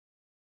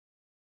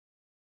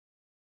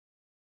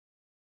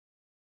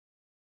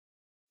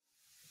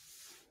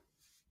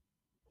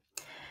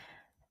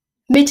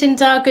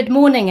Mitinda, good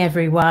morning,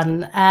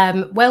 everyone.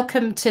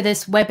 Welcome to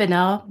this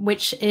webinar,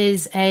 which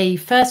is a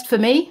first for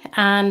me,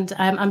 and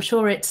I'm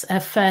sure it's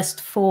a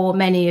first for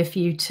many of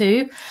you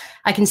too.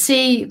 I can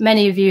see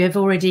many of you have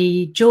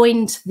already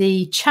joined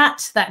the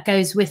chat that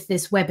goes with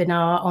this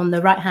webinar on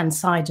the right-hand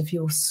side of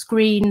your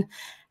screen.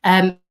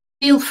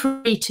 Feel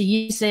free to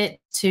use it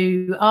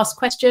to ask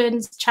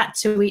questions, chat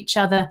to each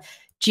other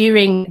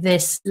during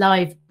this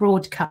live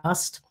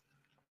broadcast.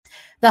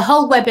 The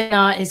whole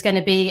webinar is going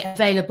to be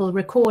available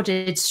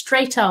recorded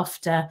straight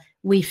after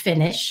we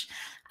finish.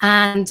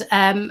 And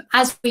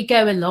as we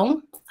go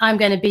along, I'm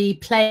going to be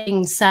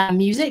playing some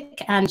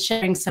music and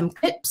sharing some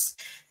clips.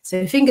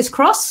 So fingers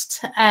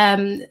crossed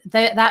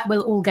that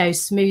will all go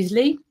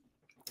smoothly.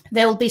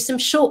 There will be some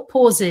short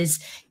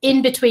pauses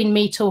in between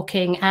me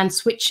talking and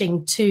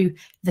switching to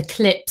the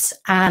clips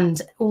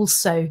and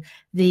also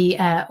the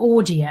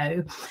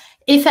audio.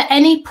 If at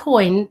any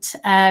point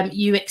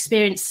you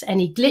experience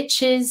any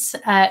glitches,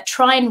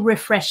 try and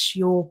refresh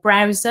your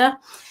browser.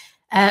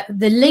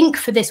 The link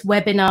for this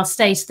webinar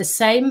stays the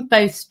same,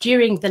 both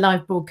during the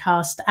live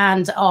broadcast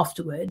and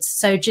afterwards.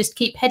 So just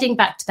keep heading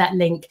back to that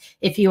link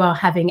if you are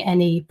having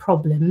any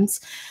problems.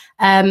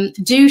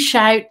 Do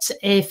shout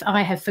if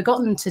I have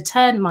forgotten to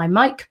turn my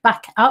mic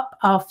back up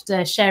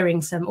after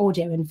sharing some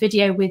audio and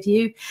video with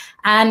you,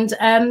 and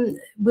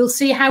we'll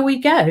see how we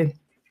go.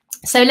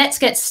 So let's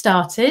get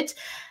started.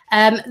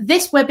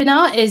 This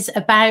webinar is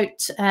about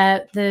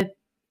the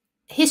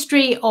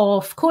history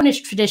of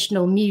Cornish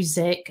traditional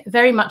music,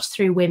 very much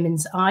through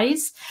women's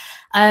eyes.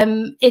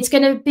 It's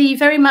going to be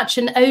very much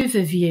an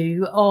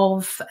overview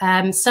of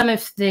some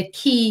of the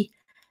key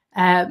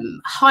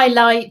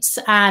highlights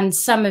and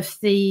some of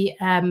the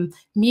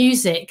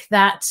music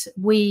that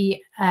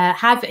we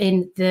have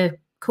in the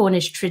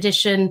Cornish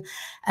tradition,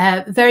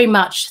 very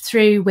much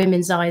through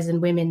women's eyes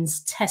and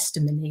women's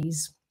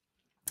testimonies.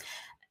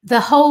 The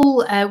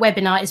whole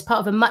webinar is part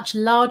of a much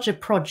larger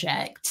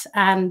project,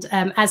 and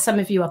as some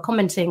of you are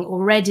commenting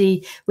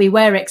already, we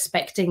were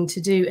expecting to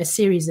do a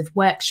series of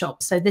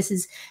workshops. So this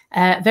is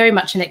very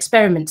much an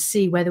experiment to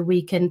see whether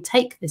we can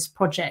take this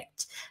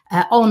project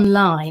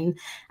online.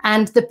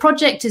 And the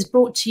project is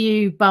brought to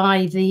you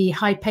by the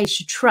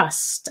Hypatia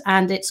Trust,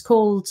 and it's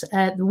called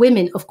the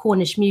Women of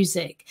Cornish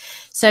Music.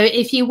 So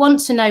if you want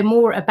to know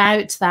more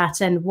about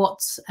that and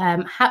what's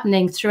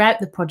happening throughout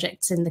the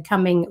projects in the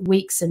coming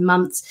weeks and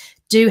months,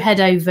 do head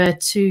over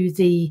to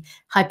the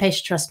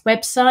Hypatia Trust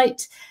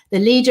website. The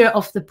leader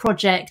of the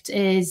project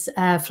is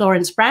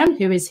Florence Brown,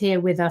 who is here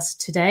with us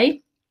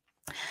today.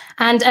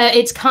 And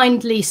it's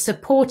kindly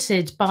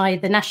supported by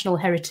the National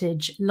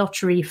Heritage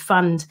Lottery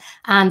Fund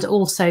and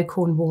also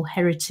Cornwall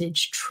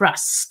Heritage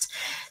Trust.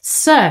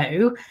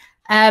 So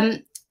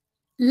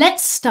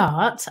let's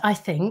start, I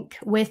think,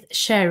 with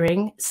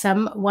sharing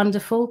some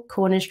wonderful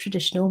Cornish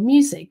traditional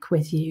music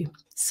with you.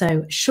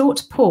 So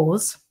short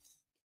pause.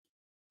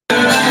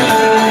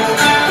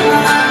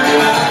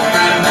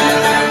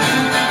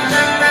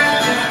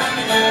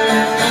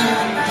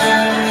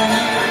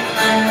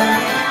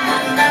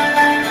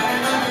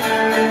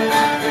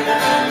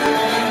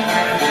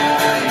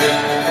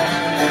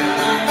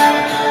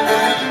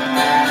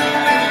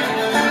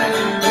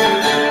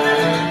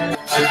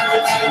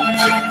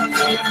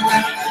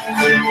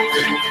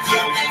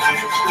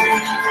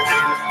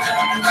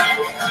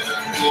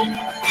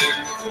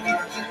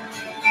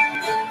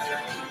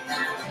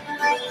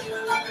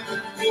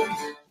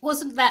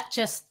 Wasn't that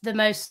just the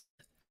most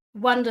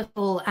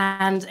wonderful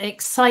and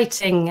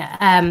exciting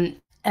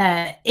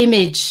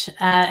image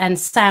and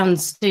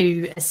sounds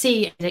to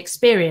see and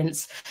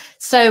experience?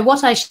 So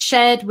what I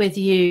shared with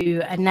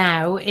you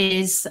now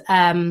is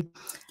a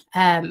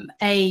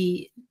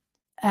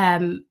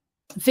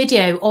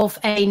video of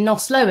a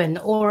Nos Lowen,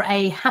 or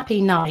a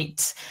happy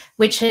night,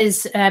 which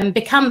has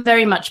become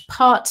very much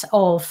part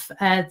of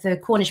the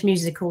Cornish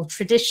musical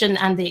tradition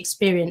and the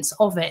experience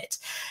of it.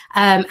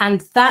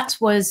 And that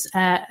was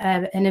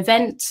an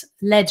event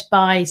led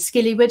by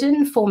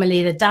Skillywooden,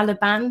 formerly the Dalla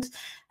Band,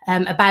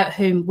 about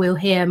whom we'll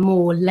hear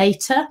more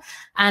later.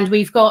 And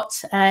we've got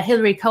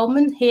Hilary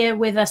Coleman here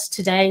with us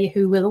today,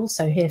 who we'll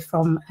also hear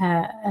from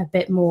a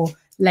bit more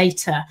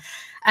later.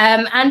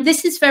 And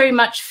this is very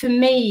much, for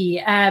me,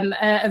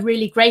 a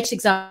really great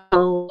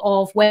example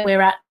of where we're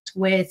at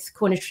with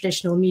Cornish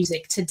traditional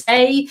music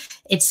today.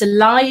 It's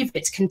alive,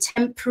 it's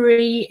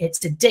contemporary, it's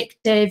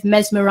addictive,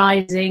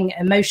 mesmerizing,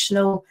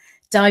 emotional,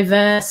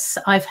 diverse.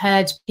 I've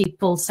heard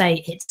people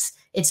say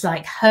it's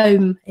like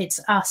home,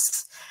 it's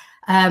us.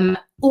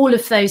 All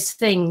of those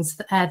things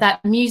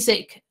that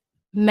music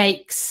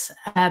makes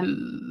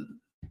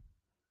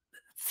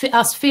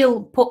us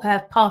feel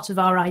part of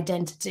our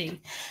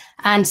identity.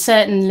 And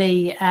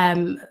certainly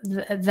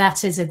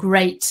that is a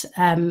great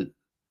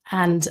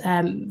and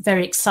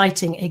very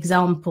exciting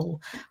example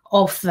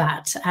of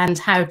that, and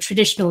how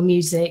traditional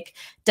music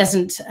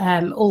doesn't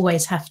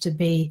always have to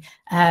be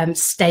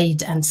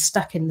stayed and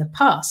stuck in the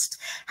past.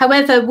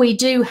 However, we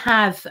do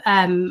have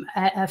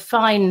a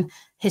fine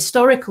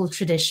historical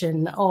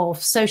tradition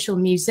of social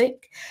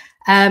music,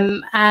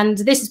 And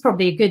this is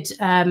probably a good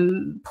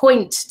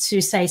point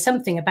to say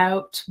something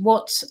about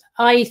what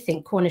I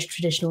think Cornish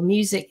traditional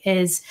music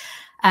is.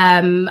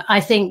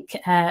 I think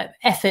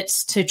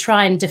efforts to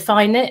try and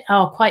define it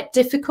are quite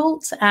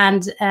difficult,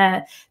 and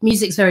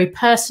music's very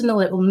personal.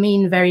 It will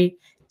mean very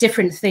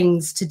different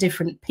things to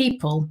different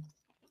people.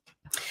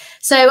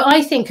 So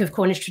I think of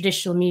Cornish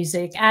traditional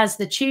music as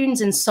the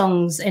tunes and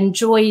songs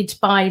enjoyed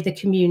by the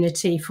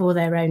community for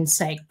their own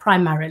sake,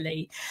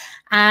 primarily.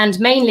 And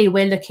mainly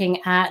we're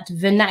looking at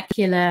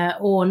vernacular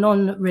or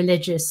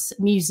non-religious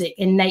music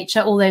in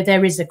nature, although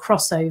there is a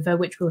crossover,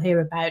 which we'll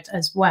hear about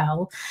as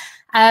well.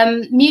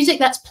 Music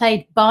that's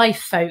played by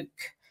folk,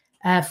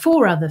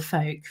 for other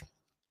folk.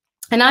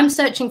 And I'm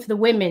searching for the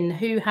women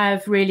who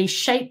have really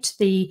shaped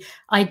the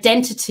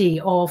identity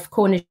of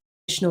Cornish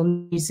traditional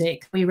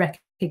music we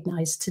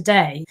recognise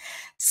today.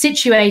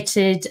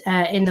 Situated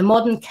in the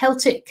modern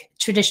Celtic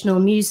traditional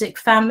music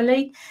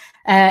family,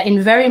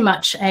 in very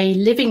much a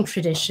living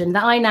tradition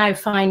that I now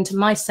find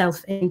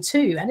myself in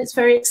too, and it's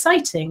very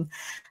exciting.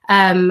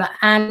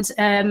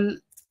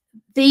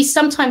 These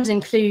sometimes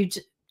include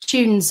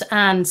tunes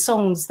and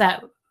songs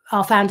that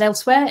are found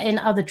elsewhere in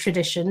other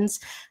traditions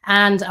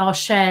and are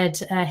shared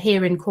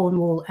here in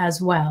Cornwall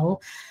as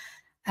well.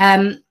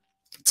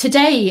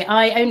 Today,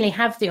 I only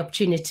have the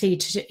opportunity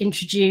to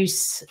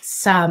introduce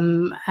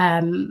some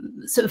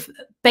sort of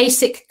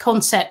basic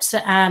concepts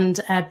and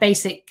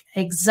basic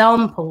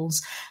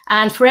examples.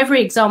 And for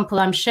every example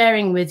I'm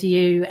sharing with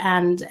you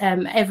and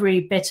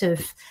every bit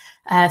of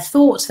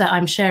thought that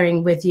I'm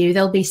sharing with you,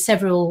 there'll be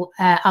several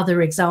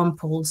other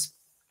examples.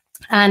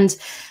 And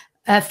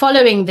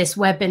following this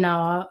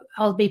webinar,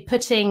 I'll be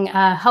putting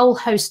a whole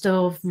host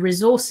of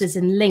resources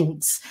and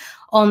links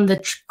on the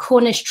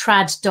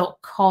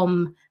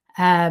cornishtrad.com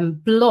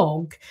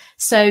blog,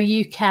 so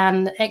you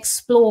can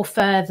explore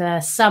further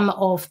some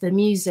of the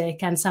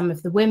music and some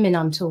of the women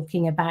I'm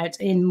talking about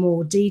in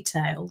more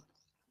detail.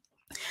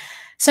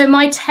 So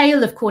my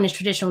tale of Cornish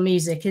traditional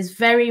music is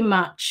very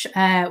much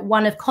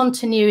one of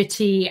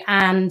continuity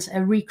and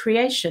a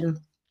recreation.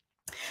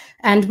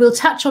 And we'll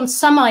touch on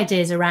some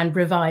ideas around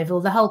revival.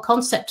 The whole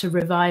concept of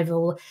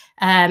revival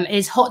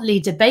is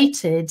hotly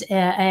debated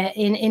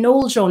in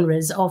all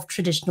genres of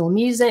traditional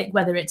music,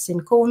 whether it's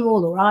in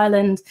Cornwall or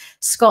Ireland,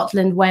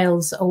 Scotland,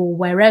 Wales, or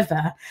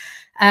wherever.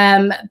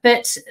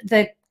 But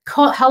the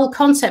whole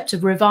concept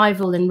of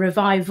revival and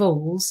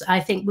revivals,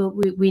 I think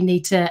we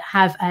need to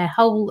have a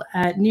whole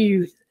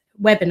new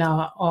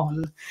webinar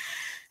on.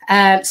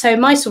 So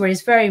my story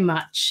is very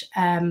much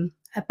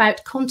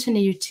about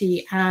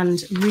continuity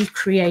and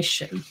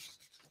recreation.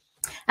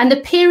 And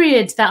the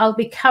period that I'll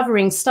be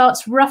covering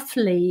starts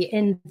roughly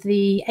in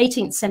the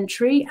 18th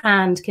century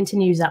and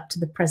continues up to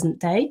the present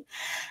day.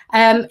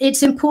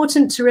 It's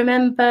important to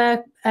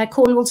remember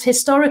Cornwall's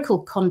historical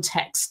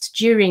context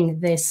during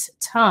this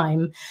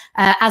time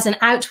as an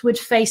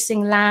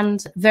outward-facing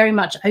land, very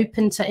much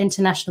open to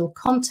international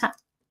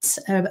contacts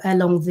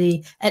along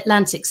the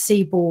Atlantic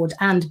seaboard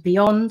and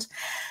beyond.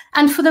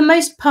 And for the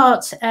most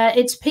part,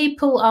 its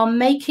people are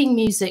making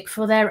music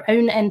for their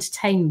own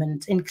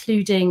entertainment,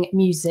 including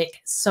music,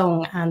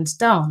 song, and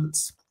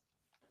dance.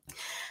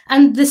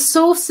 And the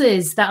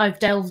sources that I've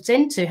delved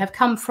into have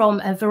come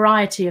from a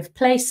variety of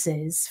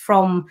places,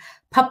 from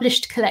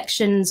published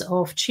collections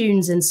of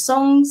tunes and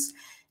songs,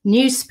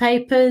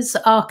 newspapers,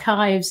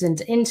 archives,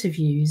 and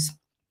interviews.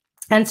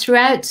 And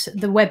throughout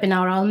the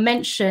webinar, I'll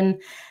mention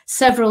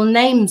several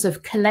names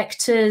of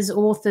collectors,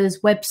 authors,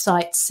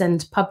 websites,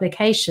 and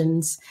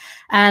publications.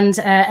 And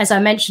as I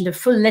mentioned, a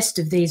full list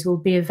of these will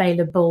be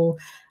available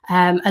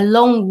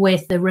along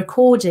with the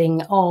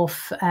recording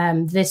of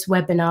this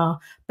webinar,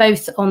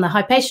 both on the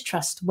Hypatia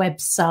Trust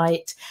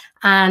website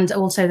and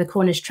also the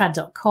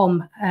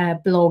cornishtrad.com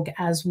blog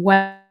as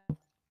well.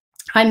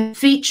 I'm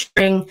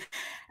featuring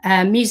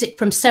music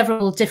from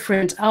several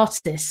different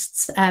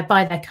artists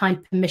by their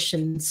kind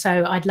permission.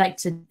 So I'd like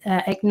to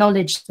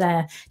acknowledge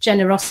their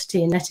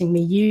generosity in letting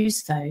me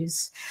use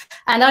those.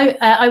 And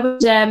I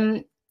would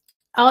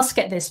ask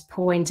at this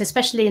point,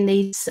 especially in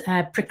these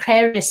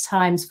precarious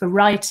times for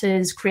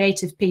writers,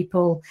 creative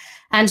people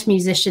and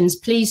musicians,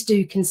 please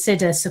do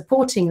consider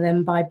supporting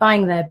them by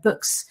buying their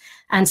books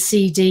and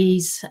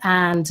CDs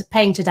and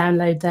paying to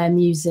download their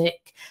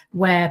music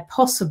where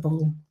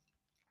possible.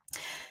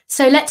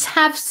 So let's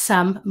have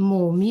some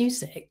more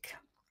music.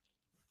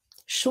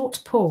 Short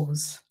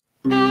pause.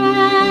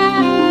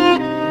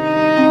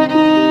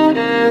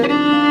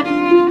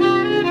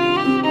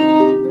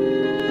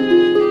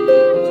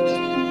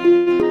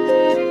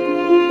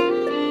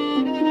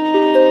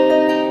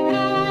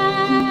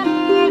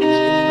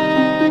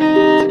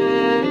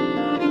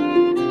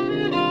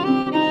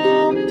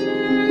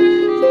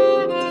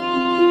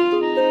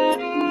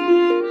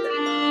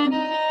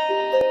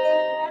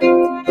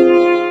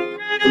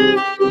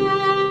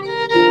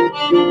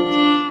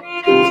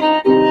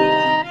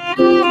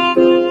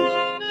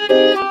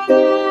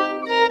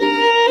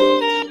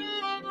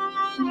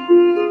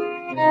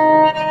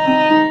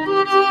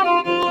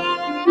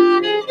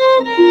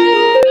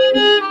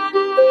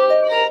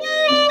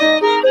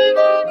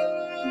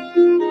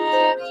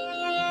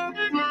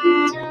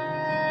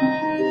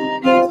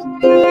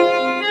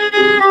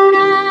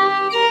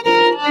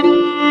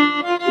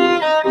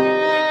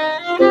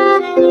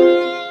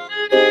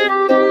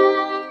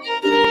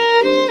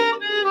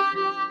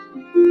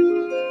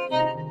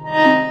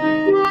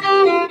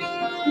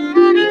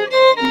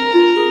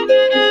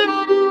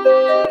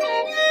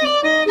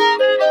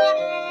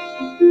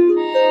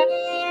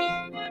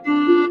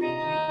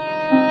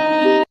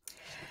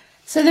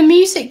 So the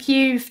music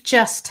you've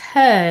just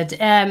heard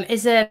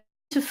is a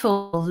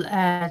beautiful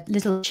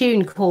little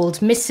tune called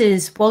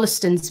Mrs.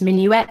 Wollaston's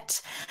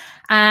Minuet,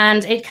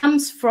 and it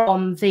comes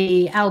from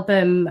the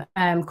album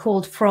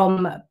called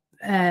From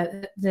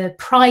the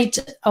Pride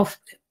of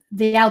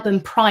the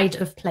album Pride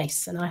of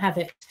Place, and I have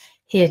it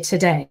here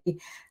today.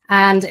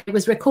 And it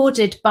was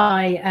recorded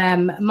by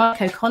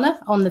Mike O'Connor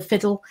on the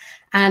fiddle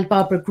and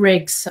Barbara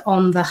Griggs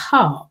on the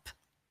harp.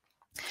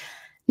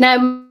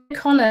 Now,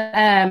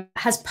 O'Connor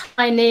has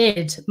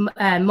pioneered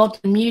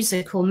modern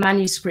musical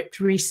manuscript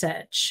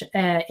research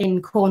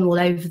in Cornwall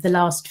over the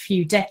last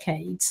few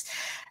decades,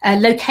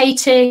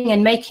 locating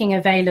and making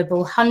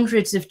available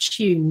hundreds of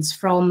tunes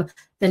from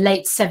the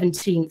late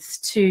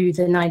 17th to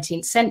the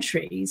 19th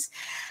centuries.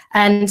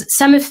 And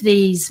some of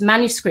these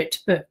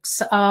manuscript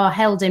books are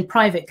held in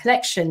private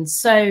collections.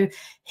 So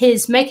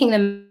his making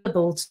them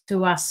available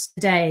to us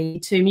today,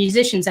 to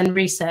musicians and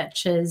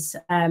researchers,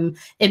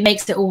 it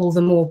makes it all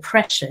the more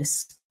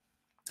precious.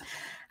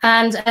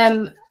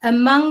 And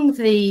among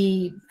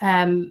the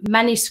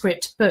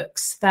manuscript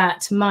books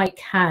that Mike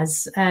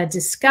has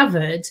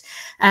discovered,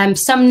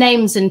 some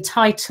names and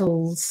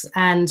titles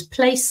and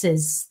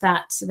places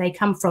that they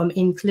come from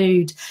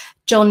include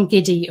John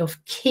Giddy of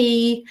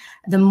Key,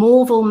 the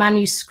Morville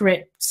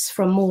manuscripts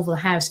from Morville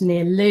House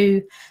near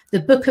Loo, the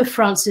Book of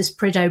Francis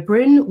Prideaux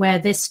Brun, where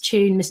this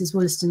tune, Mrs.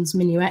 Wollaston's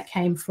Minuet,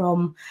 came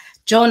from,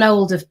 John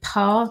Old of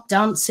Parr,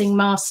 Dancing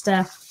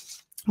Master,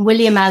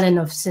 William Allen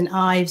of St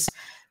Ives,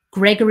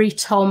 Gregory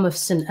Tom of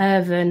St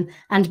Irvan,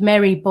 and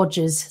Mary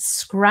Bodger's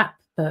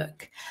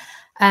Scrapbook.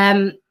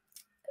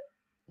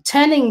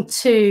 Turning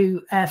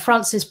to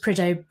Francis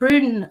Prideaux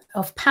Brun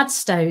of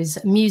Padstow's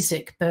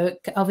music book,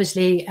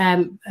 obviously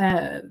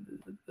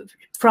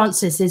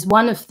Frances is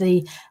one of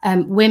the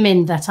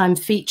women that I'm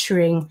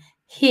featuring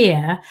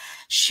here.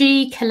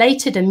 She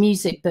collated a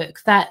music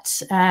book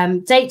that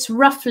dates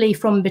roughly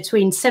from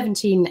between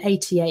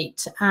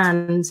 1788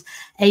 and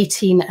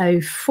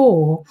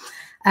 1804.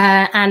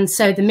 And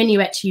so the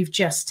minuet you've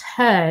just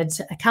heard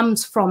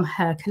comes from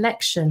her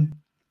collection.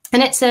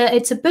 And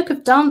it's a book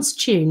of dance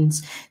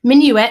tunes,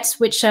 minuets,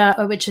 which are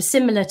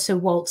similar to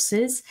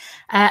waltzes,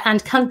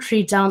 and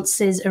country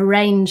dances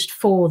arranged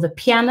for the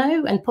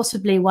piano and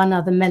possibly one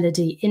other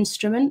melody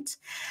instrument.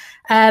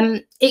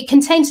 It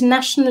contains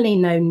nationally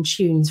known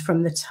tunes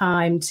from the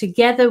time,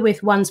 together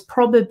with ones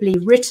probably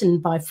written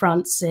by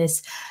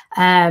Frances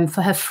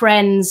for her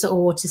friends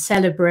or to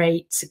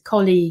celebrate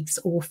colleagues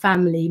or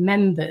family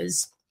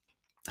members.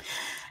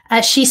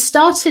 She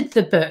started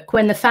the book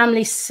when the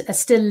family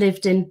still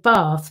lived in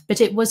Bath, but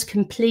it was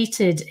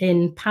completed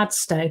in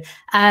Padstow.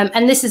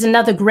 And this is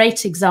another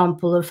great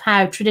example of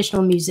how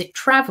traditional music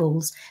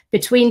travels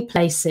between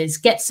places,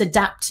 gets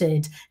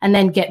adapted, and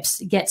then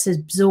gets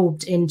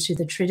absorbed into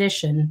the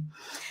tradition.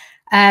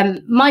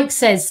 Mike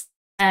says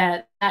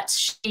that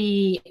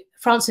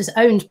Frances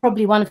owned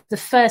probably one of the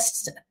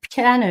first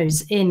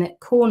pianos in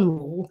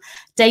Cornwall,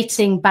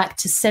 dating back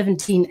to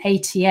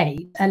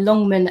 1788, a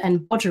Longman and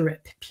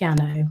Bodderup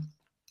piano.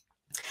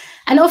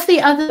 And of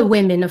the other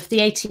women of the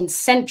 18th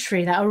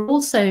century that are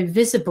also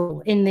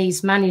visible in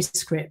these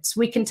manuscripts,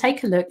 we can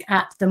take a look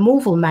at the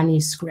Morville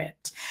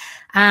manuscript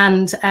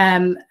and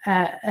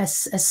a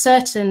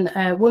certain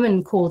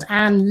woman called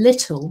Anne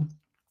Little.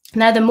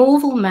 Now, the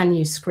Morville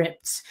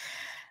manuscripts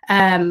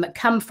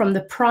come from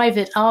the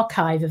private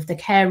archive of the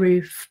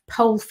Carew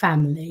Pole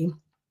family,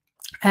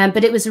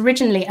 but it was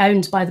originally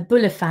owned by the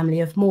Buller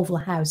family of Morville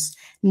House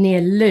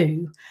near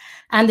Loo.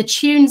 And the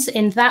tunes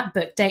in that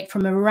book date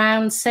from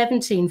around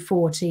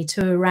 1740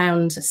 to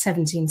around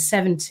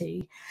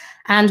 1770.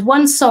 And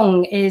one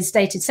song is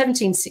dated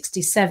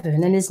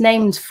 1767 and is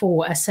named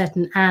for a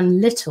certain Anne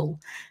Little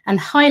and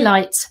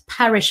highlights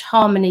parish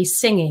harmony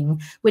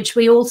singing, which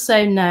we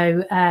also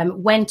know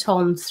went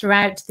on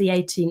throughout the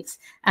 18th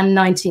and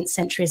 19th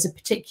century as a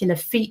particular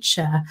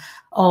feature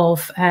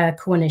of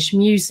Cornish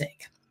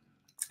music.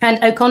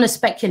 And O'Connor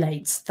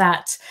speculates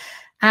that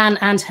Anne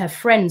and her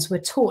friends were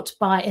taught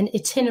by an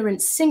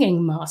itinerant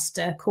singing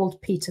master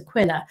called Peter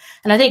Quiller.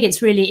 And I think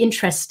it's really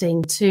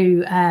interesting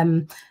to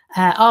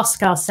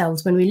ask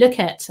ourselves when we look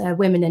at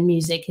women in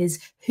music is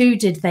who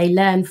did they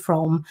learn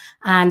from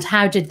and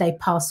how did they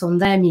pass on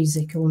their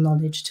musical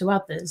knowledge to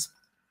others?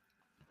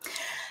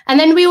 And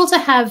then we also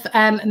have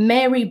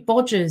Mary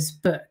Bodger's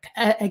book,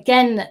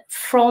 again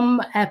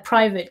from a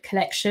private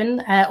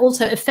collection,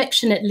 also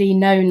affectionately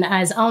known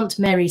as Aunt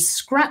Mary's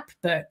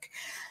Scrapbook.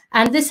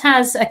 And this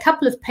has a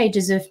couple of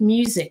pages of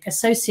music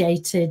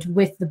associated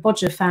with the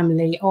Bodger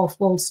family of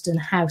Wollaston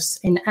House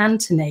in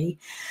Antony.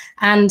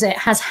 And it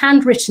has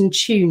handwritten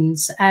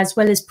tunes as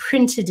well as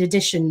printed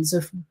editions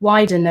of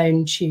wider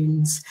known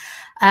tunes.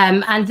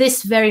 And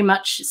this very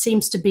much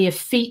seems to be a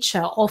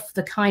feature of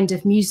the kind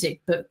of music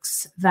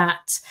books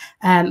that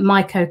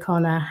Mike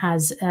O'Connor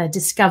has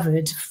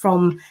discovered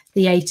from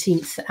the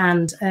 18th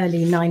and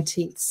early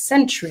 19th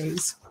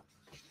centuries.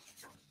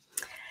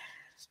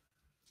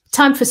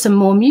 Time for some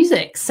more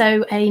music,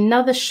 so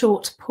another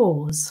short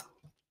pause.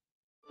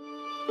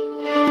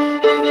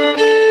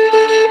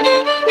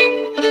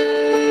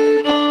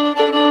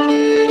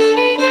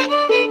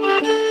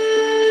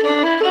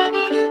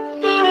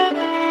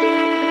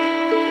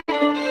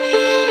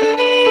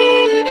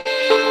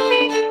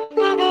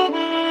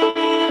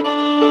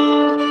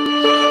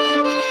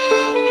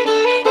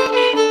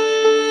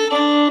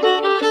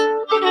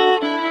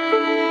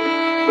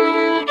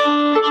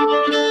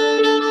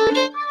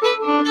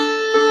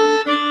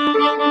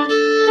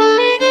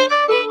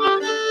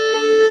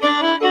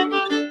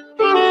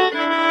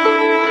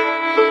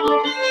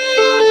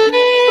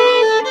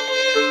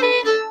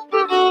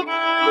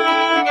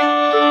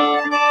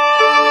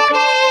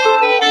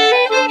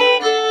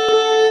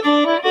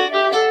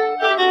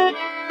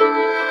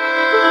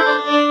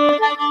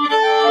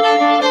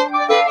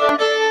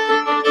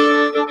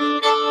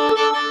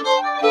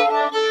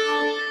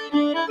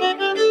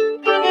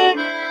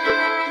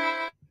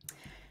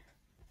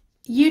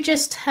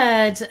 just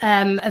heard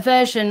a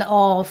version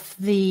of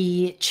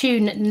the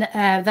tune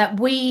that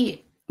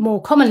we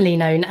more commonly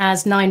known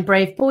as Nine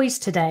Brave Boys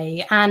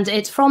today, and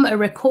it's from a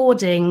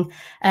recording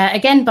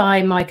again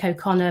by Mike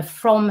O'Connor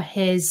from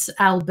his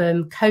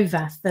album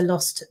Covath, The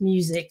Lost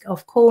Music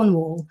of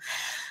Cornwall.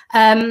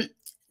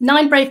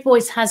 Nine Brave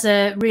Boys has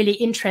a really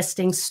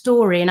interesting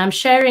story, and I'm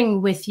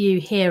sharing with you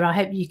here, I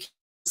hope you can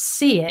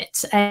see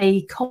it,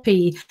 a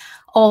copy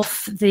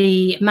of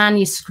the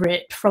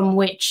manuscript from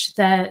which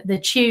the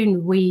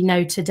tune we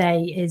know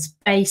today is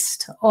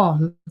based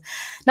on.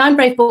 Nine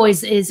Brave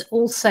Boys is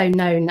also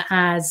known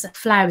as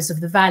Flowers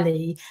of the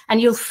Valley, and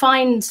you'll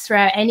find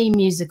throughout any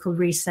musical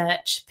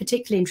research,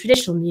 particularly in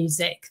traditional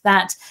music,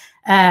 that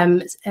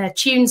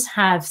tunes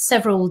have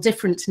several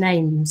different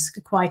names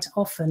quite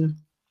often.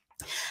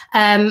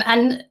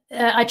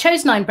 I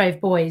chose Nine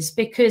Brave Boys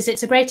because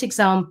it's a great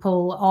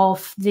example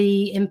of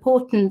the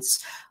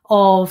importance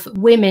of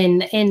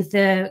women in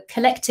the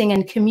collecting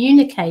and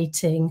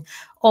communicating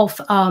of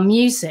our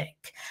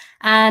music.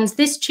 And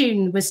this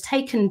tune was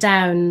taken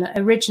down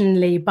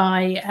originally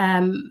by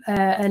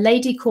a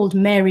lady called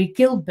Mary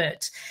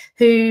Gilbert,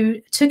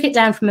 who took it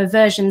down from a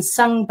version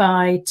sung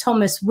by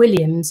Thomas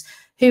Williams,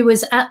 who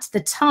was at the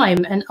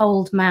time an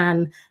old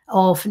man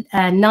of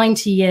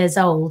 90 years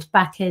old,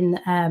 back in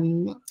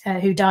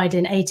who died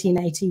in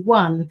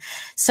 1881.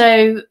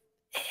 So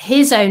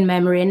his own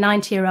memory, a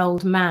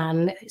 90-year-old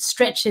man,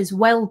 stretches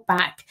well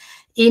back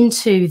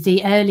into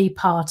the early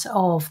part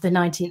of the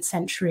 19th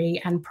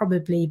century and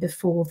probably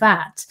before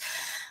that.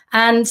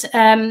 And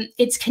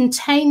it's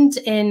contained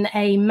in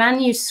a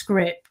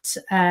manuscript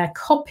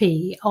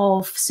copy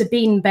of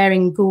Sabine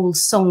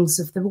Baring-Gould's Songs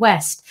of the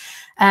West.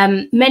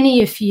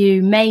 Many of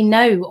you may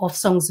know of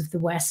Songs of the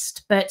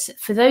West, but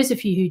for those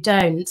of you who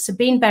don't,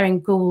 Sabine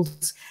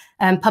Baring-Gould's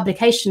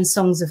publication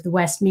Songs of the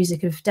West,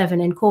 Music of Devon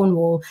and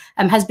Cornwall,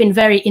 has been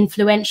very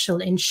influential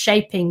in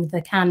shaping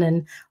the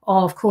canon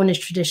of Cornish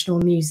traditional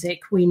music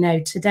we know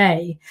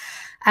today.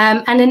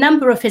 And a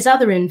number of his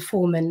other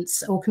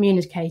informants or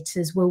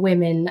communicators were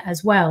women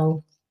as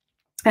well.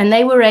 And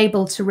they were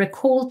able to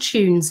recall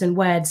tunes and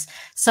words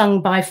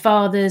sung by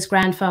fathers,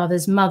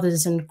 grandfathers,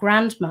 mothers and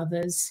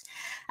grandmothers.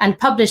 And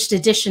published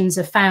editions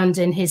are found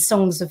in his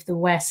Songs of the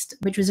West,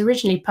 which was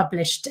originally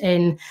published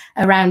in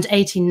around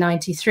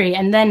 1893.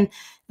 And then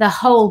the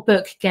whole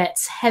book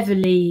gets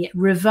heavily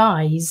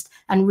revised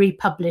and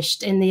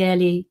republished in the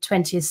early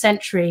 20th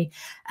century,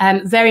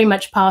 very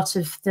much part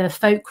of the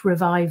folk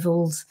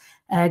revivals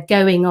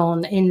going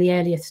on in the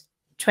early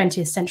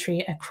 20th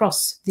century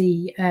across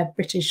the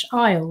British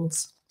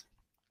Isles.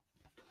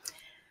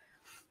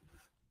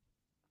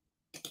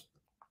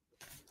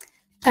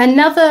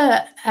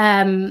 Another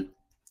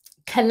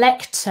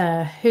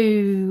collector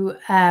who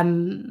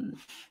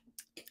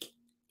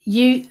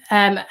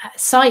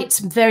cites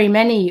very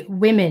many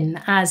women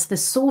as the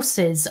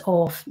sources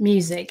of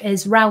music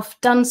is Ralph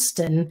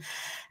Dunstan.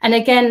 And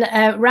again,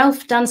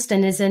 Ralph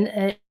Dunstan is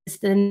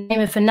the name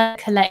of another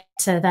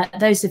collector that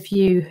those of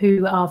you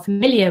who are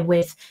familiar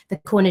with the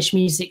Cornish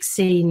music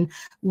scene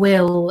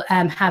will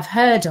have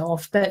heard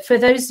of. But for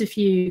those of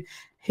you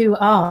who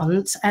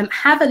aren't,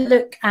 have a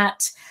look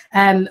at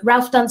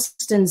Ralph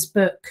Dunstan's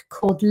book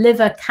called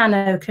Liver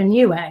Cano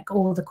Canuac,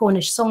 or the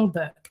Cornish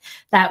Songbook,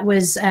 that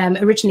was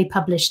originally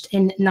published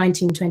in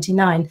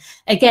 1929.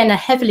 Again, a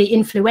heavily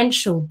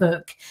influential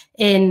book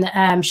in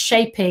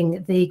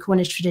shaping the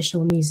Cornish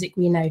traditional music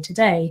we know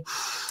today.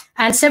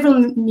 And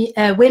several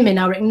women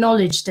are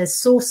acknowledged as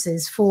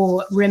sources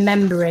for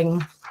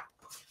remembering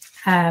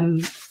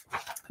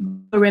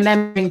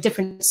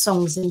different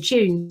songs and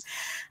tunes.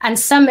 And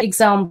some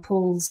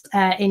examples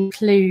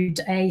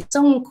include a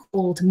song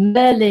called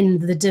Merlin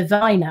the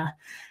Diviner.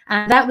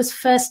 And that was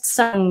first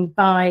sung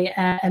by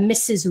a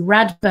Mrs.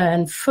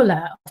 Radburn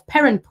Fuller of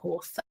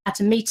Perranporth at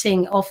a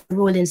meeting of the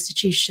Royal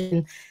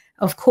Institution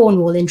of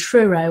Cornwall in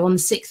Truro on the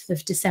 6th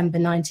of December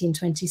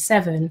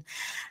 1927.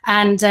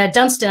 And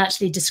Dunstan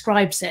actually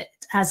describes it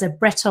as a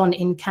Breton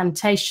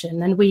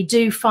incantation. And we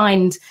do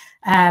find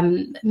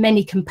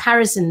many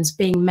comparisons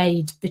being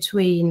made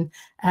between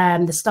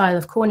the style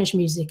of Cornish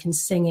music and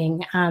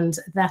singing and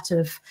that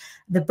of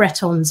the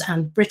Bretons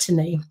and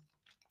Brittany.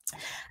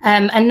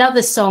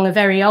 Another song, a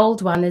very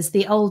old one, is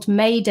the Old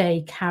May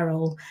Day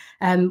Carol,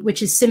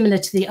 which is similar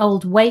to the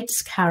Old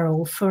Waits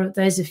Carol for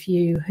those of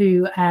you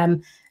who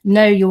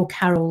know your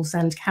carols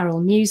and carol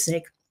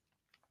music.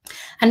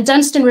 And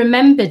Dunstan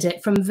remembered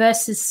it from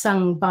verses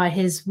sung by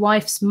his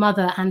wife's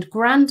mother and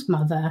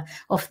grandmother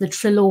of the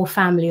Treloar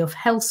family of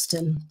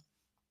Helston.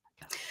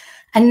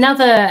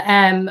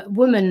 Another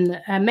woman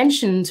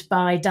mentioned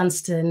by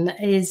Dunstan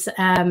is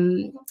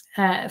the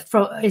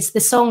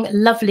song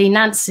Lovely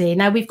Nancy.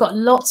 Now, we've got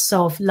lots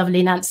of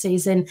Lovely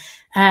Nancies in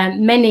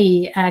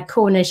many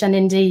Cornish and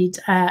indeed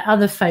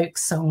other folk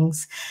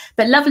songs.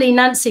 But Lovely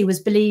Nancy was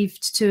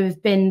believed to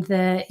have been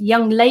the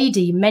young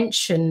lady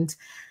mentioned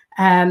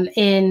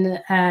in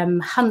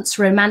Hunt's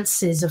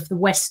romances of the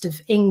west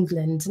of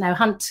England. Now,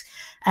 Hunt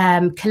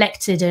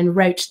collected and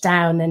wrote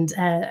down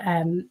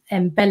and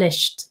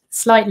embellished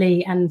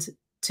slightly and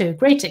to a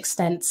great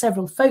extent,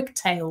 several folk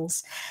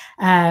tales,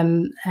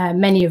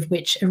 many of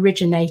which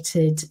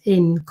originated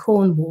in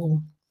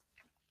Cornwall.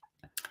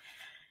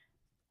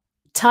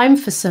 Time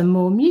for some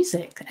more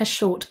music, a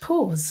short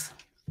pause.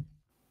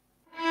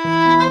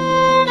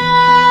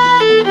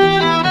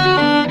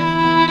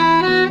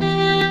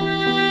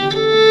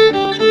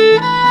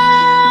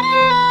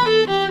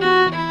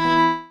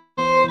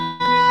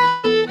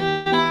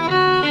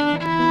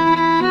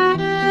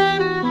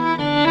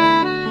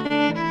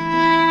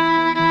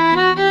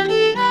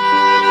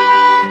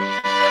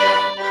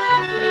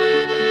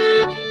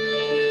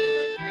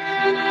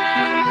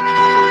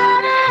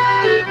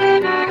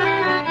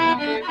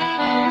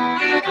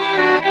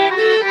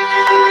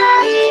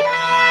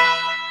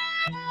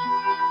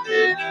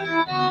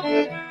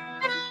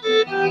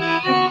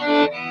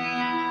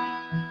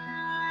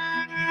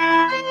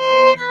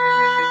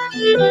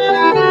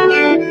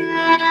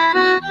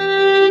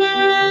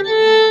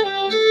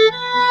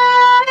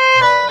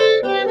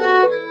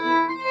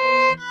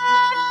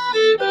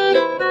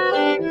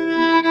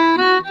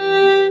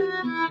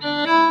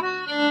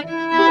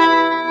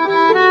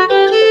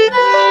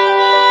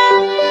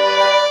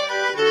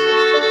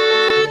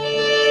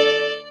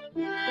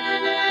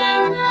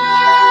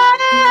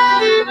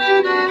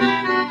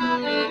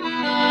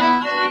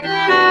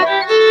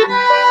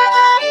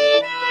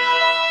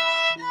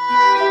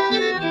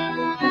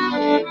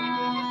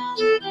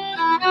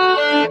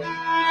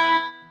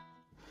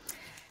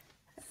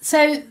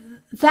 So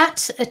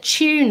that's a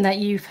tune that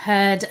you've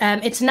heard.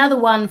 It's another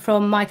one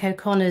from Mike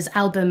O'Connor's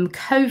album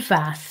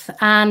Covath,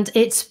 and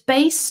it's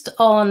based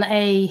on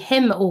a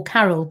hymn or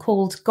carol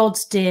called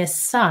God's Dear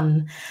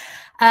Son.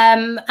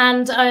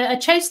 And I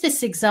chose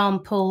this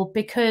example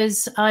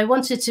because I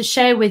wanted to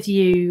share with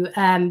you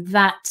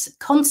that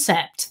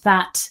concept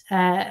that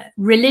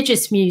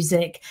religious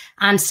music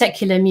and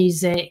secular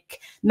music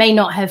may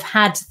not have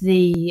had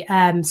the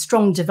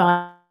strong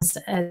divide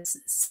as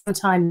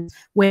sometimes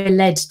we're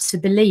led to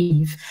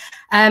believe.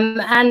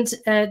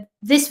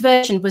 This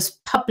version was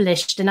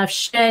published, and I've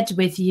shared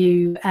with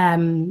you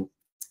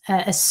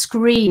a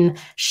screen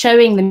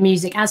showing the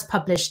music as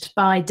published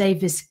by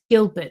Davis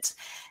Gilbert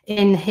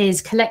in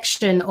his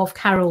collection of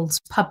carols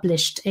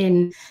published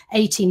in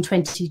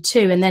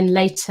 1822, and then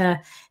later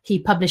he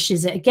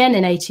publishes it again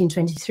in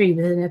 1823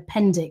 with an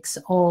appendix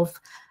of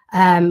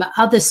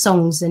other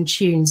songs and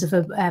tunes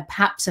of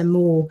perhaps a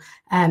more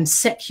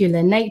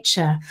secular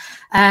nature.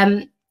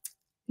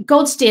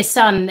 God's Dear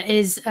Son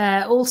is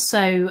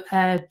also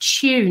a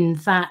tune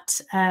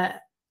that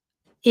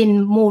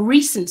in more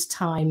recent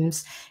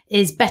times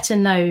is better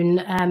known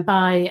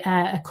by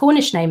a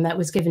Cornish name that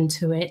was given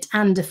to it,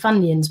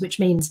 Funyuns, which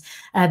means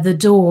the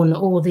dawn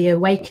or the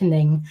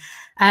awakening.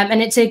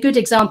 And it's a good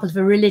example of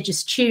a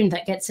religious tune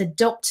that gets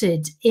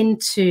adopted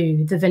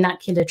into the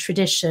vernacular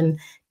tradition,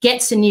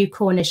 gets a new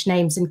Cornish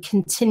names, and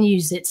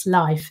continues its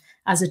life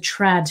as a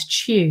trad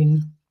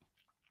tune.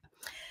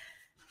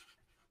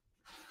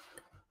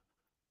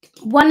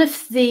 One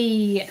of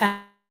the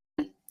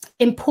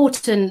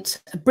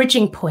important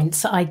bridging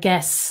points, I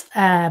guess,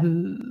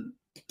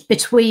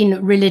 between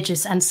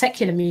religious and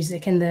secular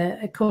music in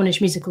the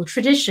Cornish musical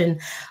tradition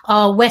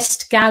are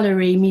West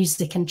Gallery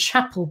music and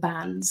chapel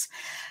bands.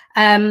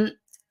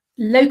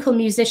 Local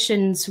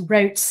musicians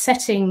wrote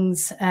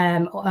settings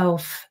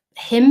of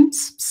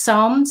hymns,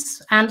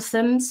 psalms,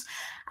 anthems,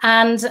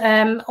 and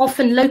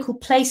often local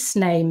place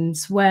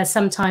names were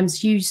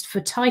sometimes used for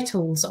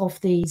titles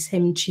of these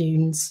hymn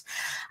tunes.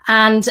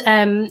 And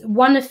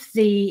one of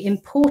the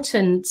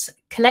important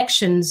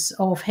collections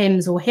of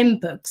hymns or hymn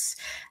books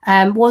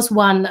was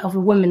one of a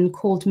woman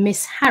called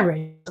Miss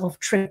Harris of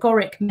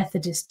Tregorick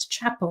Methodist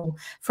Chapel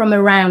from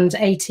around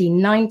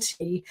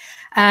 1890.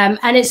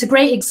 And it's a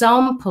great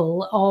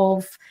example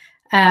of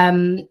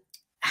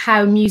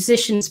how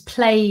musicians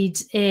played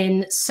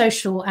in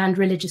social and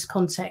religious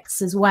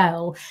contexts as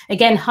well,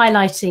 again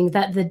highlighting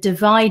that the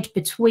divide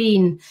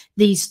between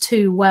these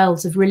two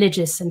worlds of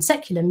religious and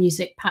secular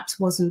music perhaps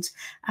wasn't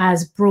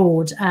as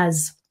broad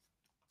as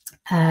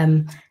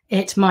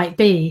it might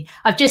be.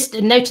 I've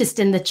just noticed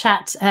in the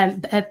chat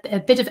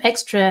a bit of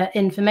extra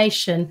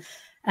information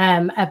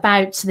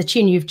about the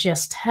tune you've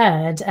just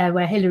heard,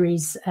 where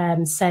Hillary's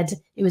said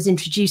it was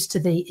introduced to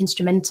the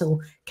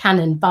instrumental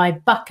canon by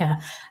Bucker,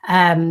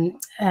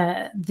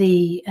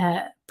 the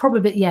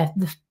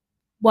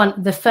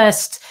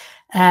first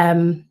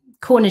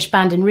Cornish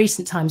band in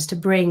recent times to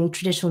bring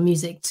traditional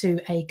music to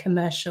a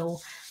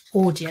commercial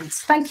audience.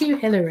 Thank you,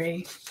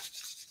 Hillary.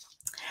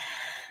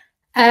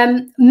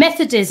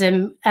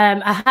 Methodism,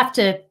 I have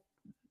to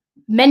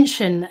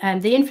mention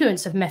the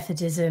influence of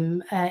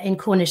Methodism in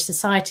Cornish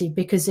society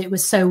because it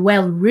was so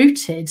well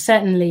rooted,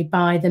 certainly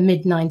by the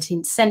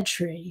mid-19th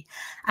century.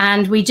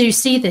 And we do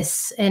see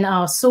this in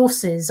our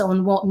sources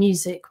on what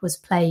music was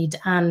played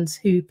and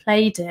who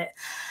played it.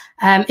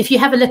 If you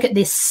have a look at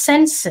this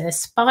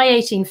census, by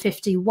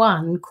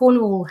 1851,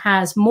 Cornwall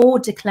has more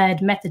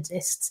declared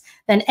Methodists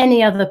than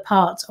any other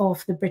part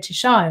of the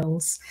British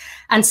Isles.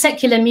 And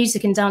secular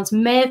music and dance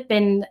may have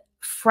been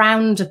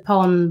frowned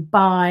upon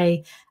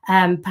by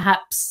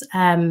perhaps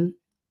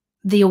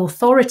the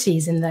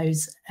authorities in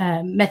those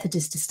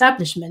Methodist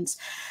establishments.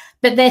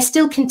 But there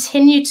still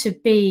continue to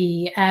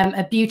be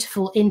a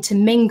beautiful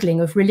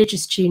intermingling of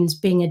religious tunes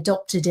being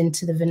adopted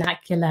into the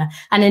vernacular.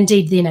 And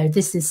indeed, you know,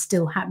 this is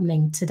still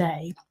happening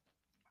today.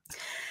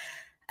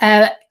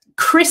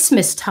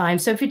 Christmas time,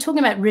 so if you're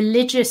talking about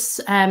religious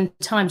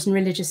times and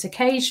religious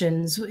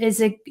occasions, is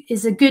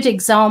a good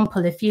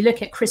example. If you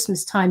look at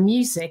Christmas time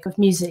music, of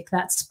music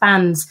that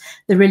spans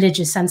the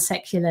religious and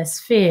secular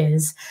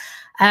spheres.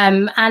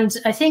 And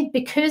I think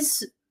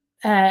because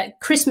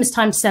Christmas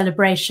time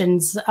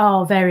celebrations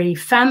are very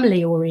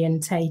family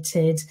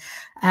orientated,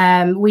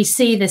 we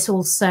see this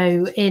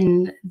also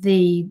in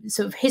the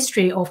sort of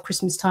history of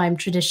Christmas time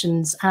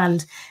traditions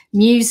and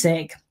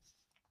music.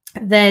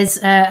 There's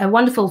a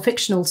wonderful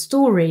fictional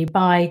story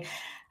by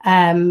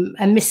a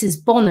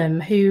Mrs.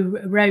 Bonham, who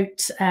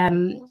wrote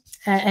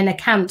an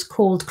account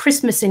called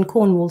Christmas in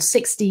Cornwall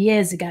 60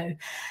 Years Ago,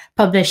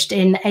 published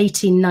in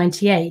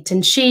 1898.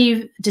 And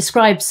she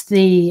describes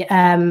the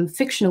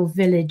fictional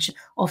village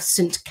of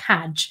St.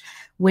 Cadge,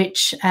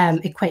 which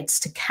equates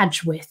to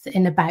Cadgwith,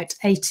 in about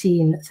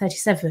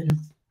 1837.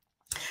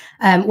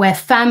 Where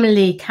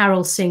family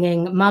carol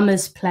singing,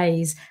 mummers'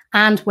 plays,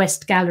 and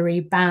West Gallery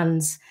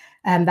bands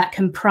that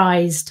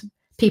comprised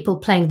people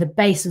playing the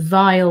bass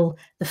viol,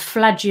 the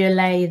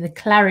flageolet, the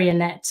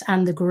clarionet,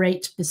 and the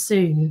great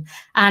bassoon.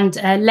 And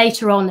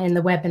later on in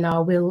the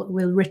webinar,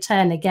 we'll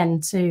return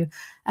again to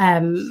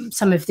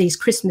some of these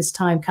Christmas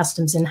time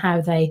customs and how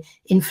they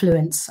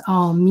influence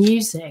our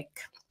music.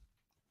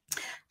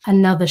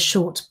 Another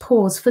short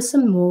pause for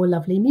some more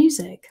lovely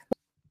music.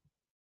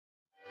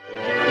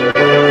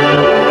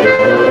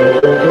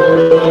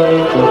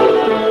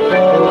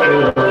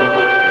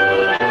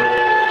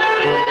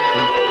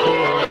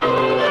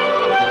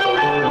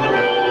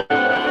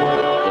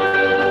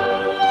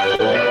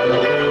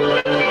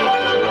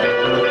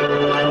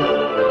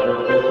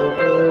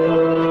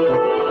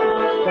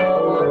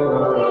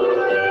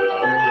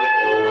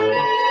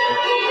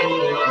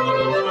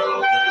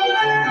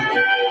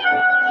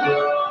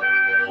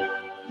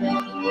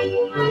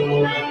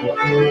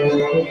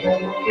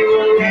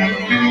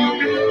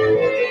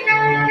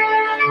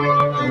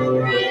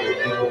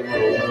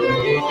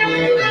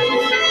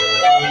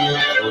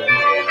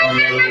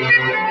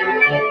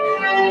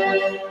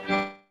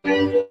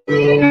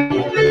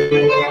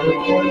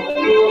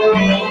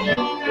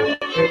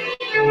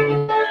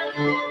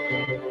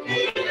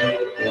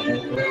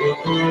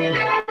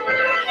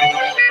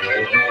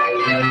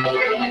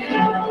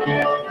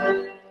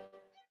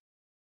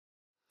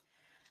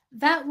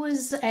 That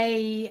was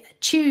a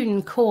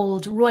tune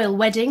called Royal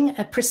Wedding,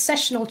 a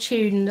processional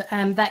tune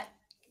that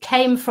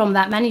came from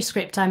that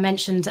manuscript I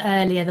mentioned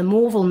earlier, the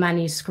Morville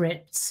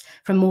manuscripts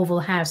from Morville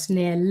House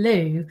near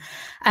Looe.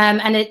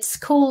 And it's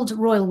called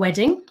Royal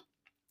Wedding.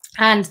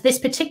 And this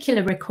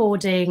particular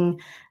recording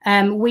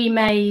we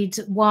made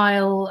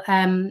while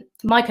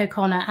Mike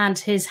O'Connor and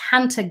his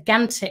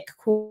Hantagantic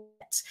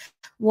Quartet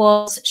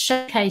was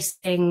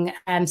showcasing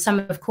some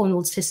of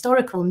Cornwall's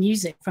historical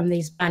music from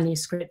these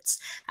manuscripts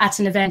at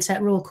an event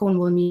at Royal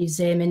Cornwall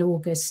Museum in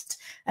August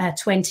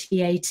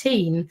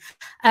 2018.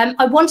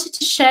 I wanted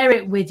to share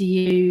it with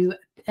you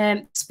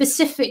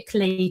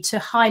specifically to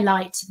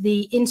highlight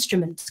the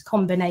instrument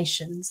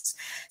combinations.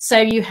 So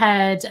you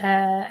had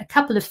a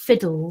couple of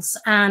fiddles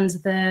and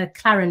the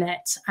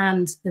clarinet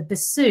and the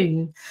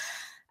bassoon.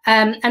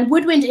 And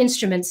woodwind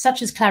instruments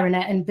such as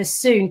clarinet and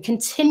bassoon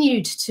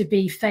continued to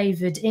be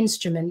favoured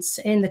instruments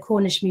in the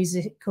Cornish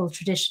musical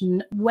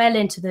tradition well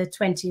into the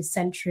 20th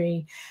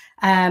century,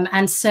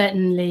 and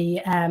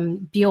certainly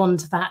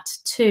beyond that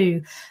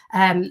too.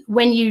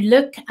 When you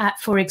look at,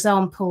 for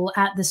example,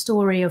 at the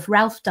story of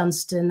Ralph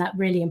Dunstan, that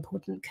really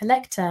important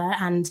collector,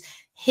 and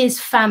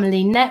his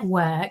family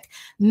network,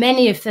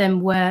 many of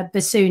them were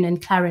bassoon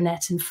and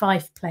clarinet and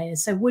fife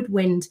players. So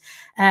woodwind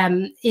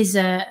is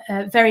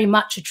very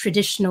much a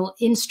traditional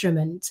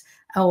instrument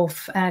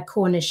of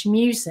Cornish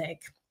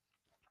music.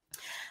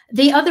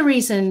 The other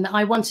reason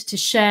I wanted to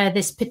share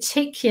this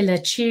particular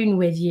tune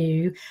with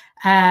you,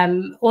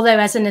 although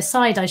as an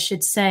aside, I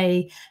should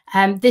say,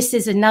 this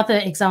is another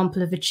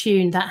example of a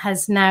tune that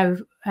has now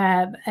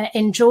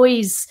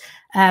enjoys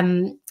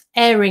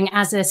airing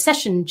as a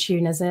session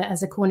tune, as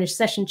a Cornish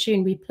session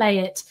tune. We play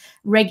it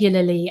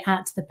regularly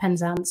at the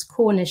Penzance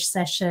Cornish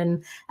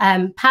session,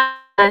 in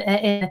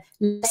a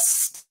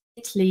less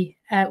stately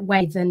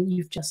way than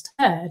you've just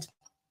heard.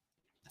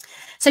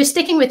 So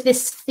sticking with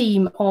this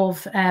theme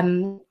of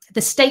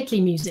the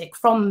stately music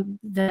from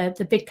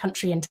the big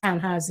country and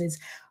townhouses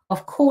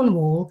of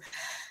Cornwall,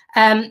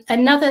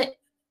 another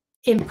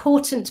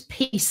important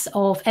piece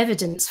of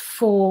evidence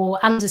for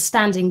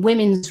understanding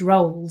women's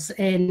roles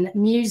in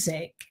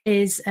music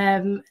is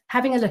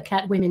having a look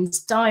at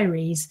women's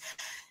diaries.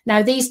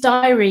 Now, these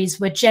diaries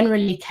were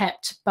generally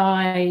kept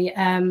by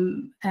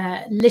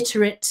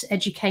literate,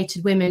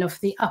 educated women of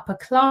the upper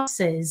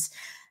classes.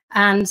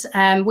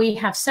 And we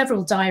have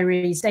several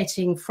diaries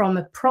dating from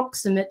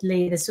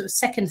approximately the sort of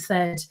second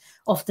third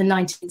of the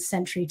 19th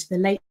century to the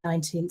late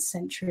 19th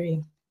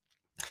century.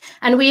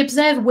 And we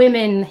observe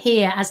women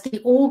here as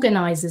the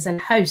organisers and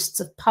hosts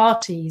of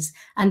parties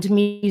and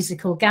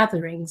musical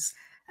gatherings,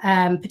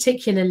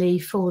 particularly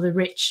for the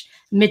rich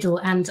middle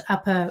and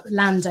upper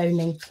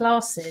landowning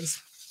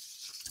classes.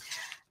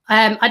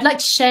 I'd like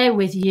to share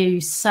with you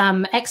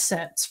some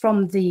excerpts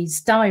from these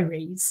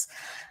diaries.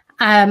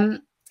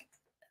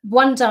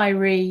 One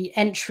diary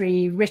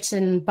entry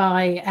written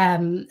by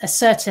a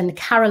certain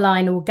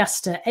Caroline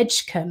Augusta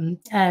Edgecombe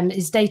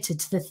is dated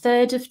to the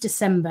 3rd of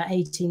December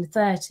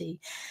 1830.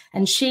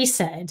 And she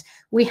said,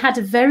 "We had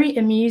a very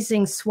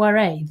amusing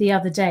soiree the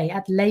other day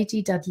at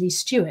Lady Dudley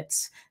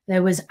Stewart's.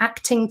 There was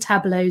acting,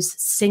 tableaux,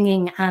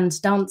 singing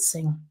and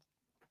dancing."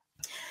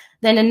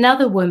 Then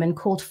another woman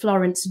called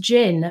Florence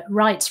Ginn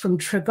writes from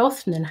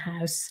Tregothnan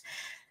House.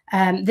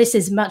 This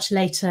is much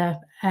later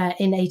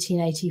in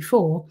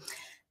 1884.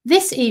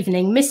 "This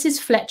evening, Mrs.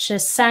 Fletcher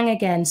sang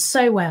again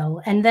so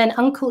well, and then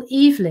Uncle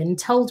Evelyn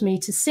told me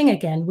to sing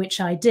again, which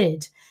I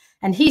did,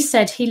 and he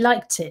said he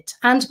liked it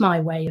and my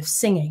way of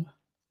singing."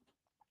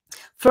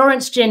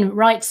 Florence Ginn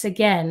writes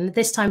again,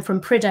 this time from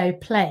Prideaux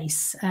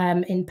Place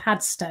in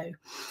Padstow.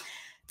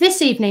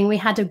 "This evening we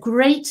had a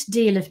great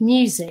deal of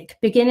music,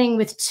 beginning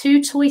with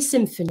 2 toy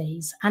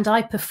symphonies, and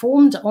I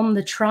performed on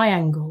the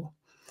triangle."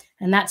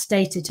 And that's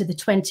dated to the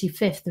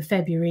 25th of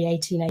February,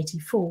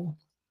 1884.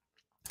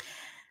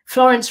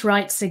 Florence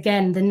writes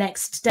again the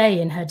next day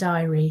in her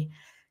diary,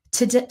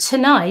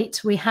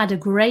 "Tonight we had a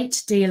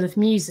great deal of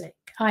music.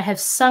 I have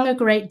sung a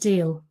great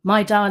deal.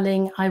 My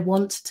darling, I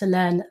want to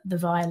learn the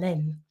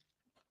violin."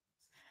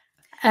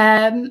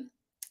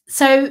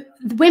 So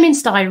the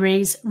women's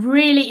diaries,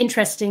 really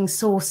interesting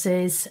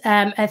sources.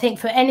 I think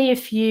for any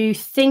of you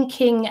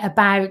thinking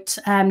about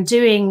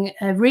doing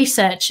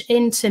research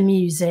into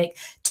music,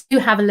 do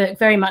have a look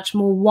very much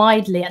more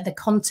widely at the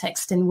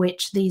context in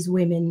which these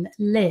women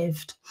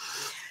lived.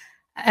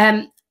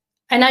 And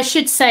I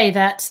should say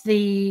that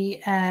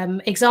the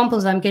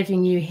examples I'm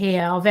giving you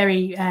here are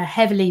very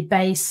heavily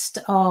based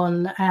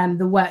on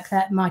the work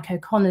that Mike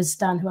O'Connor's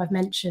done, who I've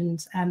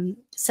mentioned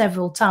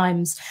several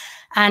times.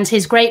 And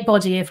his great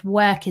body of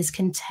work is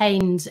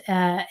contained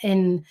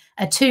in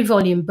a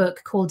 2-volume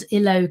book called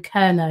Illo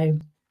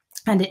Kerno,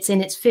 and it's in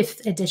its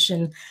 5th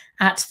edition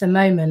at the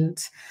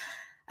moment.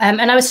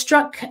 And I was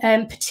struck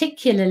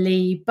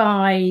particularly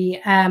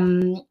by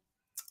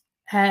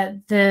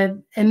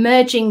the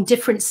emerging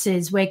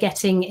differences we're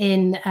getting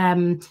in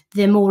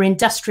the more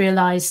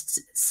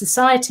industrialized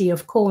society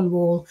of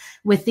Cornwall,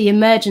 with the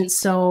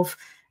emergence of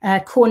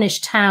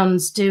Cornish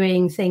towns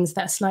doing things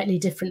that are slightly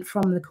different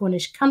from the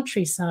Cornish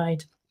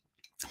countryside.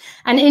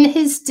 And in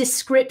his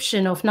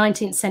description of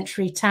 19th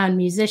century town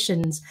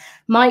musicians,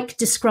 Mike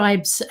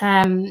describes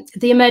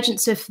the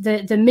emergence of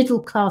the middle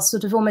class,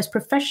 sort of almost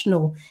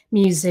professional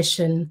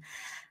musician.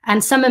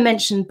 And some are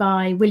mentioned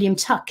by William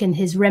Tuck in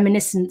his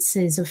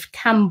Reminiscences of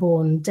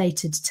Camborne,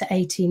 dated to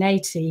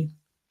 1880.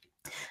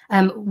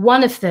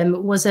 One of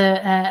them was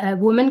a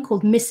woman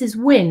called Mrs.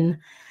 Wynne,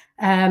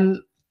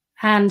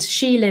 and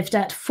she lived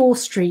at 4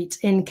 Street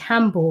in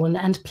Camborne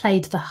and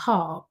played the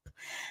harp.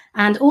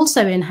 And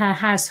also in her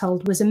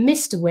household was a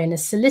Mr. Wynne, a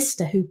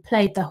solicitor, who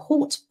played the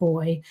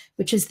hautboy,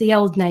 which is the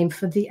old name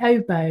for the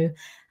oboe.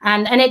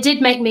 And it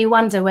did make me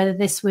wonder whether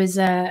this was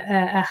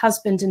a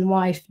husband and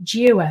wife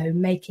duo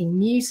making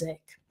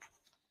music.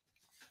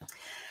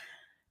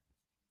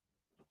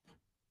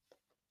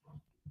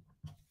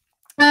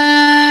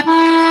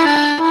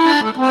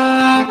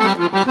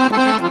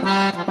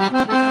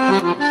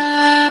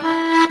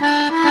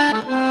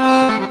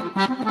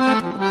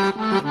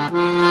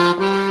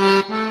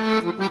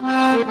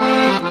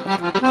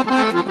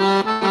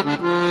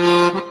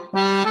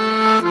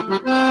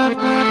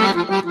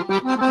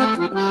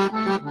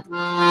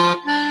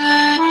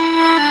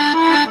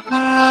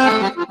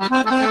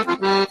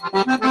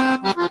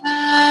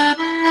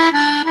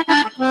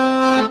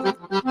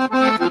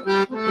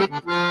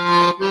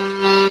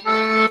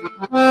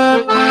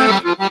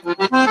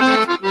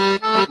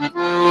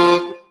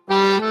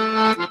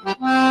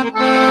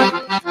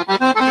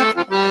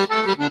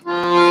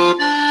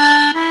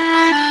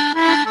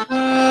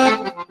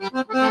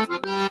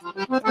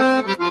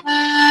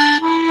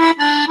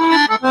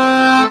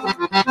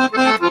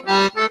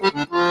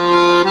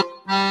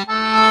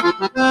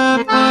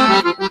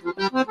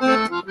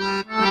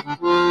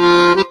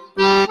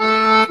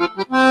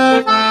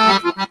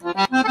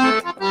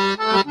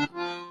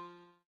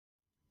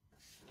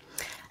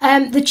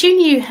 The tune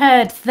you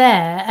heard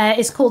there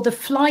is called The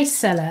Fly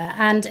Seller,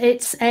 and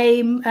it's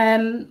a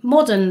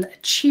modern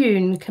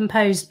tune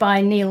composed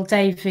by Neil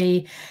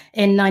Davey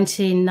in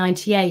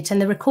 1998.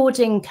 And the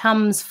recording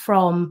comes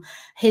from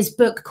his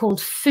book called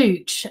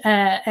Fooch,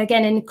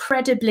 again, an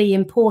incredibly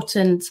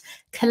important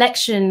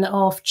collection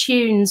of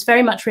tunes,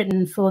 very much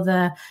written for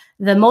the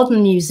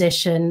modern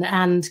musician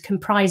and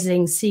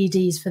comprising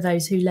CDs for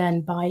those who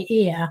learn by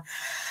ear.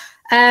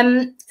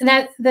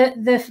 Now,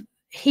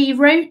 he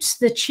wrote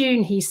the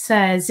tune, he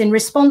says, in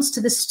response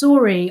to the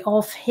story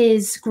of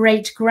his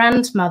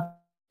great-grandmother,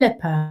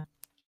 Philippa,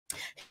 who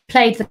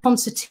played the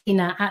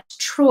concertina at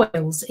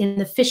Troyes in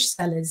the fish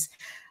cellars.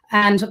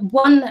 And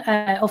one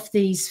of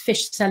these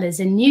fish cellars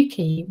in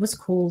Newquay was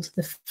called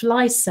the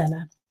Fly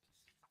Cellar.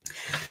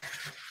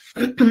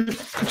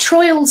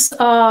 Troyes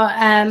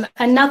are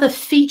another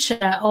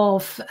feature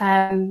of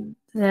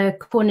the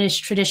Cornish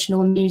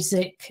traditional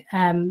music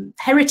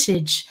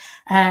heritage,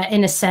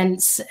 in a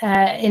sense,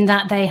 in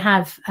that they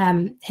have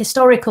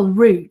historical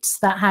roots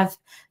that have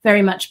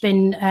very much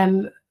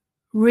been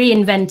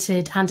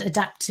reinvented and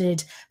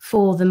adapted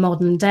for the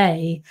modern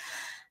day.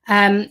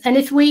 And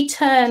if we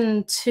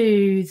turn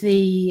to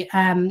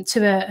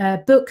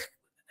a book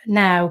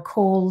now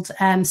called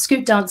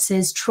Scoot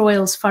Dances,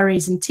 Troyes,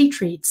 Furries and Tea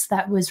Treats,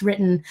 that was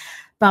written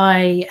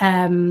by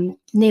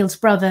Neil's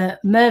brother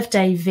Merv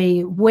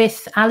Davey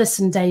with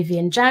Alison Davey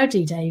and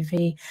Jowdy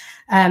Davey,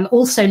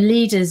 also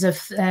leaders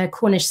of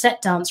Cornish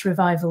set dance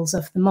revivals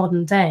of the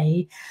modern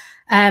day.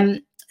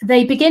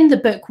 They begin the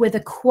book with a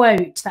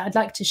quote that I'd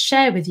like to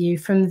share with you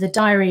from the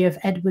diary of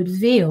Edward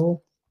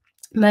Veal,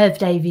 Merv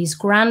Davey's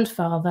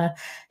grandfather,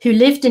 who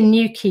lived in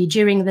Newquay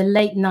during the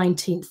late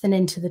 19th and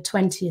into the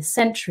 20th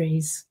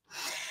centuries.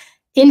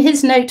 In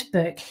his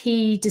notebook,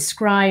 he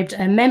described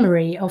a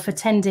memory of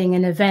attending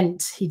an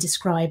event he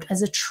described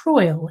as a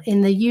troil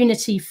in the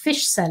Unity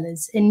fish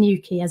cellars in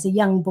Newquay as a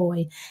young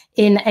boy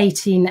in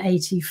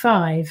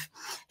 1885.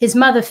 His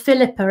mother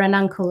Philippa and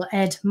uncle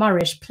Ed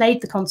Morrish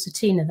played the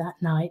concertina that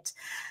night,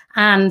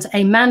 and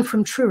a man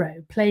from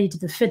Truro played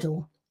the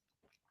fiddle.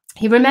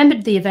 He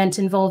remembered the event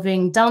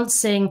involving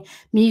dancing,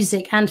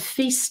 music and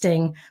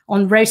feasting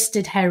on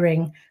roasted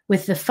herring,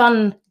 with the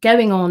fun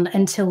going on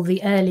until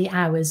the early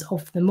hours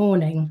of the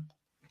morning.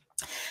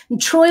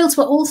 And Troyes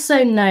were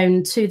also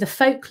known to the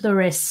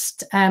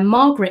folklorist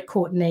Margaret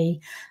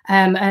Courtney,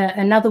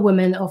 another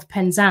woman of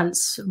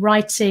Penzance,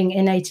 writing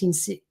in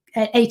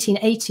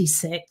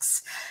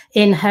 1886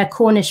 in her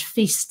Cornish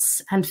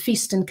Feasts and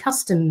Feast and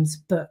Customs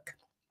book,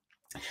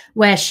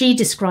 where she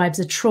describes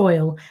a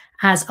troil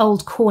as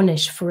Old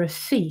Cornish for a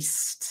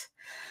feast.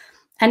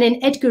 And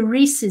in Edgar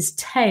Rees's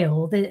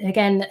tale,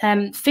 again,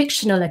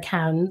 fictional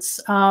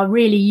accounts are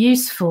really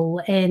useful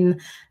in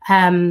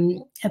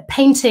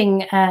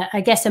painting,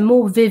 I guess, a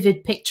more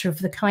vivid picture of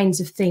the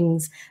kinds of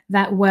things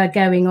that were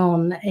going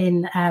on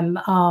in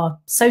our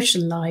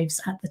social lives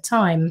at the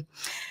time.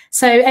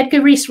 So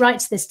Edgar Rees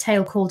writes this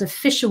tale called A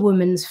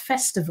Fisherwoman's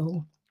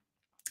Festival.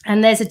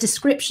 And there's a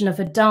description of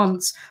a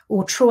dance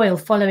or troil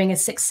following a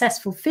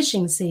successful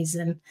fishing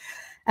season.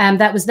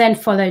 That was then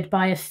followed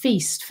by a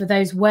feast for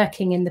those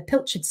working in the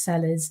pilchard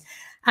cellars.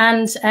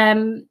 And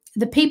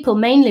the people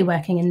mainly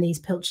working in these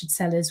pilchard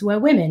cellars were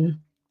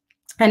women.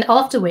 And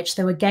after which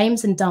there were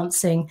games and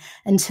dancing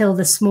until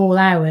the small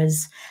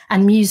hours,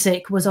 and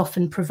music was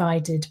often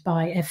provided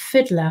by a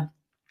fiddler.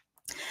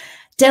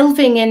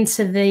 Delving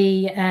into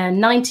the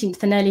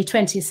 19th and early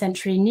 20th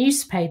century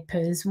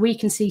newspapers, we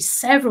can see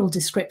several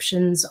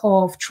descriptions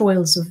of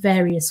troils of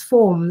various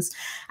forms.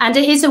 And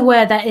it is a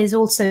word that is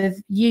also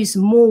used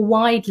more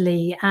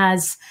widely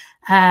as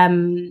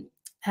a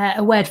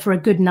word for a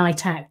good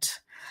night out.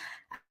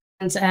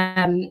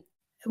 And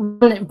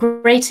one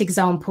great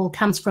example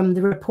comes from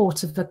the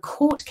report of a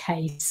court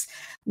case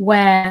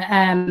where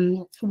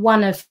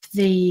one of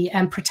the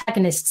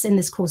protagonists in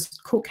this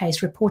court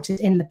case reported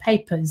in the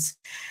papers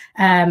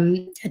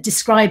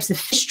describes the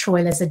fish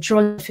troil as a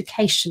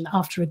jollification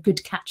after a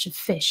good catch of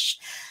fish.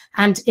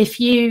 And if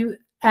you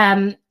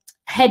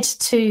head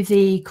to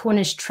the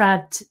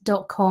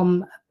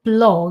cornishtrad.com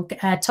blog,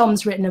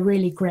 Tom's written a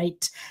really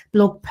great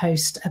blog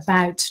post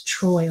about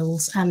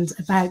troils and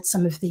about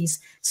some of these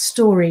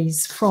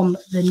stories from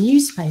the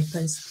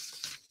newspapers.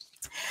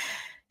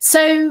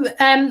 So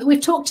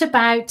we've talked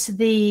about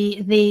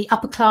the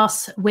upper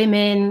class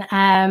women.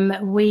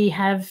 We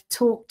have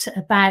talked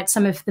about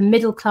some of the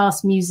middle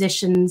class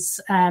musicians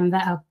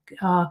that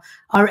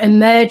are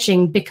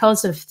emerging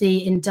because of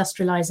the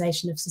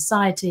industrialization of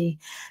society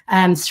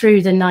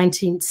through the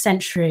 19th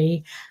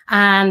century.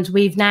 And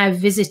we've now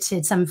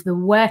visited some of the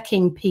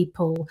working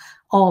people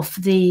of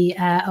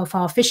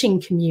our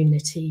fishing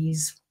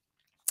communities.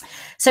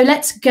 So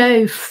let's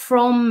go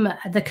from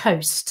the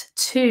coast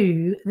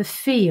to the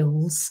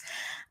fields.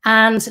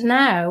 And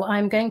now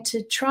I'm going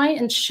to try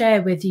and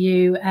share with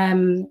you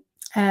a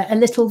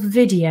little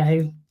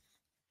video.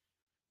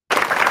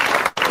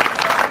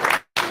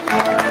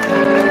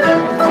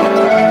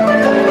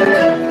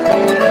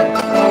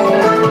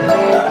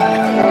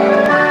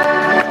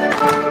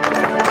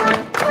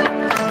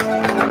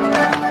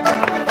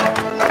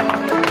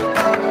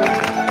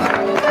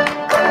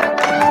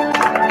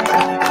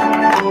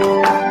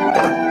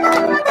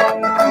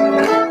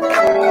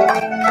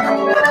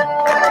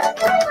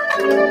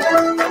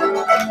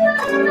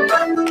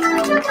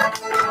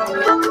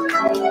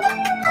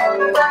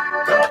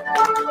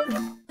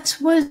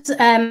 Was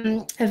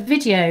a video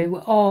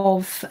video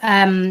of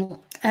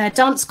a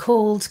dance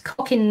called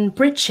Cock in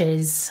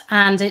Breeches,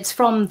 and it's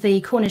from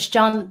the Cornish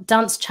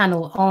dance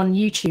channel on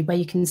YouTube, where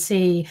you can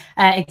see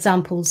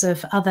examples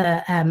of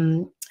other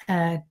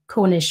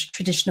Cornish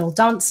traditional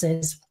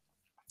dances.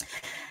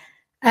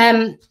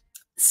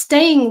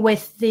 Staying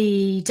with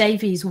the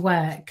Davies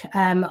work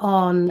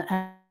on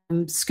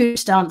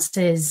scoot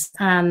dances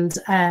and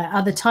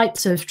other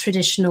types of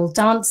traditional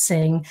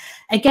dancing,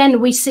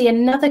 again we see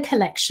another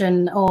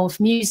collection of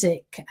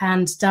music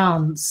and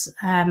dance,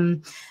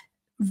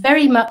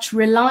 very much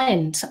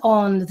reliant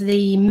on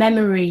the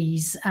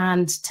memories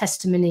and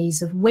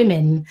testimonies of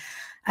women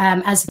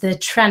as the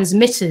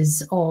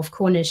transmitters of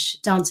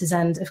Cornish dances,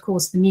 and of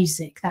course the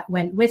music that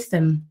went with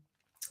them.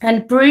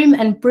 And broom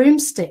and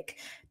broomstick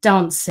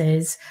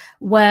dances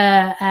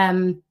were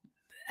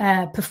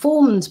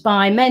performed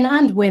by men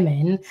and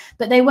women,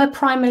 but they were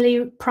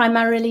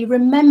primarily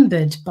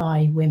remembered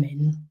by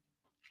women.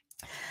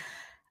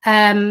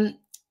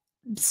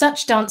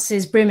 Such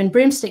dances, broom and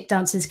broomstick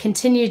dances,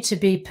 continued to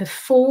be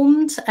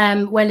performed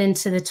well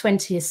into the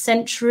 20th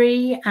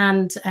century,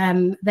 and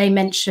they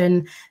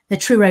mention the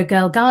Truro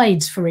Girl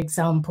Guides, for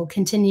example,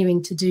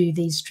 continuing to do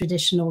these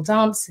traditional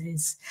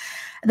dances.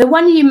 The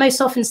one you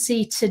most often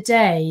see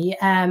today,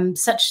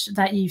 such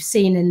that you've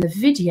seen in the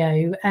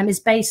video, is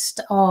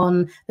based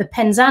on the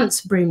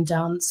Penzance broom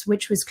dance,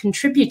 which was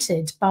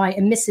contributed by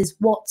a Mrs.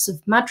 Watts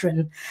of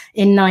Madron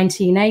in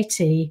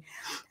 1980.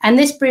 And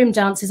this broom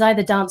dance is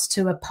either danced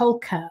to a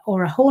polka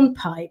or a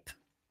hornpipe.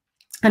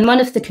 And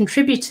one of the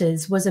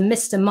contributors was a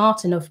Mr.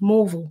 Martin of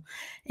Morville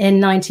in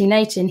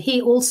 1980. And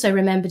he also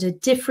remembered a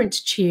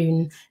different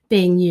tune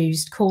being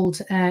used,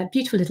 called a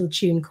beautiful little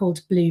tune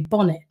called Blue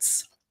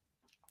Bonnets.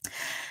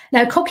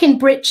 Now, Cock in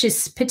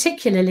Breeches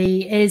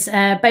particularly is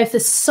both a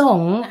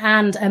song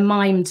and a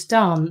mimed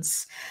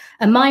dance,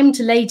 a mimed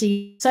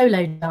lady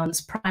solo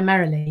dance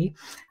primarily,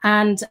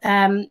 and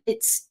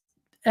it's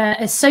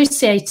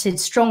associated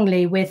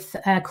strongly with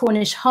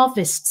Cornish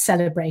harvest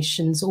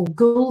celebrations or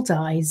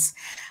guldies.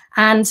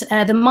 And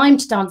the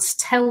mimed dance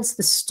tells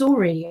the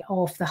story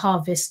of the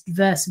harvest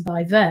verse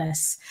by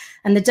verse.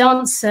 And the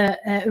dancer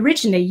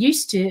originally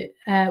used to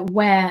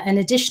wear an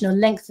additional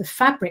length of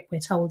fabric, we're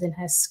told, in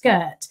her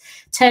skirt,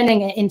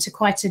 turning it into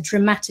quite a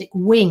dramatic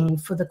wing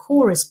for the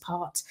chorus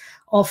part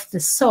of the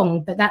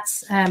song. But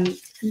that's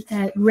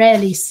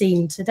rarely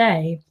seen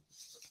today.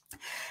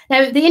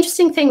 Now, the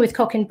interesting thing with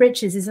Cock in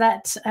Breeches is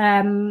that,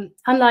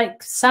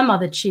 unlike some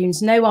other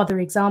tunes, no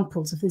other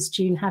examples of this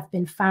tune have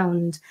been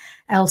found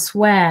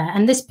elsewhere.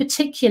 And this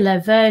particular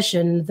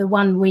version, the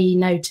one we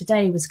know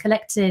today, was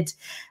collected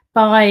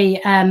by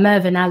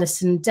Mervyn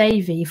Allison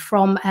Davy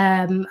from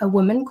a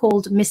woman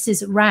called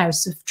Mrs.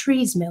 Rouse of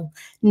Treesmill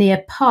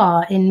near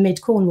Parr in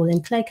mid-Cornwall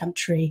in Clay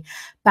Country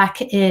back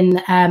in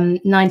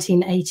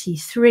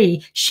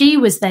 1983. She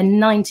was then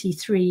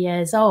 93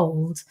 years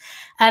old.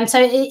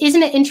 So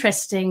isn't it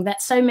interesting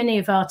that so many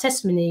of our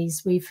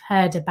testimonies we've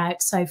heard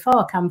about so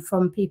far come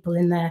from people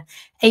in their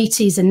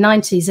 80s and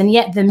 90s, and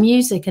yet the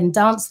music and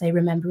dance they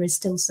remember is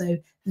still so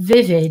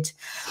vivid.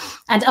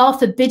 And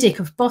Arthur Biddick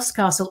of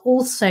Boscastle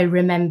also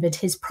remembered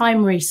his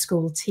primary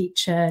school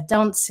teacher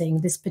dancing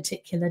this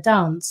particular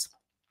dance.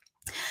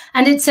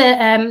 And it's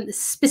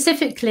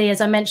specifically, as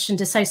I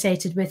mentioned,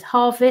 associated with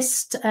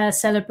harvest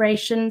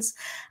celebrations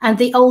and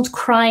the old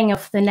crying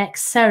of the neck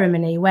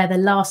ceremony, where the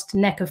last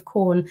neck of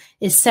corn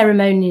is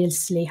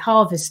ceremoniously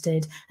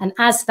harvested. And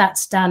as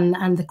that's done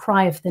and the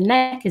cry of the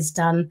neck is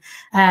done,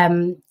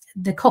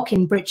 the Cock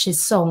in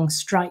Breeches song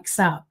strikes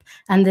up.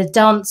 And the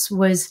dance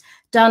was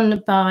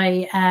done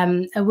by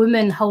a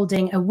woman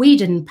holding a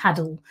weeding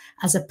paddle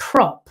as a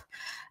prop.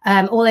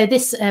 Although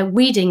this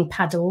weeding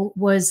paddle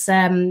was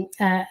had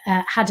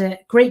a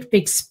great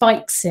big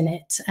spikes in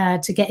it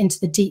to get into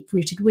the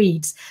deep-rooted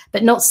weeds,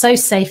 but not so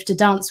safe to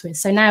dance with.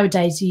 So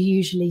nowadays you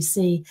usually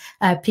see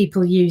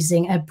people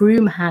using a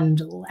broom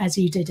handle, as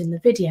you did in the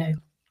video.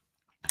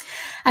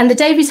 And the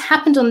Davies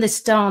happened on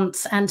this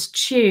dance and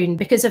tune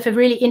because of a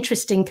really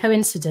interesting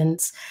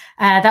coincidence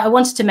that I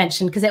wanted to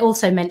mention, because it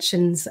also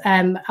mentions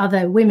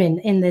other women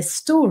in this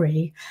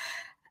story.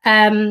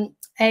 A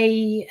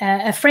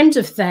friend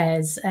of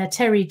theirs,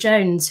 Terry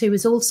Jones, who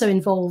was also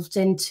involved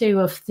in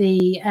two of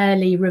the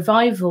early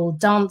revival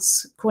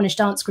Cornish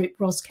dance group,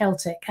 Ros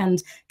Celtic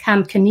and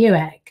Cam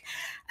Canuek,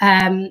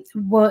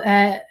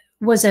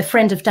 was a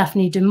friend of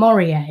Daphne du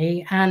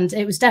Maurier, and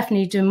it was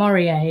Daphne du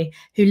Maurier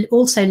who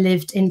also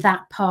lived in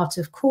that part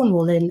of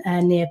Cornwall in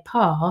near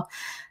Parr,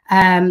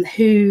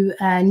 who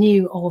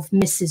knew of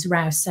Mrs.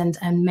 Rouse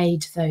and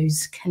made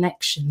those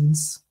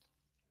connections.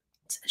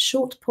 It's a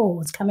short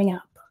pause coming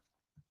up.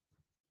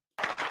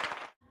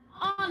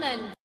 On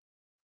and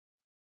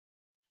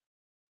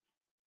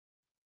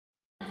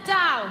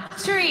down,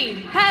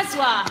 tree,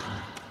 Heswa.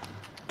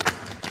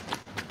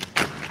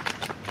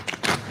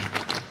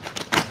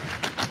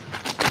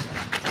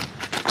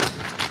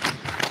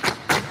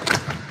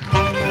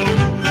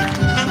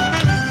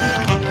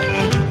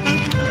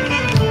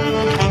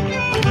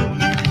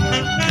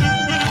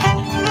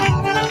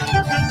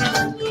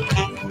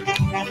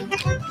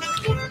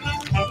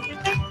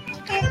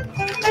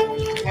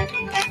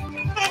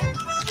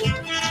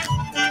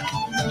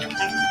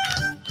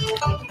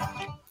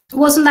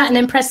 Wasn't that an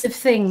impressive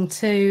thing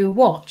to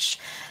watch?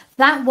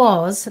 That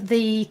was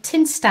the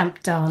tin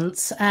stamp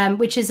dance,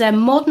 which is a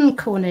modern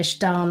Cornish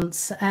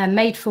dance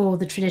made for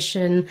the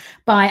tradition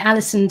by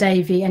Alison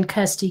Davey and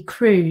Kirsty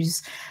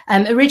Cruz,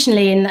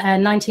 originally in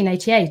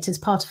 1988 as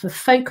part of a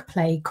folk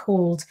play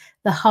called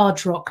The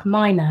Hard Rock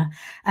Miner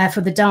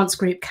for the dance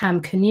group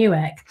Cam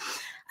Canuek.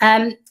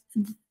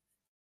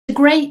 A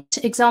great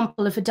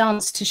example of a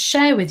dance to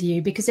share with you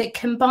because it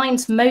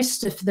combines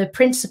most of the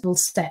principal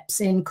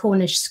steps in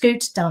Cornish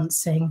scoot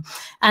dancing,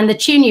 and the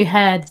tune you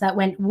heard that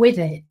went with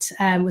it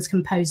was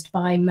composed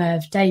by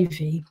Merv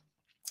Davey.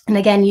 And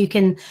again, you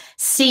can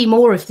see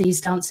more of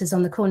these dances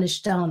on the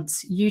Cornish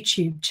Dance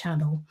YouTube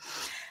channel.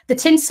 The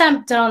tin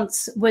stamp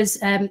dance was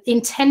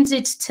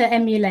intended to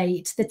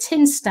emulate the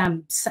tin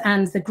stamps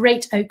and the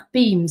great oak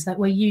beams that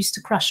were used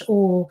to crush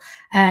ore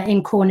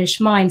in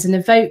Cornish mines and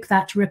evoke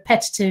that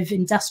repetitive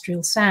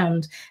industrial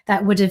sound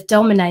that would have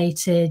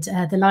dominated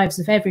the lives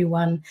of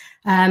everyone,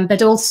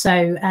 but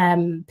also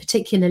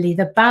particularly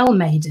the bow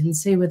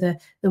maidens, who were the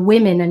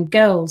women and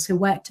girls who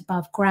worked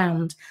above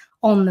ground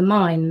on the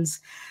mines.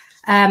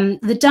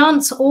 The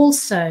dance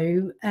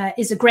also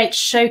is a great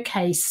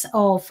showcase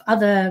of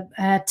other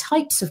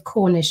types of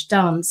Cornish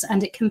dance,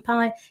 and it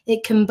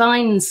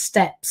combines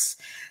steps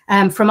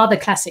from other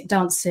classic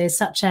dances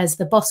such as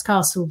the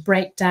Boscastle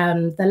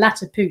breakdown, the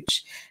Latter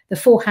Pooch, the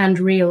forehand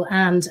reel,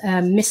 and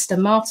Mr.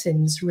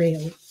 Martin's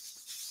reel.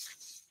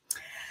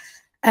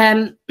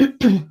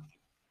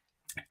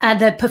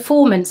 The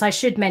performance, I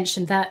should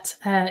mention, that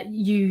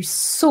you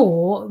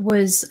saw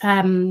was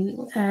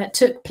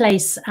took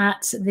place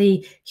at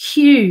the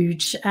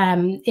huge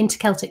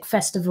Interceltic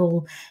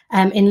Festival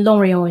in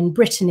Lorient in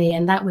Brittany,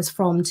 and that was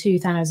from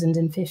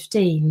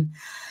 2015.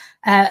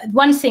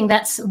 One thing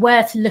that's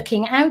worth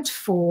looking out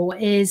for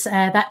is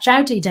that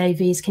Jowdy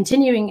Davey is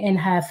continuing in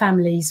her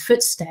family's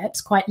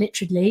footsteps, quite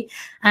literally,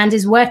 and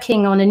is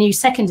working on a new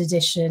second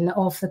edition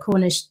of the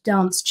Cornish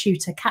dance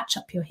tutor Catch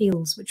Up Your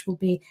Heels, which will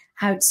be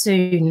out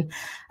soon.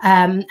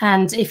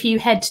 And if you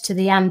head to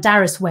the Anne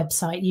Darris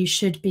website, you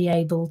should be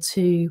able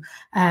to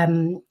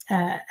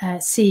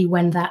see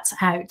when that's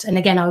out. And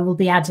again, I will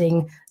be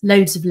adding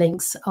loads of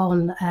links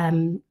on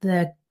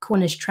the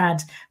Cornish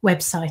Trad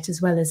website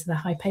as well as the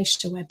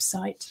Hypatia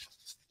website.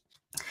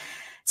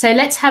 So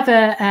let's have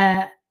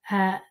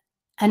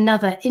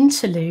another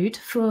interlude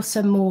for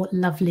some more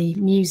lovely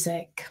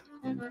music.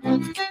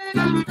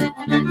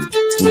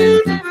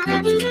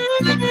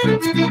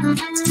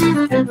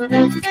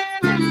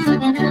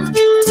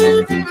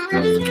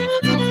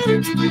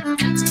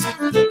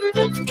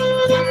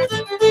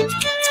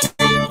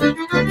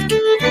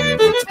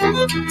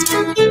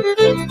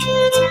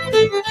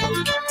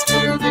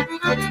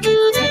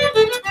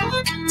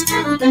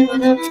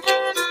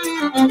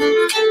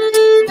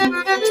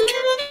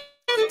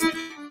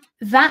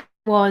 That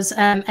was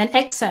an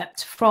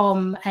excerpt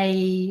from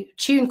a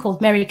tune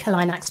called Mary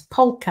Kalinak's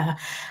Polka,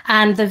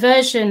 and the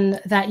version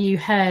that you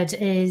heard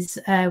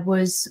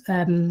was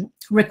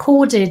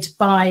recorded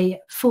by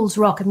Fool's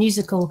Rock, a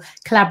musical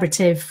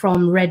collaborative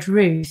from Red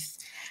Ruth,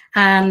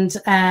 and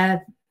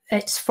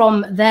it's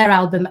from their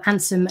album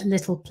Ansem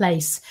Little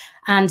Place,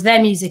 and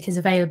their music is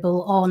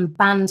available on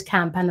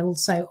Bandcamp and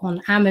also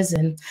on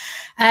Amazon.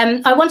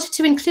 I wanted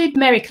to include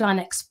Mary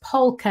Kalinak's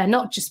Polka,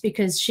 not just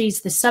because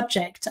she's the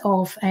subject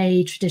of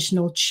a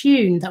traditional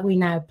tune that we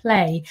now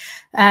play,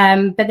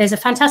 but there's a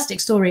fantastic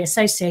story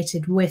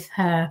associated with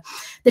her.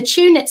 The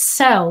tune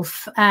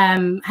itself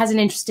has an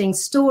interesting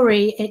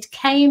story.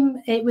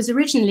 It was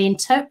originally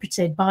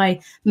interpreted by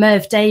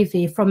Merv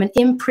Davey from an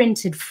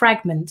imprinted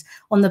fragment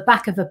on the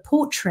back of a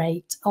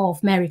portrait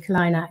of Mary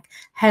Kalinak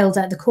held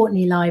at the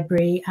Courtney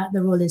Library at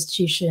the Royal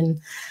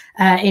Institution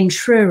in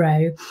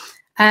Truro.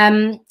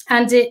 And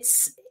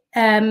it's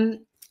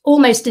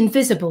almost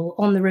invisible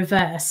on the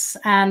reverse.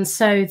 And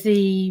so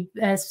the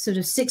sort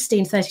of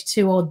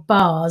 1632 odd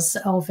bars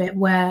of it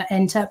were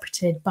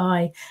interpreted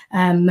by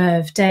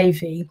Merv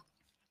Davey.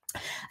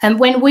 And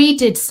when we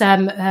did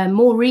some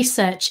more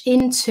research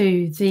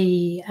into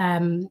the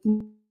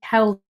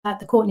held at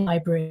the Courtney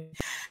Library,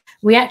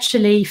 we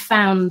actually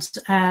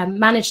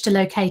managed to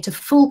locate a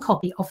full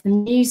copy of the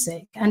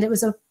music, and it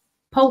was a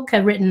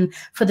polka written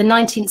for the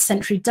 19th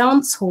century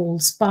dance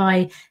halls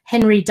by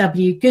Henry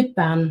W.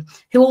 Goodban,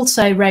 who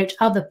also wrote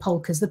other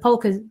polkas. The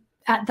polka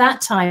at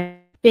that time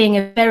being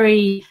a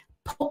very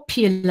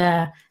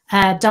popular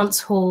dance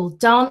hall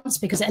dance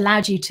because it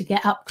allowed you to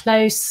get up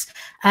close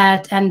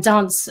and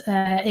dance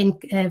in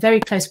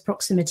very close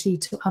proximity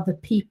to other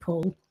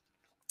people,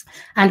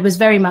 and was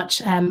very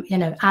much, a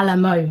la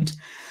mode.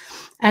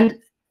 And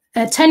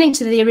turning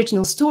to the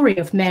original story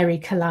of Mary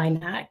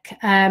Kalinak,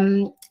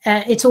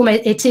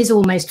 it is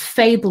almost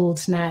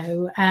fabled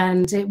now,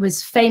 and it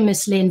was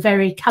famously and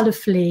very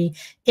colourfully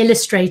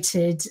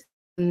illustrated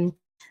in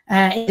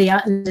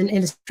the London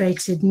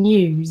Illustrated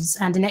News,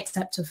 and an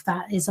excerpt of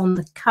that is on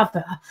the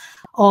cover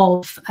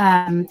of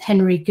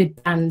Henry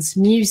Goodban's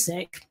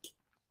music.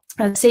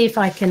 I'll see if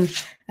I can,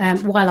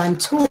 while I'm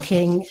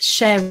talking,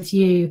 share with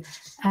you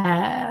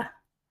her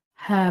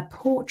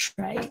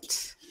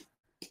portrait.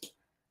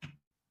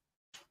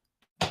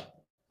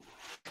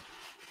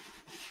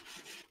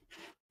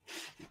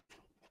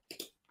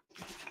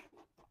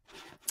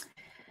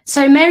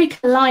 So Mary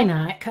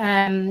Kalinak,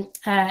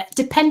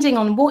 depending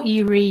on what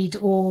you read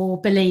or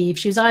believe,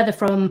 she was either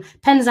from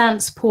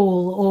Penzance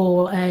Pool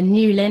or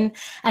Newlyn,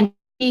 and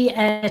she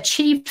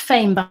achieved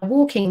fame by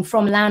walking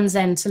from Land's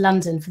End to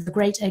London for the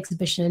Great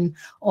Exhibition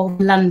of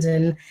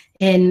London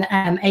in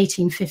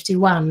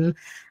 1851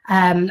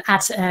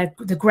 at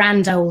the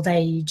grand old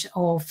age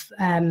of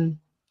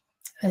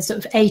sort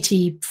of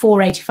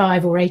 84,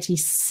 85 or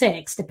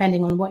 86,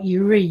 depending on what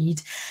you read.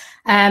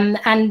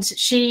 And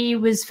she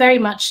was very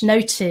much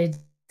noted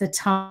at the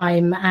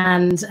time,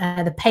 and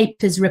the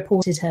papers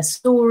reported her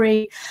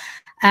story.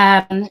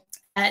 And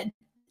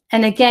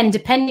again,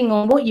 depending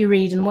on what you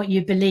read and what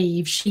you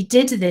believe, she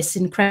did this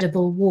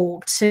incredible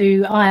walk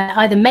to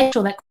either make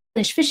sure that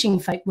Cornish fishing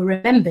folk were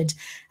remembered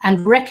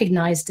and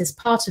recognised as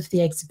part of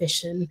the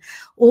exhibition,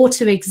 or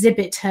to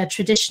exhibit her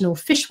traditional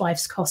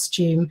fishwife's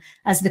costume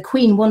as the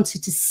Queen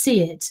wanted to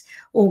see it,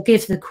 or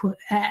give the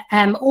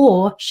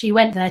or she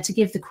went there to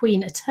give the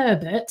Queen a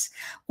turbot,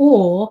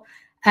 or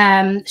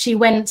she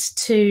went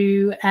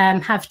to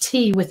have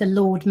tea with the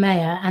Lord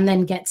Mayor and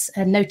then gets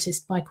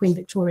noticed by Queen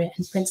Victoria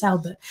and Prince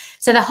Albert.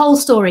 So the whole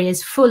story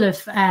is full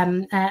of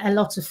a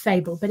lot of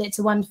fable, but it's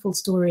a wonderful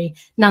story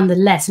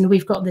nonetheless. And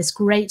we've got this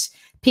great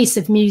piece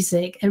of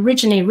music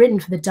originally written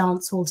for the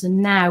dance halls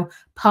and now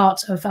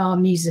part of our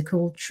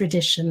musical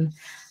tradition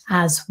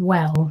as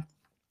well.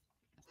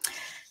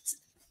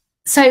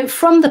 So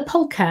from the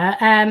polka,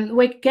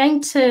 we're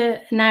going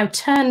to now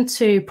turn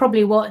to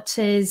probably what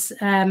is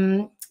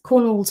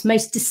Cornwall's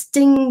most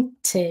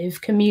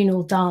distinctive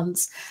communal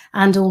dance,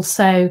 and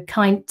also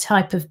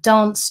type of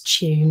dance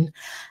tune,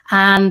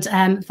 and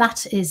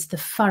that is the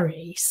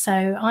furry. So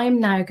I'm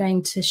now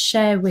going to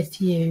share with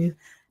you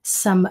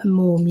some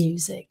more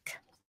music.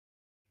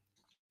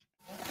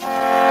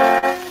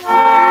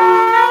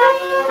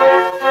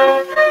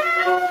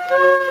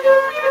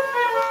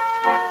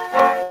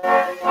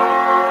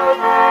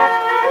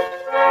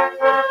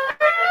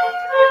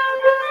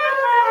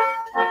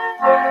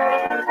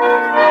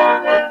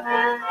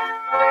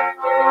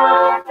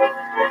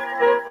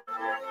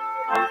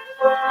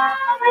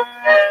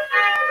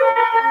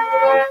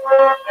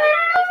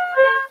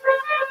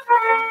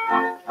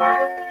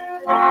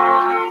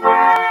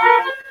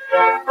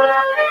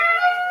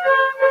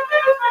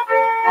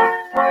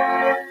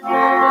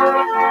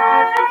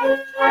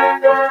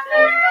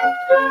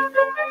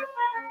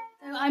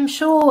 I'm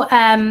sure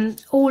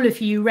all of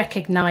you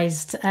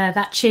recognised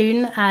that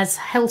tune as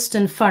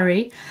Helston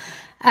Furry.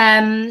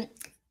 As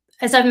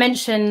I've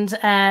mentioned,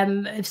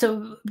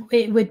 so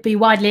it would be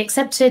widely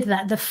accepted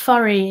that the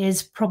furry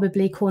is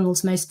probably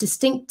Cornwall's most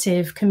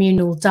distinctive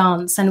communal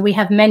dance, and we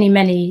have many,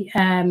 many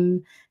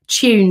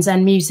tunes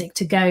and music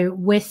to go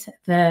with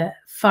the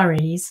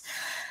furries.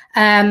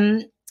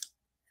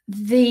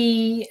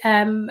 The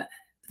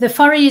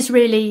furry is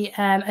really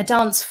a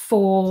dance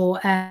for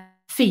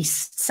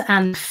feasts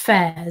and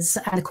fairs,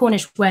 and the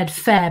Cornish word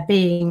fair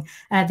being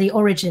the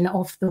origin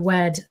of the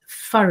word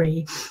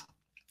furry.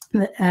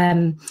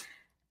 And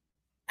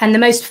the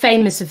most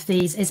famous of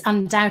these is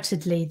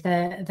undoubtedly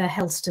the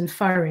Helston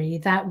Furry.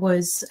 That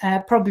was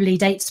probably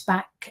dates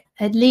back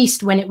at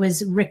least when it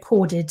was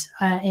recorded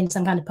in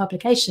some kind of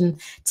publication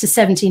to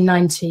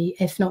 1790,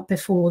 if not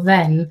before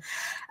then.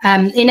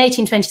 In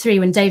 1823,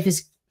 when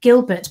Davis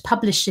Gilbert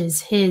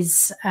publishes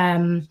his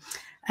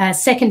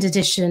second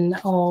edition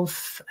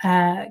of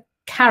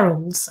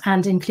carols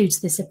and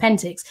includes this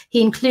appendix,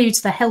 he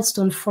includes the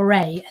Helston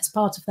Foray as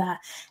part of that,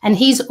 and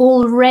he's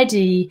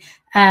already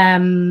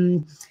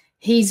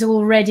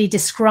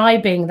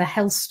describing the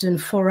Helston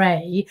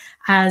Foray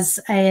as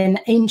an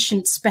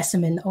ancient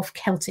specimen of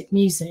Celtic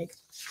music.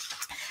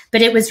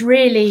 But it was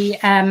really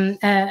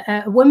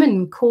a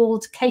woman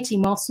called Katie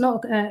Moss,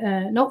 not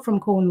from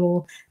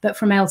Cornwall, but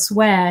from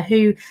elsewhere,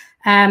 who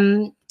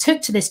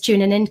took to this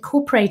tune and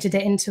incorporated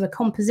it into a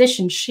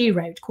composition she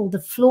wrote called The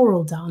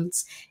Floral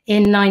Dance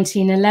in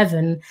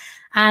 1911.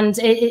 And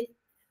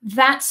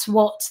that's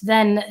what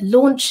then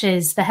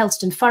launches the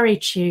Helston Furry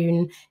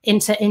tune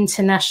into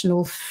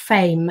international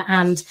fame,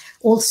 and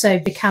also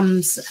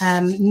becomes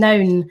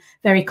known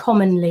very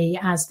commonly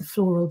as the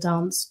Floral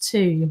Dance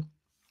too.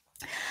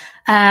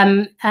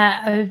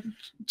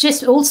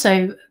 Just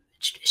also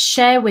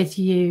share with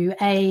you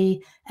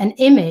an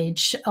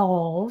image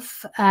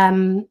of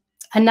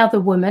another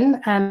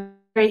woman,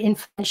 very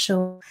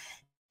influential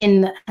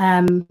in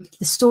the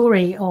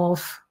story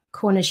of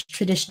Cornish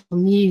traditional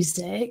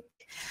music.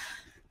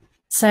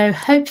 So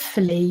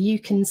hopefully you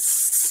can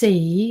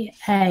see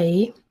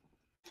a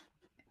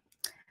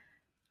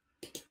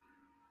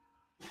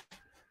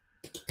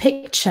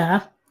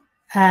picture.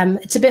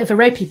 It's a bit of a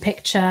ropey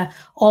picture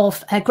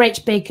of a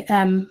great big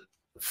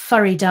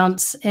furry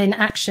dance in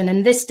action,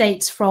 and this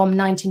dates from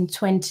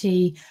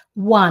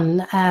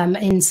 1921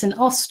 in St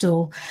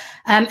Austell,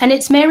 and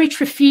it's Mary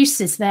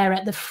Trefusis there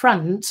at the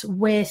front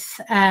with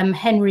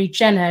Henry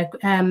Jenner.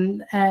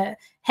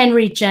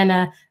 Henry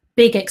Jenner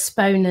big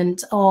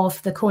exponent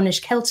of the Cornish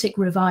Celtic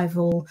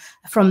revival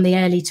from the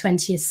early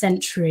 20th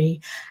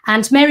century.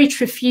 And Mary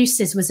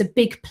Trefusis was a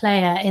big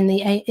player in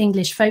the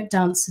English Folk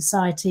Dance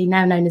Society,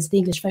 now known as the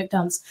English Folk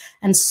Dance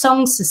and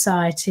Song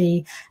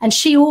Society. And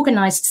she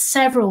organised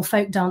several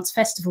folk dance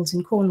festivals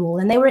in Cornwall,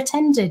 and they were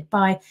attended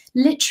by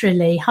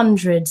literally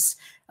hundreds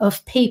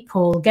of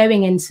people,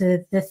 going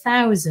into the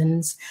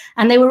thousands.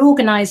 And they were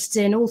organised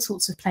in all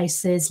sorts of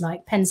places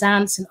like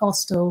Penzance and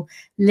Austell,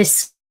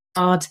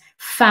 Liskeard,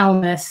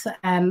 Falmouth,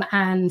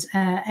 and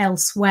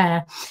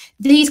elsewhere.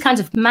 These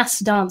kinds of mass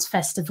dance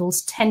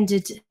festivals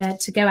tended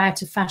to go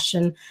out of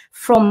fashion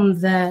from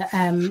the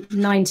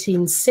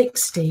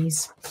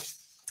 1960s.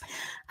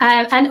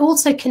 And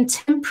also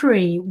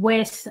contemporary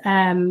with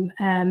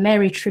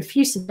Mary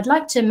Trefusis, I'd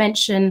like to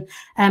mention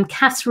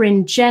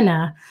Catherine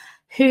Jenner,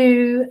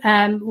 who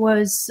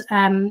was,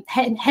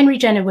 Henry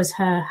Jenner was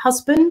her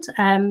husband,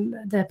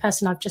 the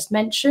person I've just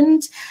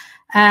mentioned.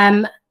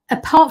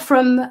 Apart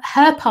from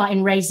her part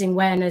in raising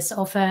awareness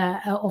of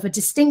a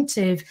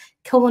distinctive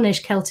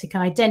Cornish Celtic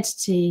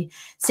identity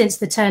since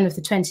the turn of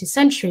the 20th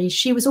century,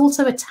 she was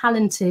also a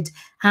talented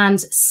and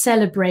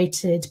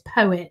celebrated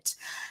poet.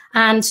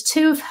 And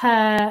two of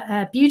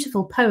her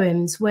beautiful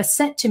poems were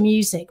set to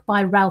music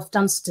by Ralph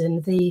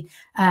Dunstan, the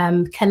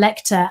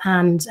collector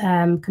and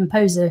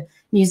composer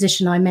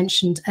musician I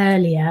mentioned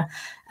earlier.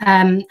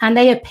 And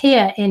they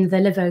appear in the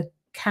Livo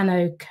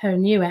Cano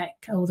Cernuec,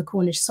 or the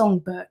Cornish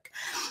Songbook.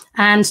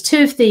 And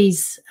two of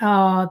these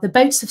are The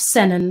Boats of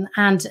Sennan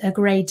and A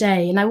Grey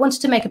Day. And I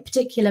wanted to make a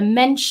particular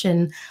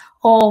mention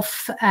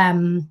of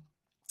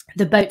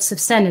The Boats of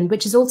Sennan,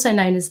 which is also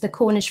known as the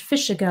Cornish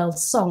Fisher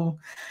Girls Song.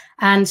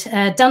 And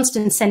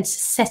Dunstan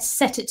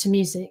set it to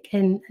music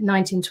in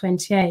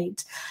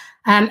 1928.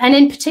 And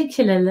in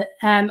particular,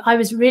 I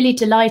was really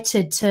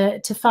delighted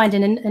to find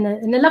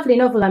in a lovely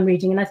novel I'm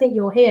reading, and I think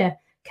you're here,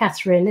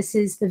 Catherine. This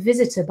is The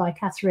Visitor by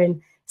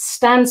Catherine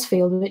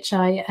Stansfield, which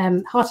I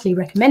heartily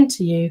recommend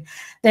to you.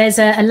 There's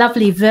a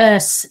lovely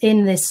verse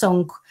in this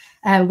song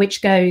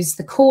which goes,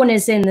 "The corn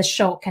is in the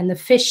shock and the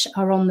fish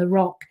are on the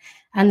rock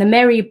and the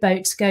merry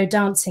boats go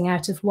dancing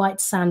out of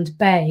White Sand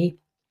Bay.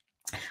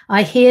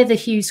 I hear the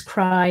hues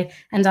cry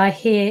and I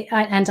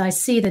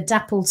see the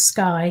dappled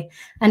sky,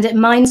 and it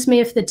minds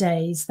me of the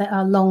days that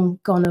are long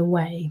gone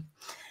away."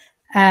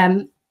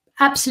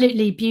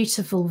 Absolutely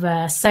beautiful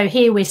verse. So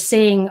here we're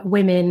seeing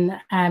women,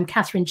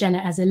 Catherine Jenner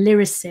as a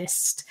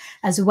lyricist,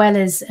 as well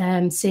as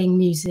seeing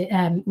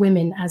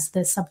women as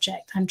the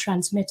subject and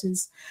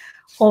transmitters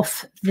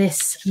of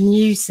this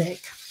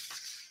music.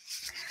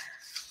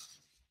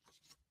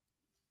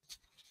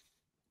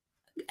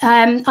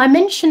 I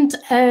mentioned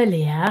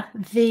earlier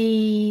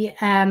the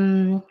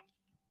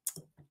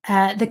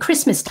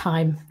Christmas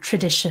time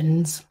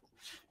traditions,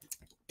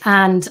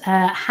 and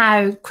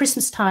how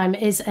Christmas time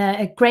is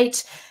a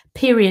great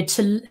period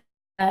to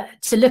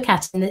look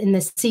at in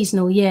the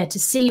seasonal year, to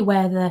see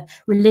where the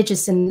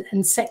religious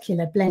and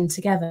secular blend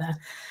together.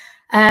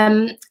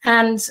 And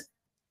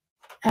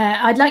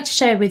I'd like to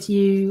share with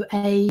you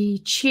a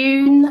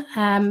tune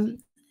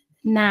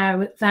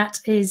now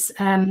that is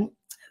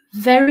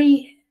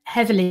very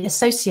heavily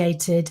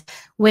associated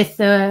with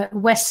the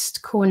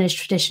West Cornish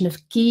tradition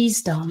of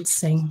geese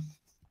dancing.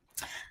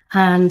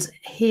 And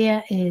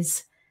here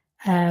is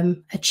a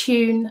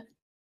tune,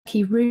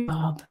 Patchy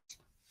Rhubarb.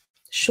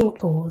 Short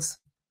pause.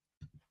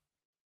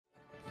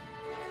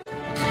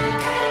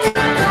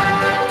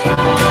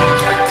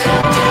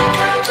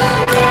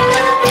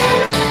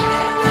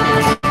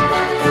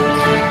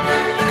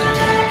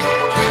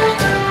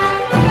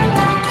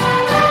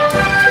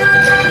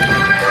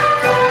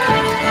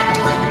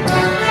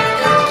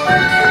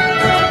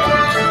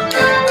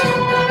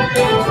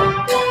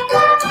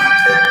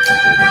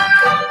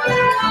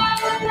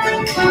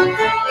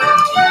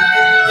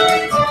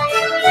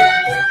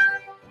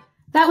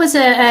 That was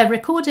a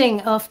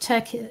recording of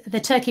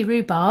the Turkey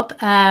Rhubarb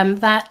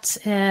that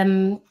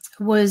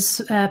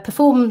was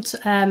performed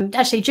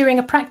actually during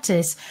a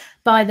practice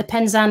by the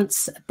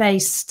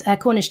Penzance-based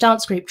Cornish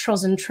dance group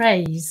Tros and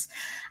Trays.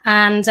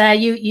 And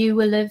you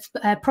will have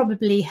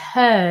probably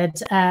heard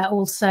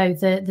also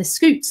the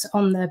scoots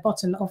on the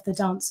bottom of the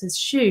dancers'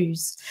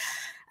 shoes.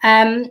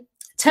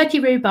 Turkey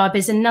Rhubarb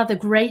is another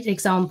great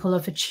example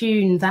of a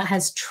tune that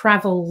has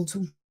travelled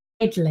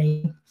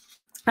widely.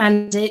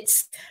 And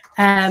it's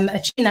a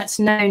tune that's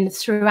known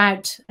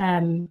throughout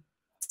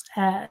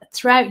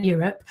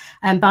Europe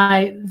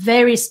by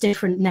various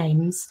different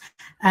names,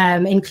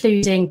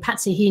 including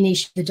Patsy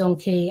Heaney, the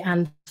Donkey,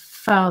 and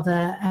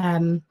Father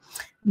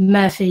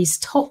Murphy's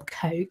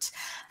Topcoat.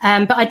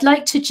 But I'd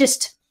like to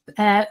just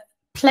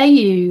play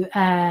you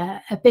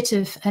a bit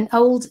of an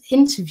old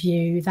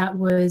interview that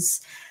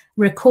was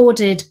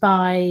recorded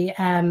by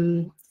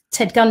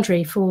Ted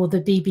Gundry for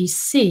the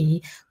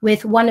BBC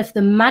with one of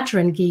the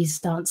Madron geese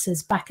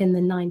dancers back in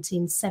the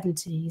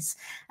 1970s.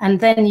 And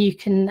then you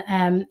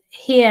can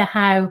hear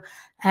how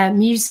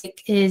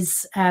music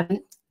is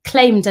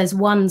claimed as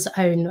one's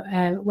own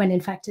when in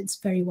fact it's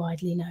very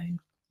widely known.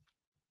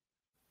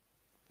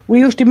 We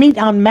used to meet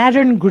on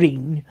Madron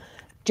Green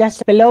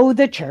just below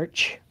the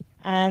church,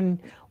 and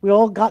we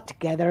all got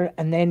together,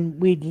 and then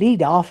we'd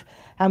lead off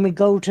and we'd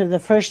go to the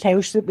first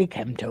house that we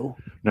came to.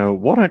 Now,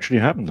 what actually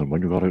happened then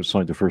when you got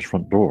outside the first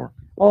front door?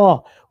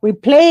 Oh, we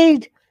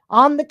played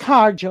on the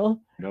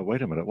cordial. Now,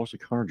 wait a minute, what's a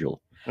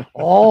cordial?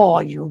 Oh,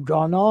 you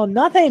don't know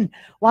nothing.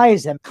 Why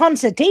is it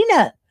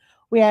concertina?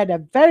 We had a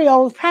very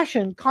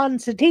old-fashioned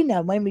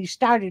concertina when we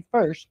started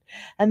first,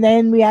 and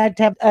then we had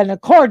to have an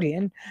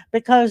accordion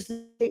because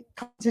the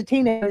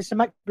concertina was so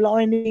much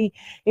blowing,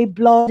 it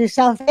blowed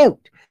itself out.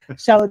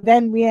 So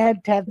then we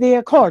had to have the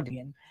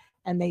accordion,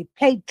 and they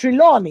played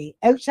Trelawney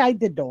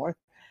outside the door,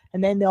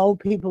 and then the old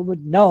people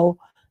would know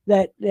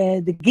that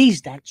the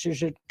geese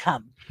dancers had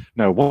come.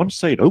 Now,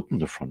 once they'd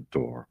opened the front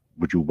door,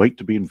 would you wait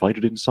to be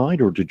invited inside,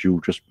 or did you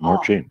just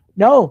march in?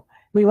 No,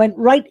 we went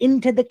right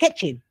into the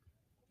kitchen.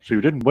 So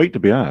you didn't wait to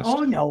be asked?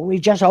 Oh, no, we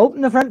just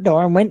opened the front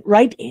door and went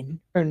right in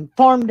and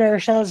formed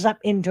ourselves up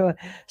into a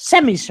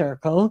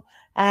semicircle,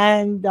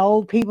 and the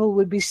old people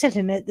would be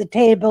sitting at the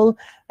table,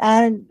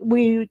 and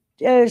we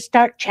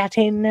start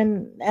chatting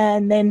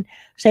and then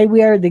say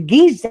we are the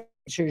geese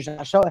dancers.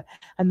 So,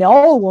 and the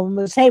old woman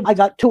would say, I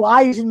got 2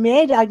 eyes in my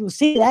head, I can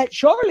see that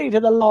surely to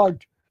the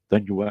Lord.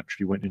 Then you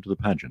actually went into the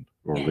pageant,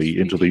 or Yes,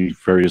 into the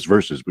various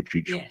verses which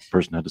each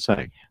person had to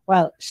say.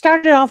 Well,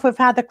 started off with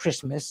Father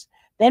Christmas,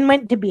 then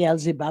went to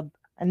Beelzebub,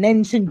 and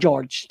then St.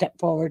 George stepped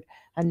forward,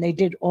 and they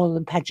did all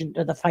the pageant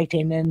of the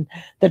fighting and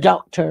the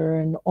doctor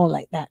and all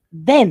like that.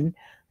 Then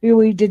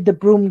we did the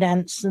broom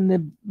dance and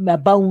the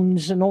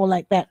bones and all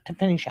like that to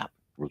finish up.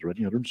 Were there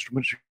any other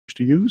instruments you used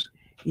to use?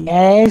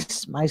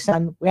 Yes, my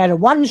son. We had a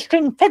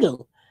 1-string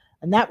fiddle,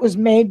 and that was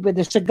made with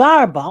a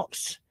cigar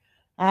box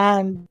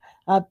and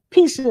a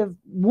piece of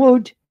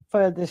wood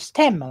for the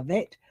stem of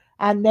it,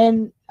 and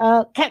then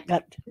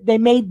catgut. They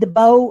made the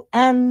bow,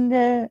 and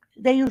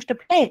they used to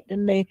play it,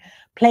 and they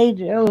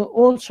played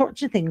all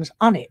sorts of things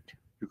on it.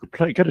 You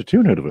could get a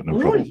tune out of it, no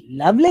trouble.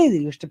 Lovely. They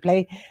used to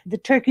play the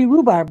turkey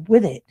rhubarb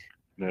with it.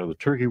 Now, the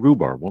turkey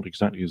rhubarb, what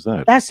exactly is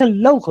that? That's a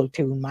local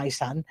tune, my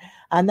son,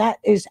 and that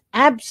is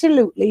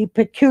absolutely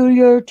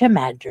peculiar to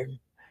Madron,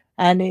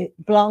 and it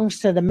belongs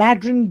to the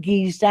Madron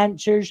geese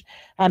dancers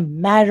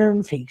and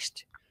Madron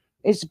feast.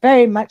 It's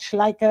very much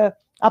like a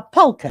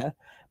polka,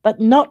 but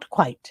not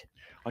quite.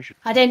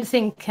 I don't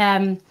think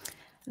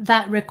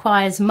that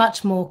requires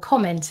much more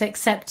comment,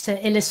 except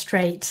to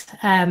illustrate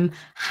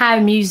how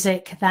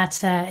music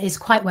that is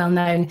quite well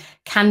known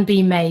can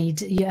be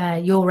made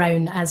your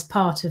own as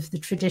part of the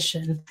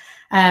tradition.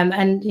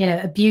 And, you know,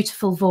 a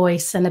beautiful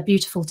voice and a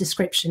beautiful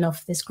description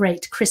of this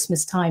great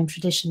Christmas time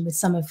tradition with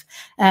some of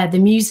the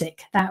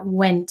music that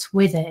went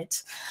with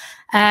it.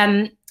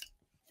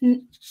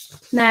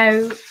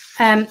 Now,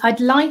 I'd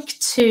like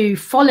to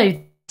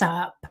follow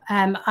up.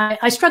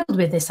 I struggled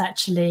with this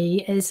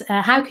actually, is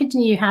how could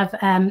you have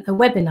a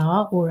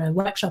webinar or a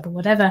workshop or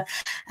whatever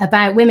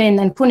about women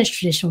and Cornish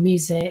traditional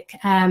music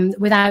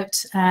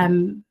without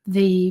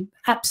the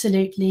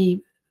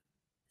absolutely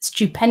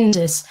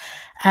stupendous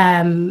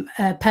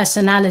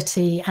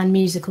personality and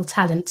musical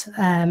talent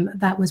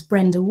that was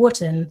Brenda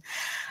Wotton.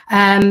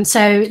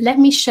 So let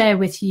me share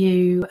with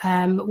you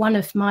one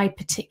of my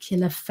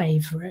particular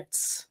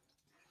favourites.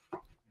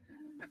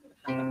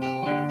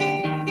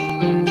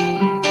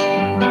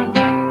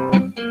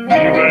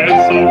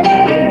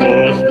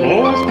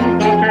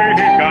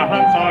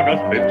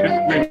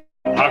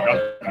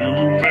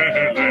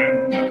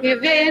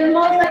 Giving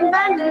more than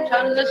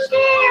Bandon the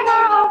steer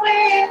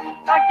away,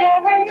 like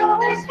never you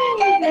will see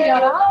the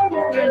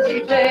hours he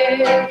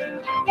play.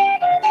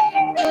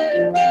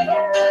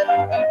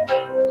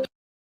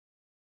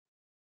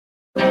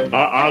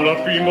 Alla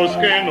frimos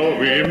che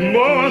noi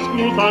mos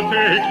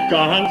nutate,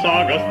 ganz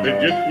agas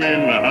digit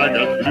win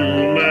hagas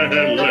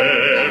blumelen.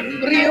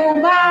 Rio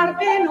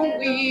Martin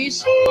we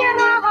see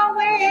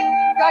away,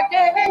 like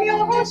never you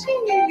will see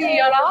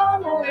the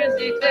hours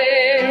he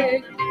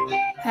play.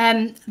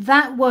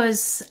 That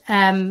was,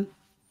 and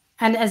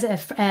as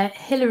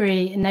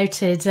Hilary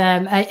noted,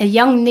 a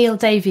young Neil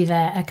Davey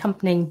there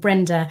accompanying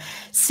Brenda,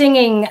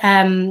 singing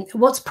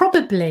what's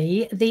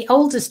probably the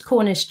oldest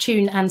Cornish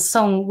tune and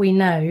song we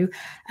know,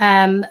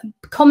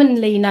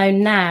 commonly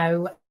known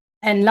now,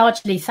 and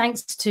largely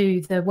thanks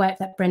to the work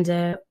that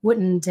Brenda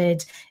Wotton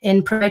did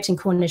in promoting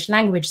Cornish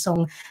language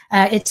song.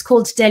 It's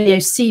called Delio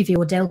Sivi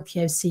or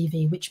Delcio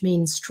Sivi, which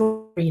means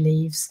strawberry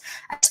leaves.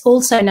 It's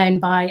also known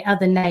by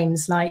other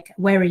names like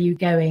Where Are You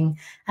Going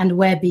and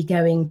Where Be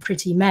Going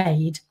Pretty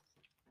Maid.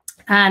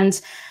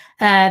 And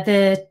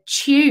the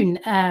tune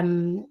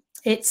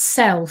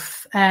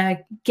itself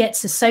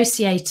gets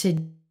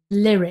associated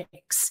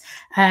lyrics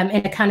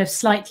in a kind of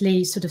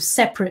slightly sort of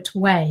separate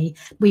way.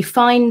 We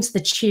find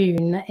the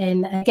tune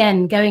in,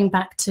 again, going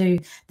back to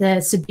the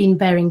Sabine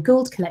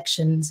Baring-Gould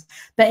collections,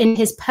 but in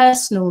his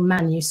personal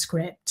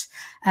manuscript,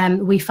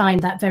 we find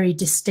that very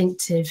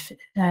distinctive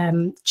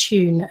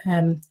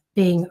tune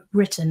being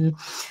written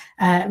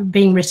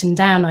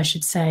down, I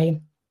should say.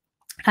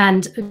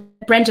 And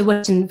Brenda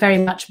Wotton very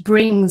much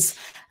brings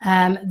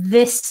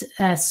this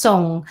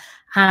song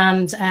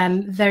and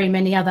very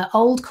many other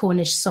old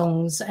Cornish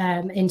songs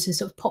into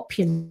sort of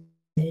popular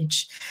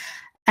image.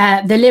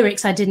 The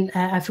lyrics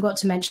I forgot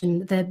to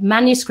mention. The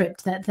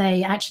manuscript that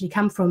they actually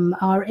come from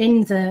are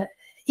in the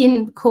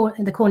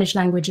Cornish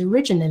language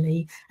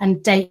originally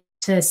and date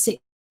to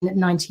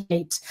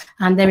 1698,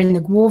 and they're in the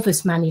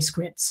Gwarvis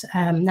manuscripts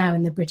now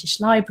in the British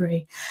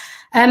Library.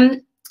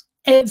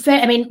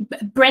 I mean,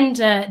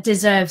 Brenda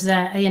deserves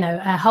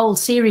a whole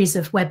series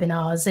of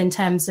webinars in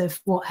terms of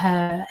what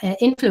her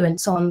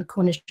influence on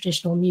Cornish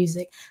traditional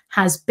music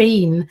has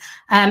been.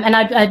 And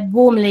I'd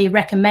warmly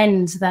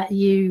recommend that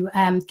you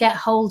get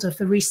hold of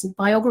the recent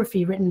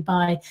biography written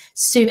by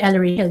Sue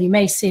Ellery Hill. You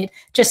may see it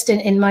just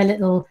in my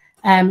little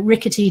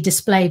rickety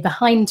display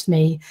behind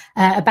me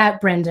about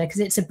Brenda,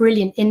 because it's a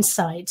brilliant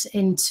insight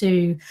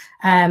into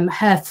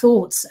her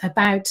thoughts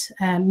about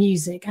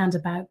music and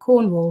about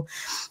Cornwall.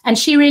 And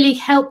she really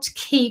helped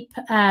keep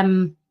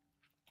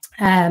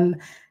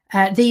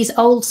these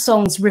old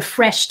songs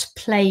refreshed,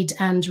 played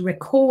and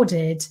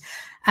recorded.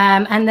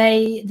 And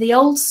the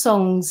old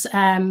songs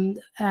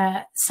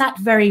sat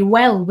very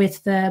well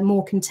with the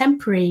more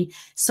contemporary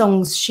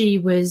songs she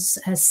was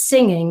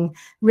singing,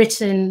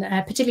 written,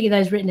 particularly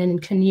those written in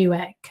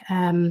Canuck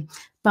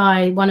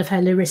by one of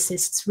her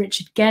lyricists,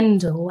 Richard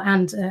Gendall,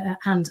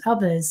 and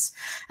others.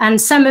 And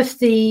some of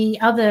the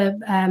other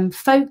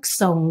folk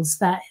songs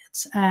that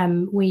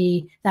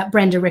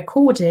Brenda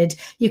recorded,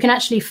 you can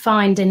actually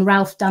find in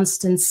Ralph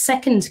Dunstan's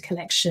second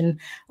collection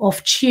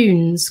of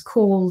tunes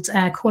called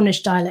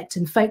Cornish Dialect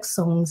and Folk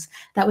Songs,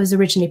 that was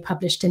originally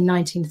published in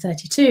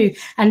 1932.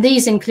 And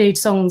these include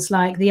songs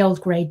like The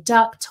Old Grey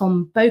Duck,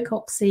 Tom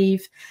Bocock's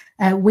Eve,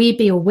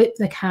 Weeby or Whip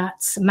the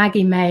Cats,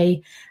 Maggie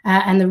May,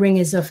 and the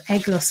Ringers of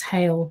Eglos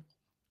Hale,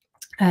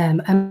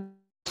 and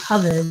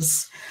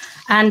others.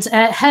 And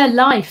her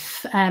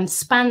life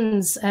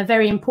spans a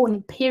very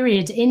important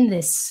period in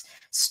this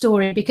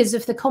story because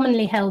of the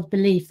commonly held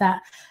belief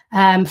that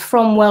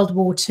from World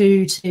War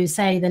II to,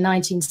 say, the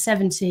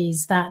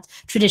 1970s, that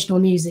traditional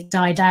music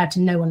died out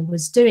and no one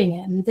was doing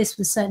it. And this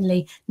was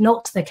certainly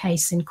not the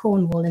case in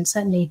Cornwall, and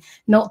certainly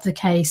not the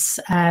case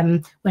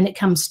when it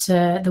comes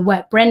to the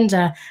work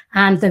Brenda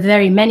and the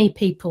very many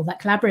people that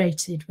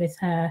collaborated with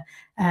her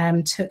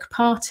took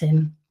part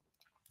in.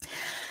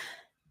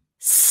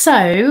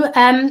 So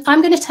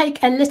I'm going to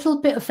take a little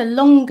bit of a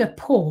longer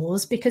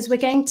pause because we're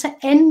going to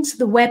end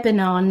the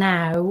webinar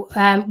now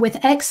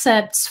with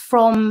excerpts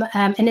from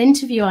an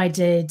interview I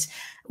did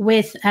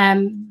with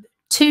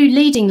two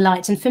leading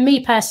lights, and for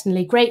me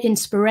personally, great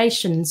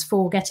inspirations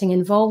for getting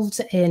involved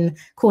in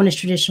Cornish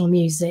traditional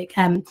music,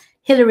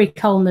 Hilary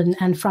Coleman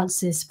and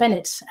Francis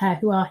Bennett,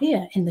 who are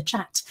here in the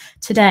chat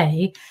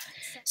today.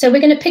 So we're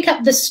going to pick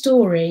up the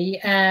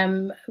story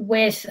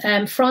with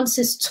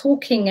Francis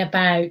talking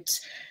about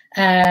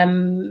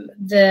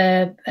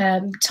the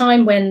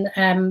time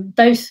when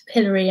both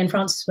Hilary and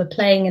Francis were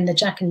playing in the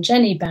Jack and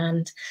Jenny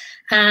band,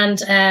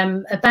 and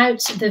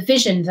about the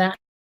vision that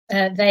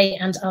they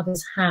and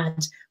others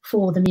had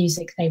for the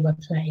music they were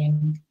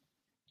playing.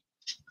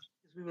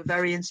 We were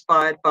very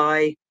inspired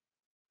by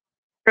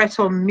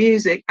Breton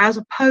music as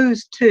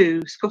opposed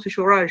to Scottish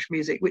or Irish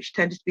music, which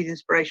tended to be the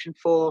inspiration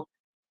for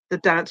the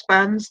dance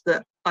bands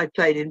that I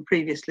played in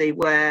previously,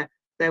 where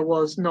there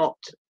was not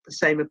the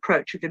same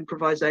approach of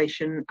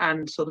improvisation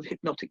and sort of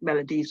hypnotic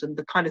melodies and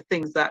the kind of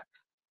things that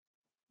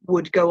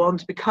would go on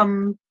to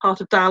become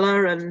part of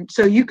Dala. And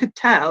so you could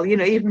tell, you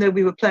know, even though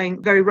we were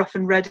playing very rough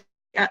and ready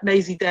at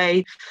Maisie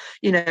Day,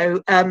 you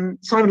know,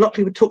 Simon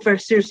Lockley would talk very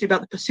seriously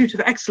about the pursuit of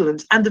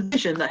excellence and the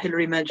vision that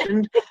Hilary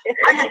mentioned.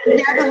 I had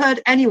never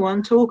heard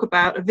anyone talk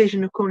about a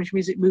vision of Cornish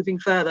music moving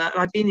further.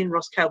 I've been in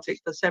Ross Celtic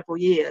for several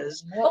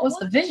years. What was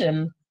the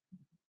vision?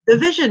 The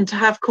vision to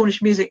have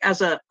Cornish music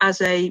as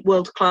a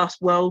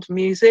world-class world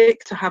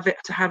music, to have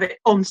it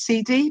on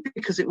CD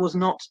because it was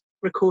not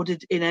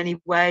recorded in any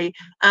way,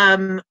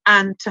 and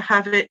to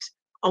have it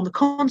on the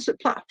concert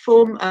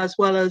platform as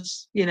well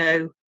as, you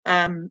know,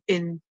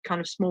 in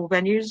kind of small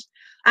venues,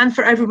 and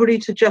for everybody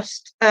to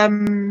just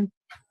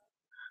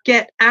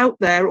get out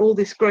there all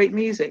this great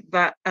music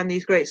and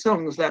these great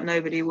songs that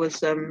nobody was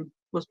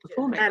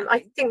performing.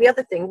 I think the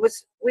other thing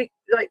was, we,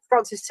 like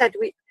Francis said,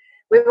 we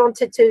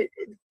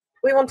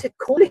wanted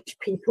Cornish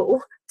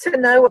people to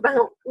know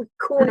about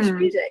Cornish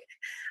music,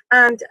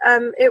 and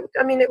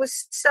it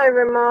was so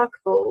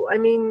remarkable. I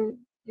mean,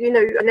 you know,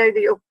 I know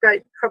that you're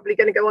probably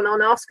going to go on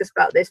and ask us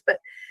about this, but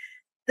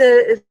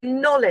the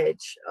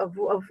knowledge of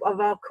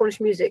our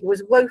Cornish music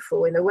was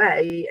woeful in a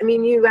way. I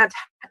mean,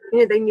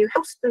 they knew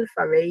Helston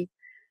Furry,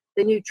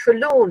 they knew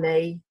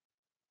Trelawney,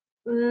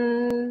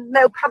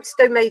 Mel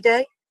Padstow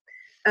Mayday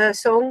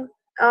song.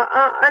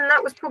 And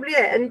that was probably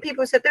it. And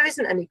people said there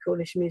isn't any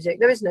Cornish music.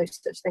 There is no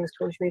such thing as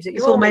Cornish music.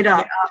 It's all made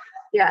up.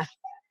 Yeah.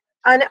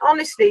 And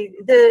honestly,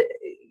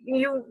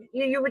 you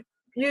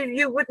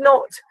would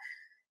not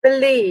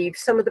believe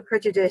some of the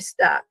prejudice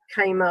that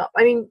came up.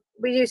 I mean,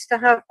 we used to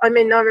have. I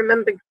mean, I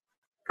remember,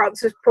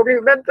 Francis probably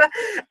remember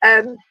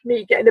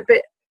me getting a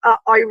bit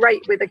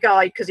irate with a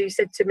guy because he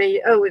said to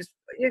me, "Oh,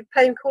 you're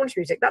playing Cornish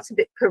music, that's a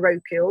bit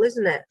parochial,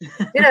 isn't it?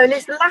 You know, and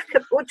it's lack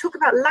of, we'll talk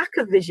about lack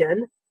of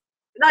vision.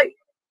 Like,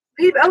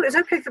 people, oh, it's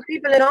okay for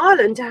people in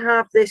Ireland to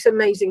have this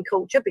amazing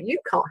culture, but you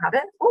can't have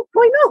it. Oh,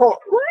 why not?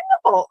 Why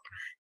not?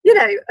 You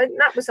know, and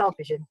that was our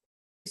vision.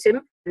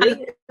 Simply,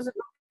 it wasn't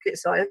rocket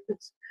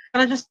science.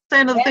 Can I just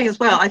say another thing as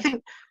well? I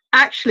think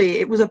actually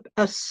it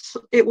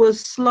was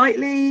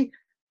slightly,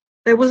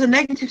 there was a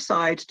negative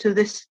side to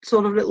this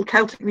sort of little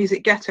Celtic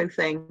music ghetto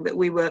thing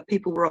that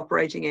people were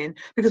operating in,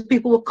 because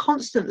people were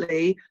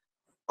constantly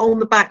on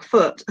the back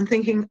foot and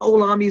thinking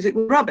all our music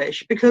was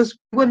rubbish because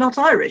we're not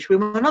Irish, we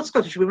were not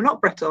Scottish, we were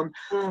not Breton,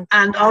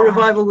 and our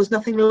revival was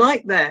nothing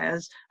like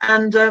theirs.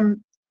 And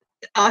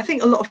I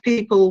think a lot of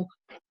people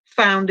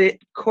found it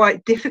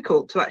quite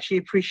difficult to actually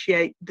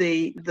appreciate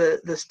the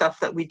stuff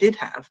that we did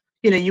have.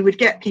 You know, you would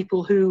get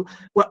people who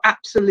were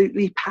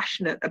absolutely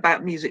passionate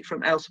about music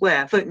from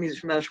elsewhere, folk music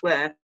from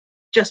elsewhere,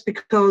 just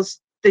because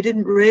they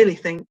didn't really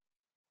think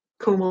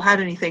Cornwall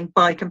had anything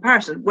by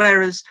comparison.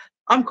 Whereas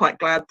I'm quite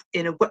glad,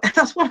 in a way,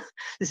 that's one,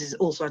 this is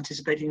also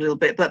anticipating a little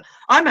bit, but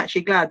I'm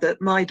actually glad that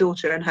my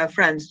daughter and her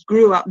friends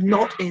grew up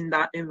not in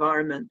that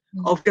environment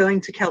of going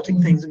to Celtic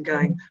things and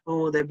going,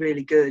 oh, they're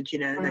really good, you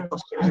know, their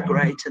costumes are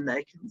great, and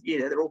they, you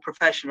know, they're all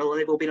professional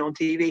and they've all been on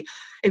TV.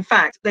 In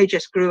fact, they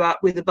just grew up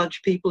with a bunch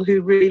of people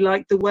who really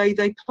liked the way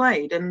they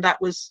played, and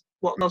that was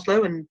what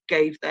Noslowan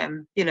gave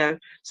them, you know.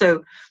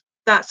 So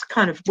that's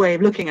kind of way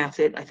of looking at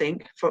it, I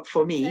think,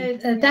 for me.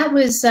 So, that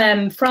was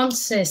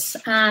Francis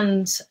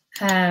and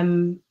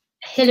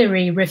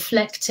Hilary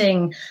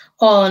reflecting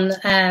on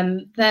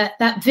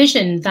that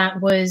vision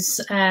that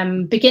was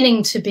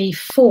beginning to be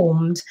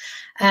formed,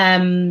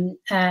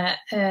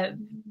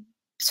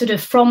 sort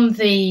of from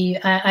the,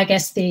 I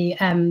guess, the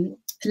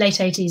late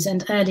 80s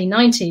and early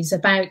 90s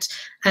about,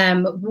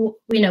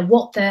 you know,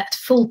 what that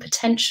full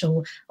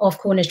potential of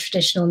Cornish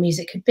traditional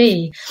music could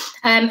be.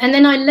 And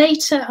then I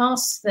later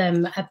asked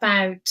them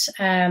about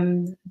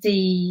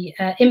the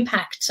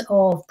impact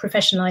of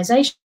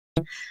professionalisation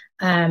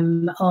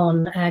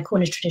on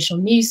Cornish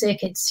traditional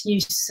music, its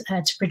use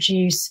to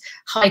produce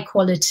high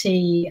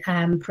quality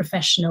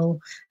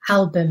professional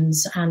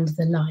albums and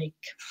the like.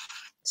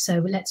 So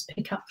let's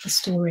pick up the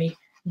story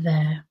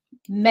there.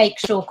 Make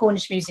sure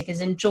Cornish music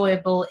is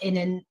enjoyable in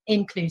an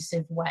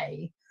inclusive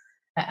way.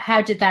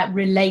 How did that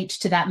relate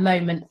to that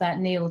moment that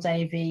Neil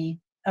Davey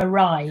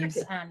arrives?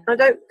 And I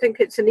don't think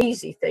it's an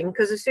easy thing,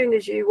 because as soon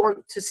as you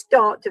want to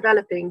start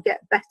developing,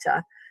 get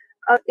better,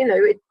 you know,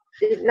 it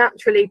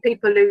naturally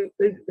people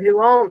who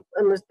aren't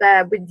and was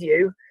there with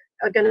you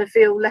are going to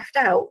feel left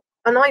out.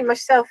 And I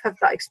myself have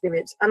that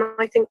experience, and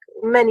I think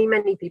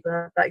many people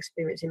have that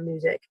experience in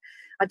music.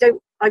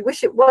 I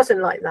wish it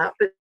wasn't like that,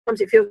 but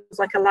sometimes it feels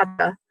like a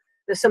ladder.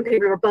 There's some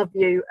people are above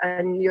you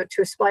and you're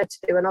to aspire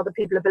to, and other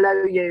people are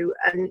below you,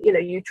 and you know,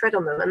 you tread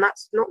on them, and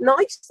that's not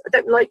nice. I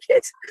don't like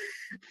it.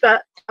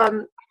 But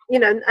you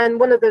know,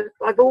 and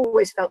I've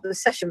always felt that the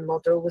session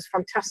model was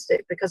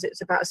fantastic, because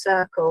it's about a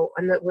circle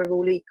and that we're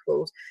all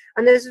equals.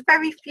 And there's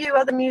very few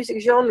other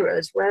music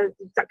genres where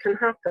that can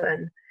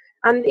happen.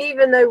 And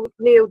even though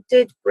Neil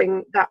did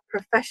bring that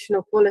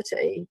professional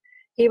quality,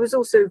 he was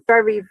also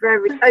very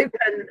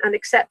open and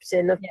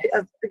accepting of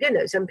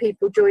beginners and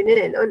people joining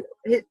in. And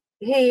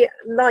he,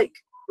 like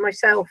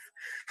myself,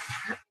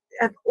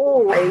 have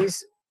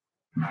always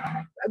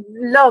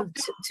loved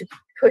to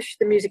push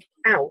the music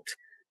out.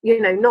 You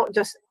know, not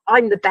just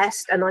I'm the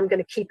best and I'm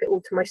going to keep it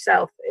all to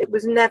myself. It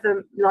was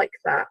never like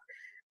that.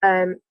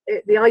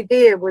 The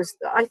idea was,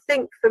 I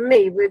think for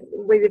me,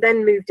 we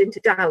then moved into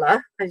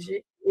Dala, as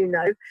you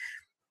know.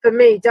 For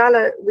me,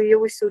 Dala, we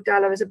always saw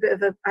Dala as a bit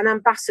of an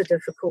ambassador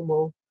for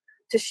Cornwall,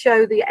 to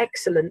show the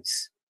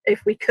excellence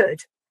if we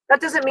could.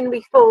 That doesn't mean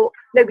we thought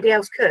nobody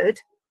else could.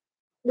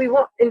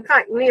 In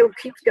fact, Neil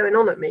keeps going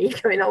on at me,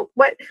 going, oh,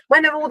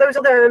 when are all those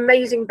other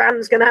amazing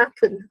bands going to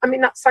happen? I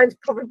mean, that sounds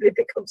probably a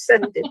bit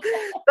condescending,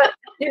 but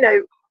you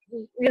know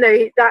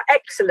that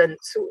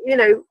excellence, you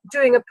know,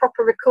 doing a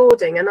proper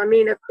recording, and I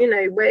mean, you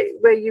know,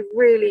 where you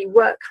really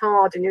work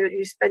hard and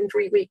you spend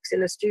 3 weeks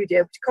in a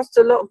studio, which costs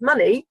a lot of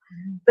money,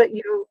 but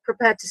you're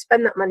prepared to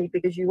spend that money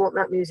because you want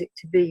that music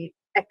to be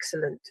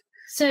excellent.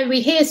 So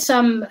we hear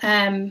some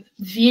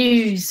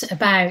views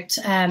about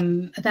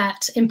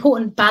that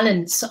important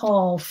balance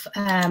of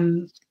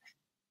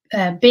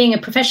being a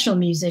professional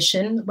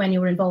musician when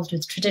you're involved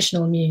with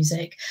traditional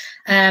music,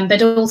 but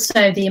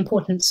also the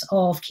importance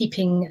of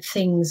keeping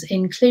things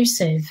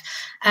inclusive.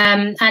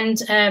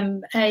 And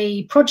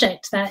a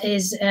project that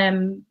is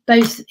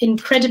both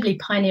incredibly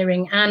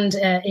pioneering and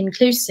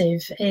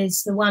inclusive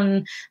is the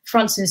one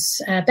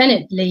Francis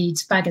Bennett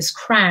leads, Baggers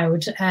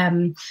Crowd,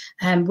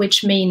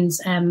 which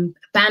means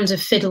band of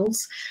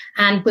fiddles.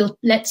 And we'll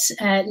let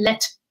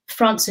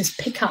Francis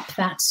pick up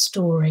that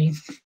story.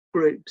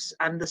 Groups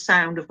and the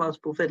sound of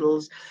multiple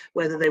fiddles,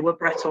 whether they were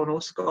Breton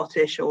or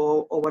Scottish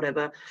or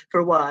whatever, for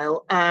a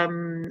while.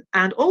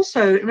 And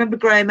also, remember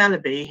Graham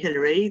Ellaby,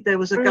 Hilary? There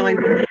was a guy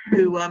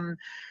who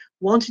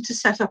wanted to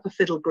set up a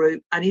fiddle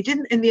group, and he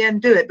didn't in the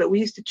end do it, but we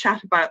used to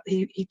chat about,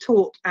 he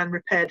taught and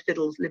repaired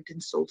fiddles, lived in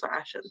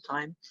Saltash at the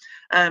time,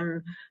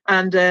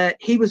 and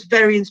he was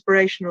very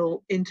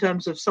inspirational in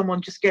terms of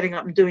someone just getting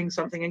up and doing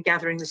something and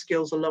gathering the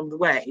skills along the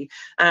way.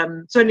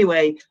 So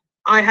anyway,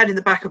 I had in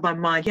the back of my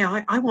mind,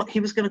 yeah, he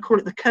was going to call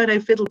it the Kerno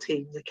Fiddle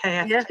Team, the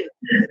KF team.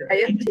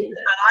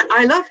 And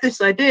I love this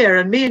idea,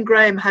 and me and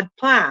Graham had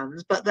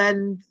plans, but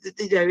then,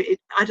 you know,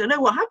 I don't know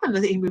what happened.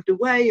 I think he moved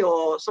away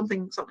or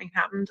something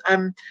happened.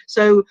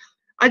 So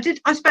I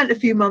spent a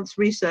few months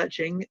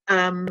researching,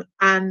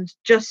 and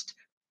just,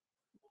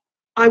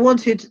 I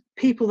wanted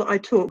people that I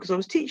taught, because I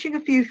was teaching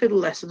a few fiddle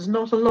lessons,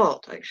 not a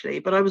lot actually,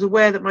 but I was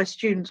aware that my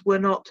students were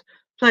not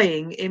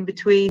playing in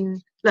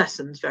between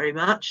lessons very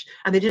much,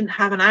 and they didn't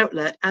have an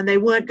outlet, and they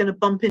weren't going to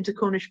bump into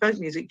Cornish folk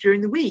music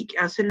during the week.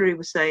 As Hilary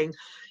was saying,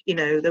 you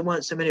know, there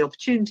weren't so many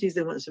opportunities,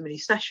 there weren't so many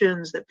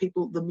sessions, that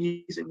the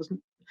music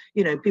wasn't,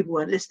 you know, people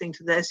weren't listening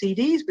to their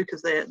CDs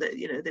because they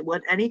you know, there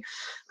weren't any.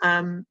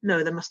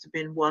 No, there must have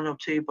been one or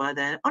two by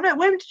then. Oh no,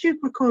 when did you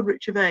record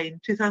Richard Vane?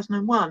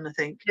 2001, I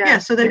think. Yeah,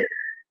 so then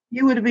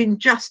you would have been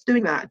just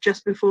doing that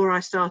just before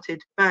I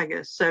started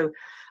Baggers. So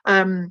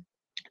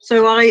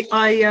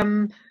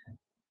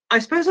I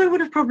suppose I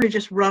would have probably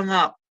just rung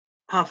up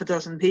half a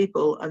dozen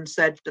people and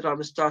said that I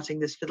was starting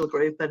this fiddle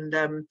group, and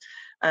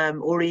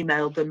or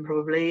emailed them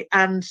probably.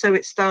 And so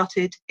it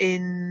started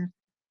in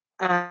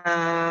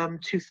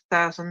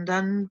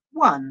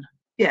 2001.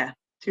 Yeah,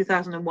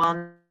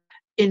 2001,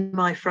 in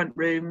my front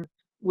room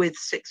with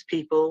 6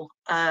 people.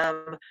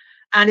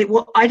 And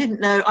I didn't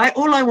know.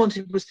 All I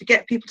wanted was to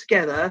get people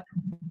together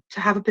to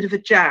have a bit of a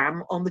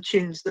jam on the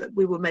tunes that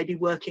we were maybe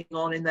working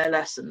on in their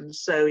lessons.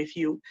 So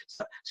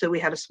we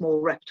had a small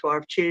repertoire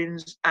of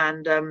tunes,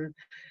 and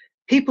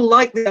people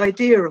liked the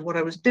idea of what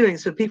I was doing.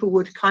 So people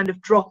would kind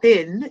of drop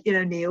in, you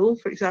know, Neil,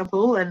 for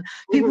example, and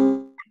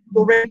people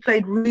already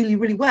played really,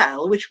 really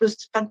well, which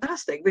was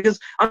fantastic, because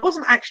I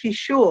wasn't actually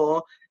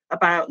sure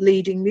about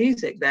leading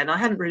music then. I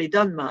hadn't really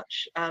done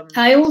much.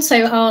 I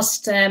also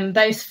asked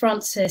both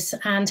Francis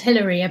and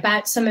Hilary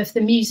about some of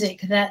the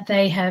music that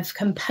they have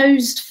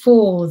composed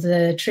for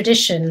the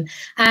tradition,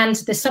 and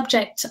the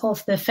subject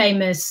of the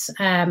famous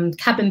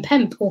cabin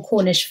pemp or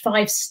Cornish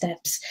 5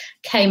 steps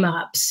came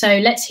up. So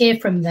let's hear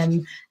from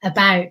them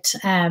about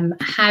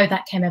how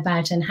that came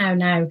about and how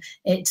now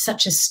it's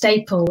such a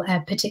staple,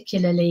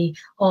 particularly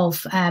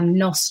of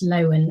Nos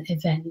Lowen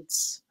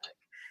events.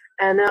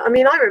 And I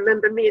mean, I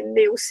remember me and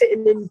Neil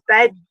sitting in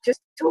bed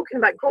just talking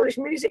about Cornish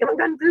music, and I'm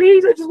going,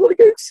 please, I just want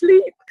to go to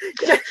sleep.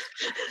 You know?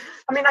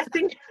 I mean, I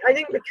think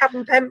the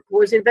cabin pemp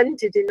was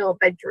invented in our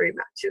bedroom,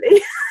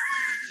 actually.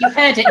 You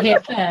heard it here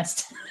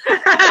first.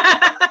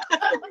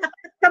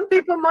 Some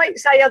people might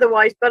say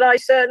otherwise, but I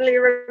certainly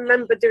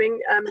remember doing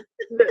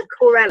the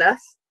Corella,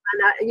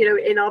 and you know,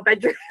 in our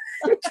bedroom,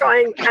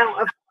 trying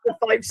out the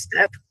 5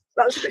 step.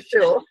 That's for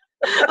sure.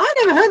 I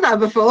never heard that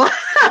before.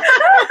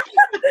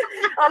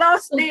 I'll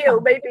ask Neil,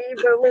 maybe he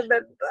will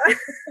remember. I'm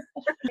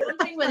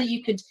wondering whether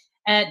you could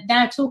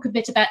now talk a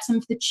bit about some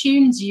of the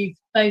tunes you've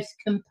both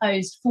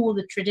composed for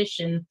the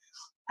tradition,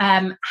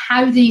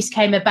 how these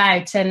came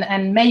about,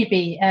 and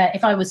maybe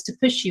if I was to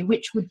push you,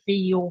 which would be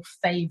your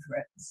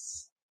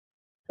favourites?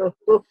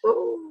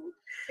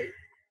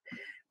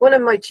 One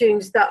of my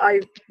tunes that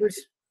I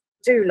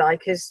do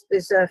like is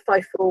a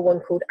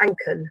 5/4 called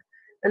Anken.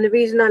 And the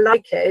reason I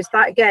like it is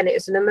that, again,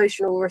 it's an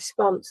emotional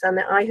response. And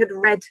I had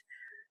read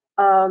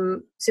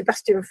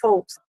Sebastian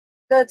Faulk's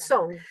 3rd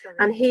song,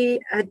 and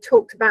he had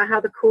talked about how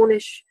the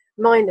Cornish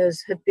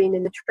miners had been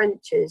in the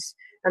trenches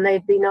and they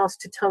had been asked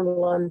to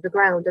tunnel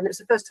underground. And it was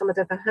the first time I'd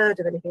ever heard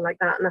of anything like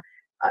that. And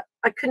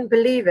I couldn't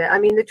believe it. I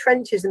mean, the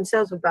trenches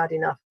themselves were bad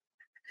enough,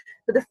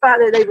 but the fact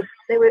that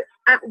they were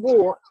at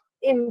war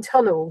in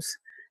tunnels,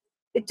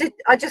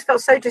 I just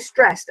felt so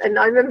distressed. And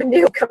I remember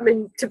Neil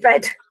coming to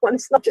bed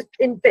once, not just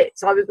in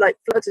bits, I was like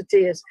floods of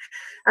tears,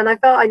 and I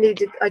felt I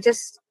needed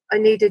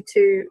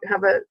to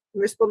have a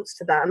response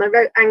to that. And I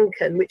wrote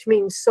Anken, which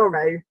means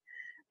sorrow,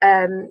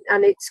 and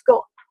it's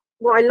got,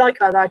 what I like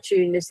about that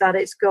tune is that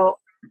it's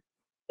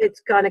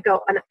kind of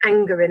got an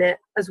anger in it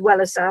as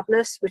well as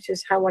sadness, which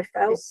is how I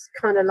felt. It's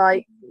kind of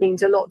like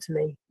means a lot to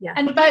me. Yeah.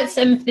 And about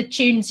some of the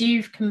tunes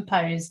you've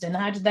composed, and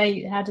how did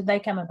they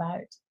come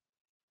about?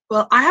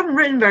 Well, I haven't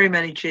written very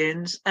many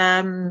tunes,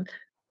 and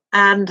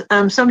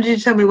somebody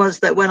told me once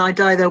that when I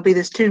die, there'll be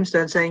this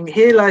tombstone saying,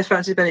 "Here lies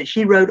Frances Bennett.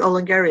 She wrote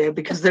Olengario,"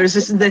 because there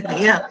isn't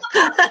anything else.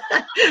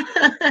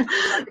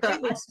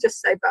 Let's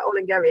just say about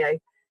Olengario.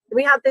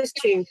 We had this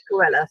tune,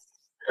 Corella,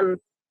 and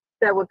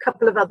there were a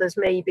couple of others,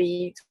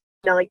 maybe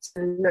Nights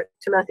and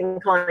To Mirth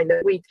Incline,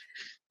 that we'd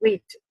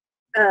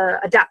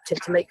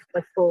adapted to make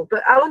 5/4.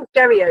 But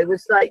Olengario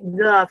was like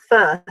the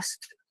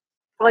first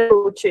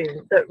 5/4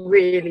 tune that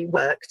really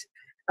worked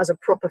as a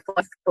proper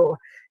 5/4.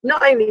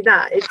 Not only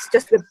that, it's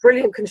just a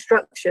brilliant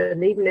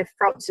construction, even if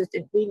Frances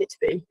didn't mean it to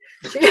be.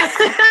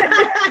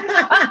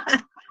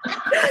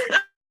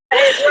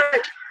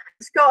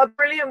 It's got a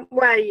brilliant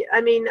way.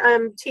 I mean,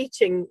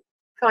 teaching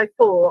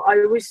 5/4,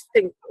 I always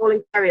think All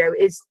in Stereo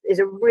is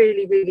a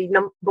really, really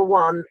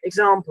 #1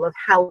 example of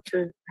how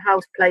to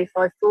play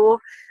 5/4,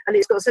 and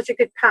it's got such a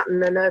good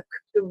pattern and a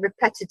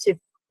repetitive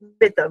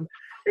rhythm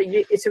that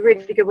it's a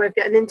really good way of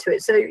getting into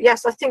it. So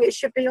yes, I think it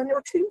should be on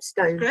your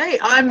tombstone. Great,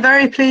 I'm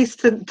very pleased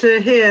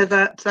to hear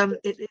that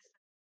it is.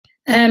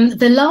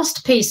 The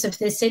last piece of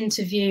this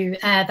interview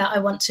that I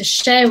want to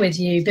share with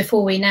you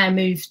before we now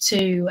move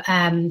to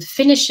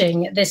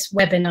finishing this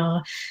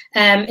webinar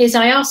is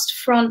I asked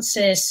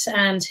Francis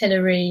and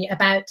Hilary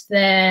about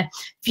their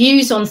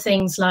views on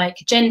things like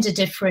gender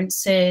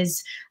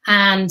differences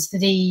and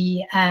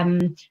the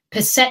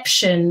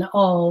perception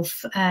of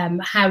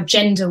how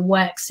gender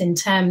works in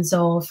terms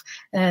of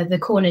the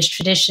Cornish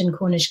tradition,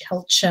 Cornish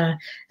culture,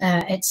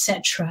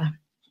 etc.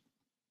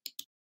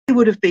 They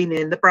would have been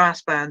in the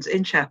brass bands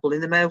in chapel, in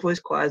the male voice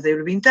choirs. They would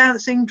have been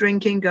dancing,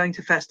 drinking, going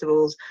to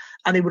festivals,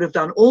 and they would have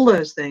done all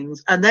those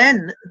things. And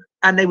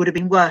they would have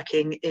been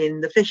working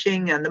in the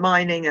fishing and the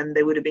mining, and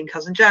they would have been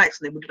cousin jacks,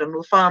 and they would have done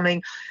all the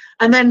farming.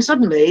 And then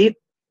suddenly,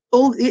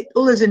 all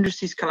those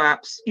industries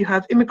collapse. You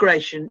have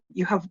immigration,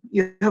 you have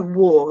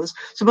wars.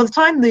 So by the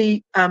time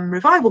the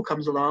revival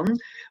comes along,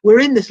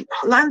 we're in this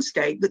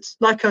landscape that's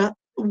like a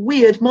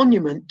weird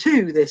monument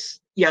to this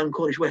young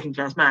Cornish working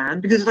class man,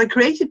 because it's like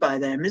created by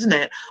them, isn't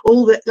it?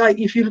 All that, like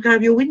if you look out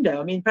of your window,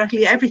 I mean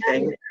practically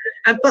everything,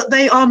 but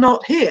they are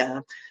not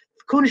here.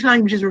 Cornish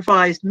language is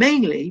revised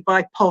mainly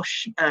by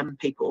posh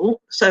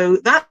people, so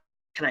that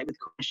connect with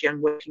Cornish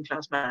young working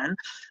class man,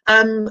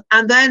 and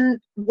then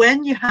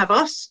when you have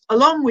us,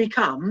 along we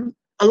come,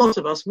 a lot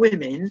of us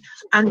women,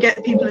 and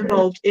get people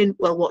involved in,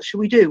 well, what should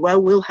we do? Well,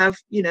 we'll have,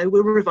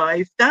 we'll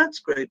revive dance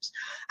groups.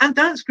 And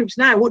dance groups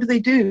now, what do they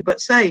do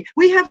but say,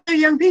 we have no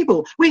young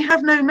people, we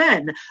have no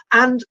men.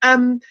 And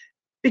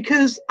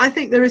because I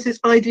think there is this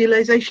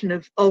idealization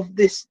of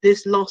this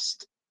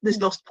lost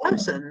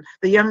person,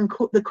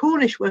 the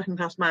Cornish working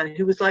class man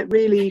who was like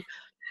really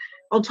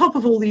on top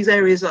of all these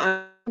areas that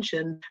I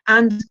mentioned.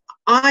 And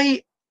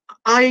I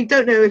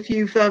don't know if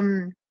you've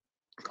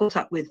caught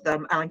up with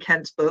Alan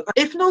Kent's book.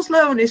 If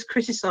Nosloan is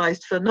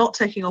criticised for not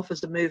taking off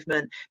as a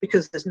movement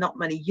because there's not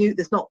many youth,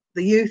 there's not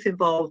the youth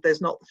involved,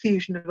 there's not the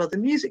fusion of other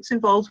musics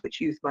involved, which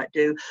youth might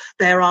do,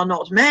 there are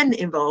not men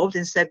involved,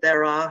 instead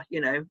there are,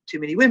 too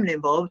many women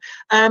involved,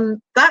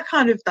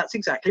 that's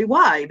exactly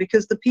why,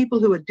 because the people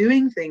who are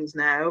doing things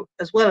now,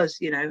 as well as,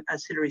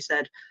 as Hilary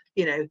said,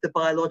 the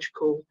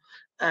biological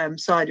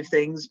side of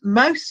things,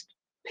 most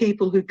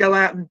people who go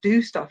out and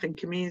do stuff in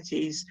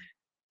communities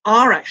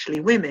are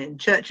actually women.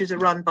 Churches are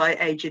run by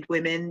aged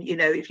women.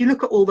 If you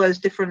look at all those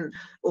different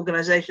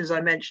organizations I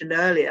mentioned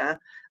earlier,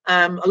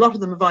 a lot of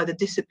them have either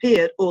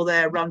disappeared, or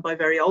they're run by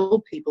very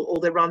old people,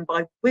 or they're run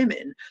by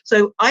women.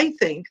 So I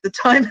think the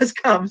time has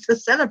come to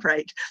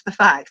celebrate the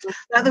fact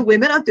that the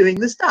women are doing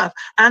the stuff.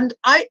 And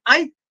I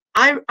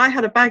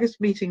had a Baggers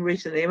meeting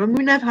recently. I mean,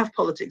 we never have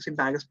politics in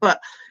Baggers, but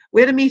we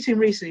had a meeting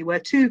recently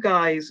where two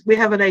guys, we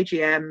have an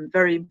AGM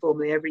very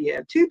informally every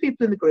year, two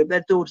people in the group,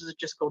 their daughters had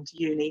just gone to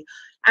uni,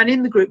 and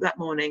in the group that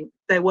morning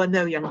there were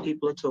no young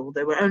people at all.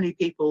 There were only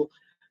people,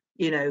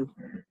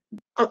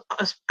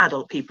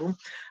 adult people,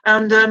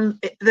 and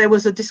there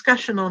was a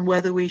discussion on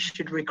whether we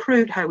should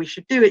recruit, how we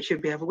should do it,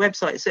 should we have a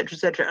website, etc.,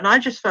 etc. And I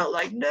just felt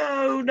like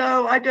no,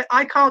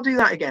 I can't do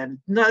that again.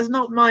 No, that's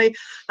not my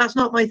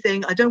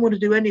thing. I don't want to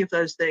do any of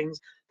those things.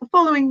 The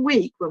following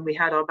week, when we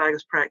had our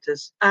Baggers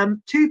practice,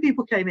 two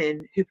people came in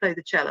who played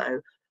the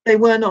cello. They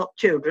were not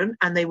children,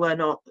 and they were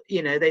not,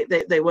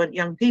 they weren't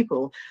young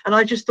people. And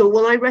I just thought,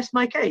 well, I rest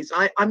my case.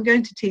 I'm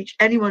going to teach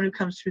anyone who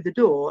comes through the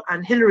door.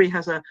 And Hilary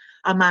has a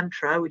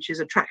mantra, which is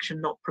attraction,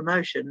 not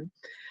promotion.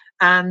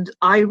 And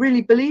I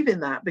really believe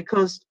in that,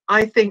 because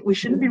I think we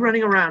shouldn't be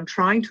running around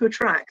trying to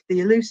attract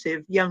the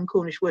elusive young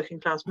Cornish working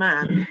class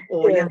man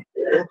or young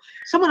people.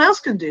 Someone else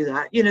can do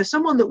that.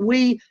 Someone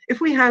that if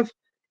we have,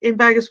 in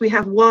Baggers, we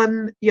have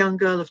one young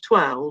girl of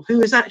 12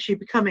 who is actually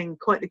becoming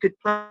quite a good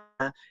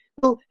player.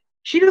 Well,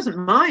 she doesn't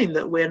mind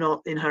that we're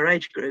not in her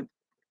age group.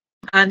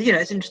 And,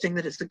 it's interesting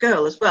that it's a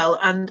girl as well.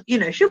 And,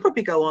 she'll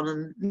probably go on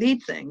and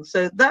lead things.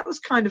 So that was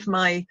kind of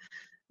my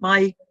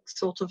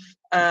sort of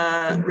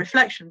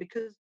reflection,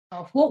 because...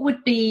 What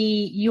would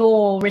be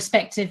your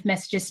respective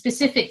messages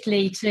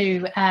specifically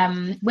to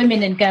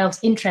women and girls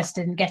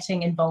interested in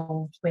getting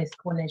involved with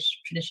Cornish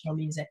traditional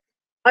music?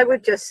 I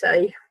would just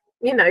say,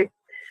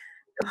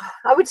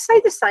 I would say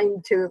the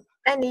same to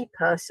any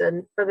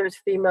person, whether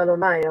it's female or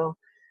male,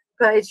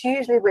 but it's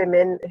usually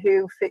women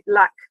who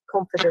lack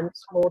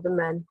confidence more than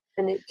men,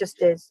 and it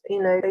just is,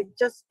 they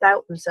just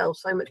doubt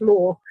themselves so much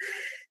more.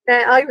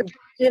 I would,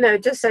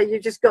 just say you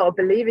just got to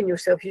believe in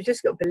yourself. You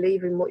just got to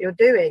believe in what you're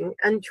doing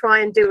and try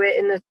and do it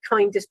in the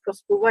kindest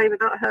possible way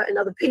without hurting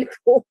other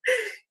people.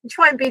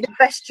 Try and be the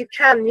best you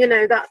can.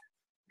 That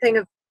thing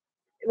of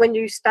when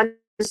you stand in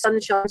the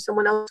sunshine,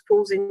 someone else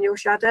falls in your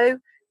shadow.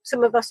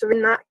 Some of us are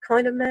in that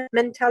kind of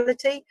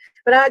mentality,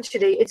 but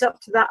actually it's up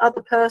to that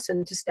other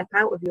person to step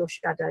out of your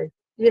shadow.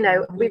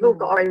 We've all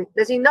got our own,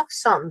 there's enough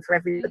sun for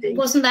everybody.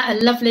 Wasn't that a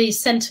lovely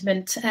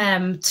sentiment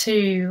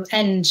to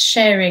end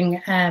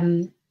sharing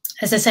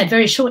as I said,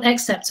 very short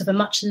excerpts of a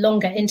much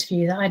longer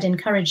interview that I'd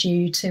encourage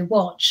you to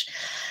watch.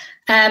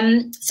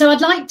 So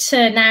I'd like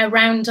to now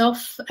round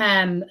off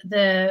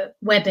the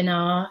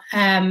webinar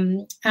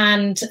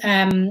and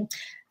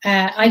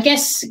I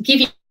guess give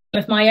you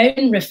some of my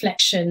own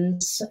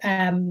reflections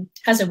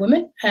as a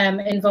woman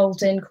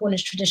involved in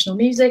Cornish traditional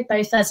music,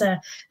 both as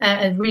a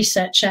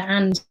researcher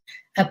and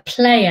a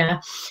player.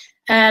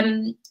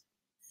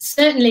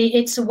 Certainly,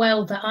 it's a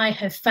world that I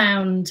have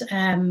found,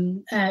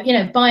 you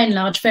know, by and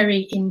large,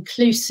 very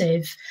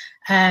inclusive.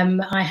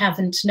 I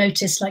haven't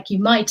noticed, like you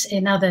might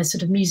in other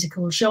sort of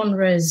musical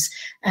genres,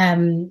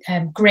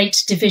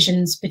 great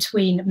divisions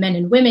between men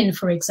and women,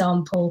 for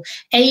example.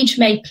 Age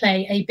may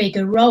play a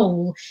bigger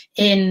role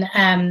in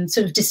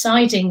sort of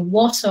deciding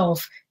what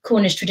of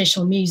Cornish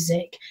traditional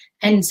music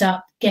ends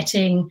up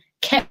getting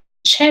kept,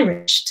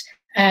 cherished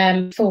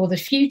for the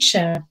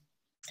future.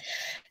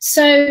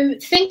 So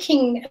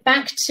thinking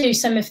back to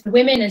some of the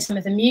women and some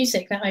of the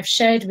music that I've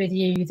shared with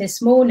you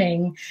this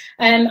morning,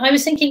 I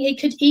was thinking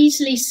it could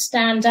easily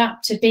stand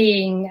up to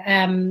being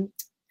an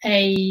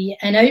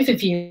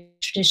overview of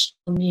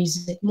traditional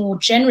music more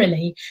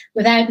generally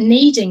without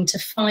needing to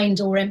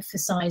find or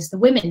emphasize the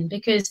women,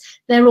 because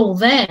they're all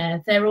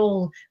there, they're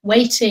all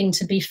waiting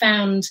to be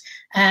found.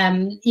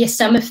 Yes,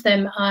 some of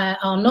them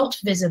are not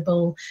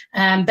visible,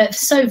 but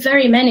so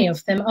very many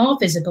of them are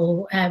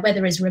visible,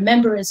 whether as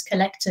rememberers,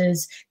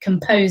 collectors,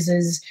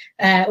 composers,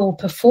 or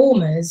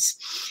performers.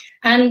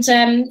 And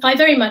I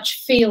very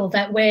much feel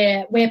that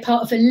we're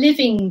part of a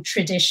living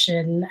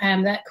tradition,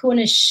 that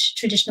Cornish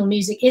traditional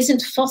music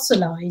isn't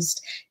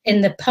fossilised in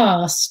the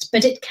past,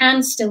 but it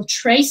can still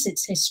trace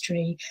its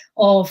history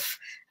of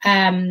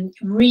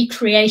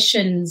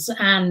recreations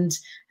and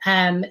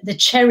the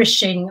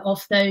cherishing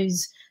of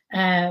those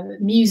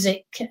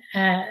music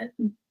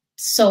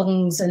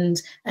songs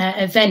and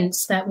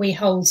events that we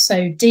hold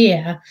so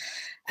dear.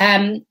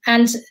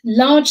 And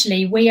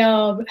largely we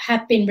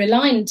have been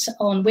reliant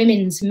on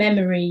women's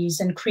memories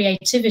and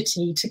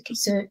creativity to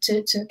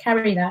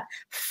carry that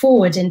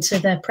forward into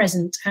the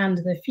present and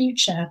the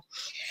future.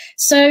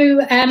 So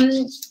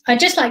I'd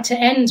just like to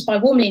end by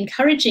warmly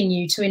encouraging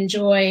you to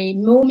enjoy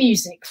more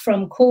music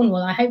from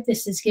Cornwall. I hope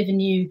this has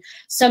given you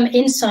some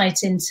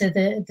insight into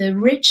the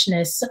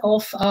richness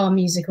of our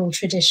musical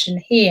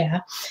tradition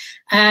here.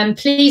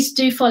 Please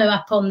do follow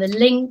up on the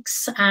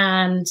links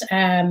and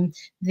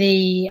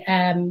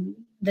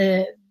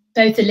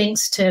both the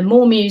links to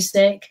more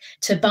music,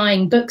 to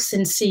buying books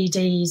and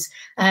CDs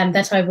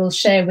that I will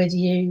share with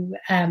you,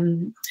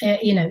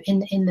 you know,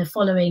 in the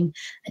following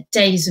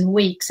days and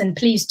weeks. And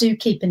please do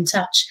keep in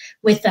touch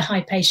with the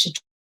Hypatia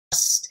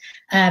Trust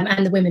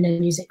and the Women in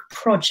Music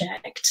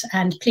Project,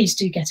 and please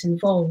do get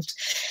involved.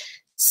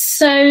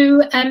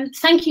 So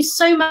thank you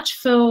so much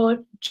for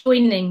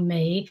joining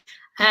me.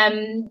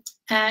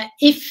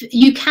 If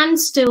you can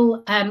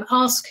still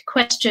ask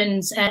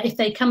questions if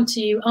they come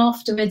to you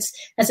afterwards,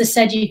 as I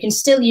said, you can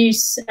still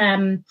use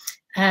the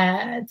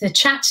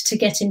chat to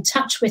get in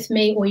touch with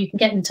me, or you can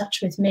get in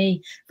touch with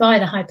me via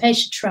the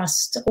Hypatia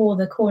Trust or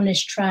the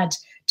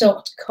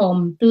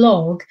CornishTrad.com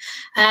blog.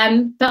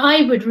 But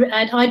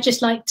I'd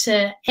just like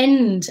to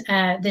end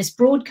this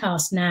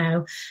broadcast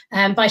now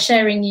by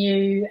sharing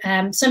you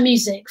some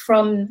music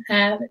from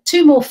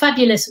two more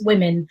fabulous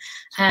women,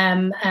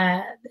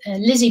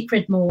 Lizzie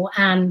Pridmore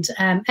and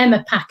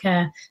Emma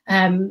Packer,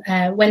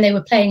 when they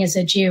were playing as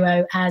a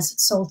duo as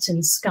Salt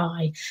and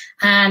Sky.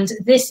 And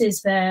this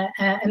is the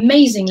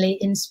amazingly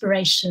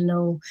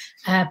inspirational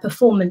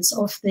performance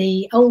of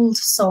the old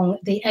song,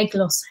 the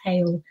Eglos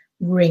Hail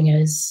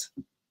Ringers.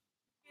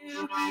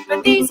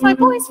 But these my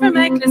boys from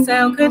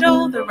Ecclesale could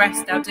all the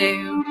rest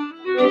outdo.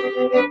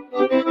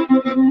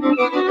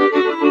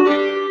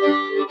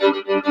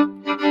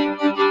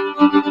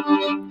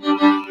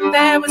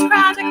 There was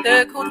Craddock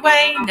the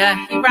Cordwainer,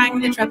 he rang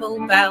the treble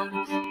bell.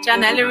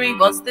 Jan Ellery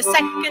was the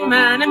second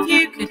man, and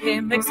few could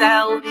him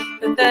excel.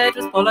 The third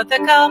was Pollard the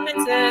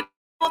carpenter, the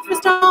fourth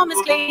was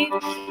Thomas Cleave,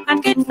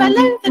 and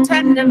Goodfellow the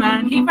tender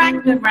man, he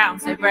rang them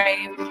round so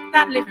brave.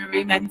 That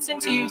livery meant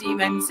and Judy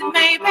meant and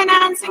Maypen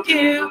and St.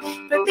 Kew,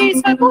 but these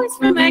five boys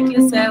from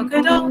Ecclesale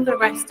could all the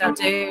rest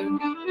outdo.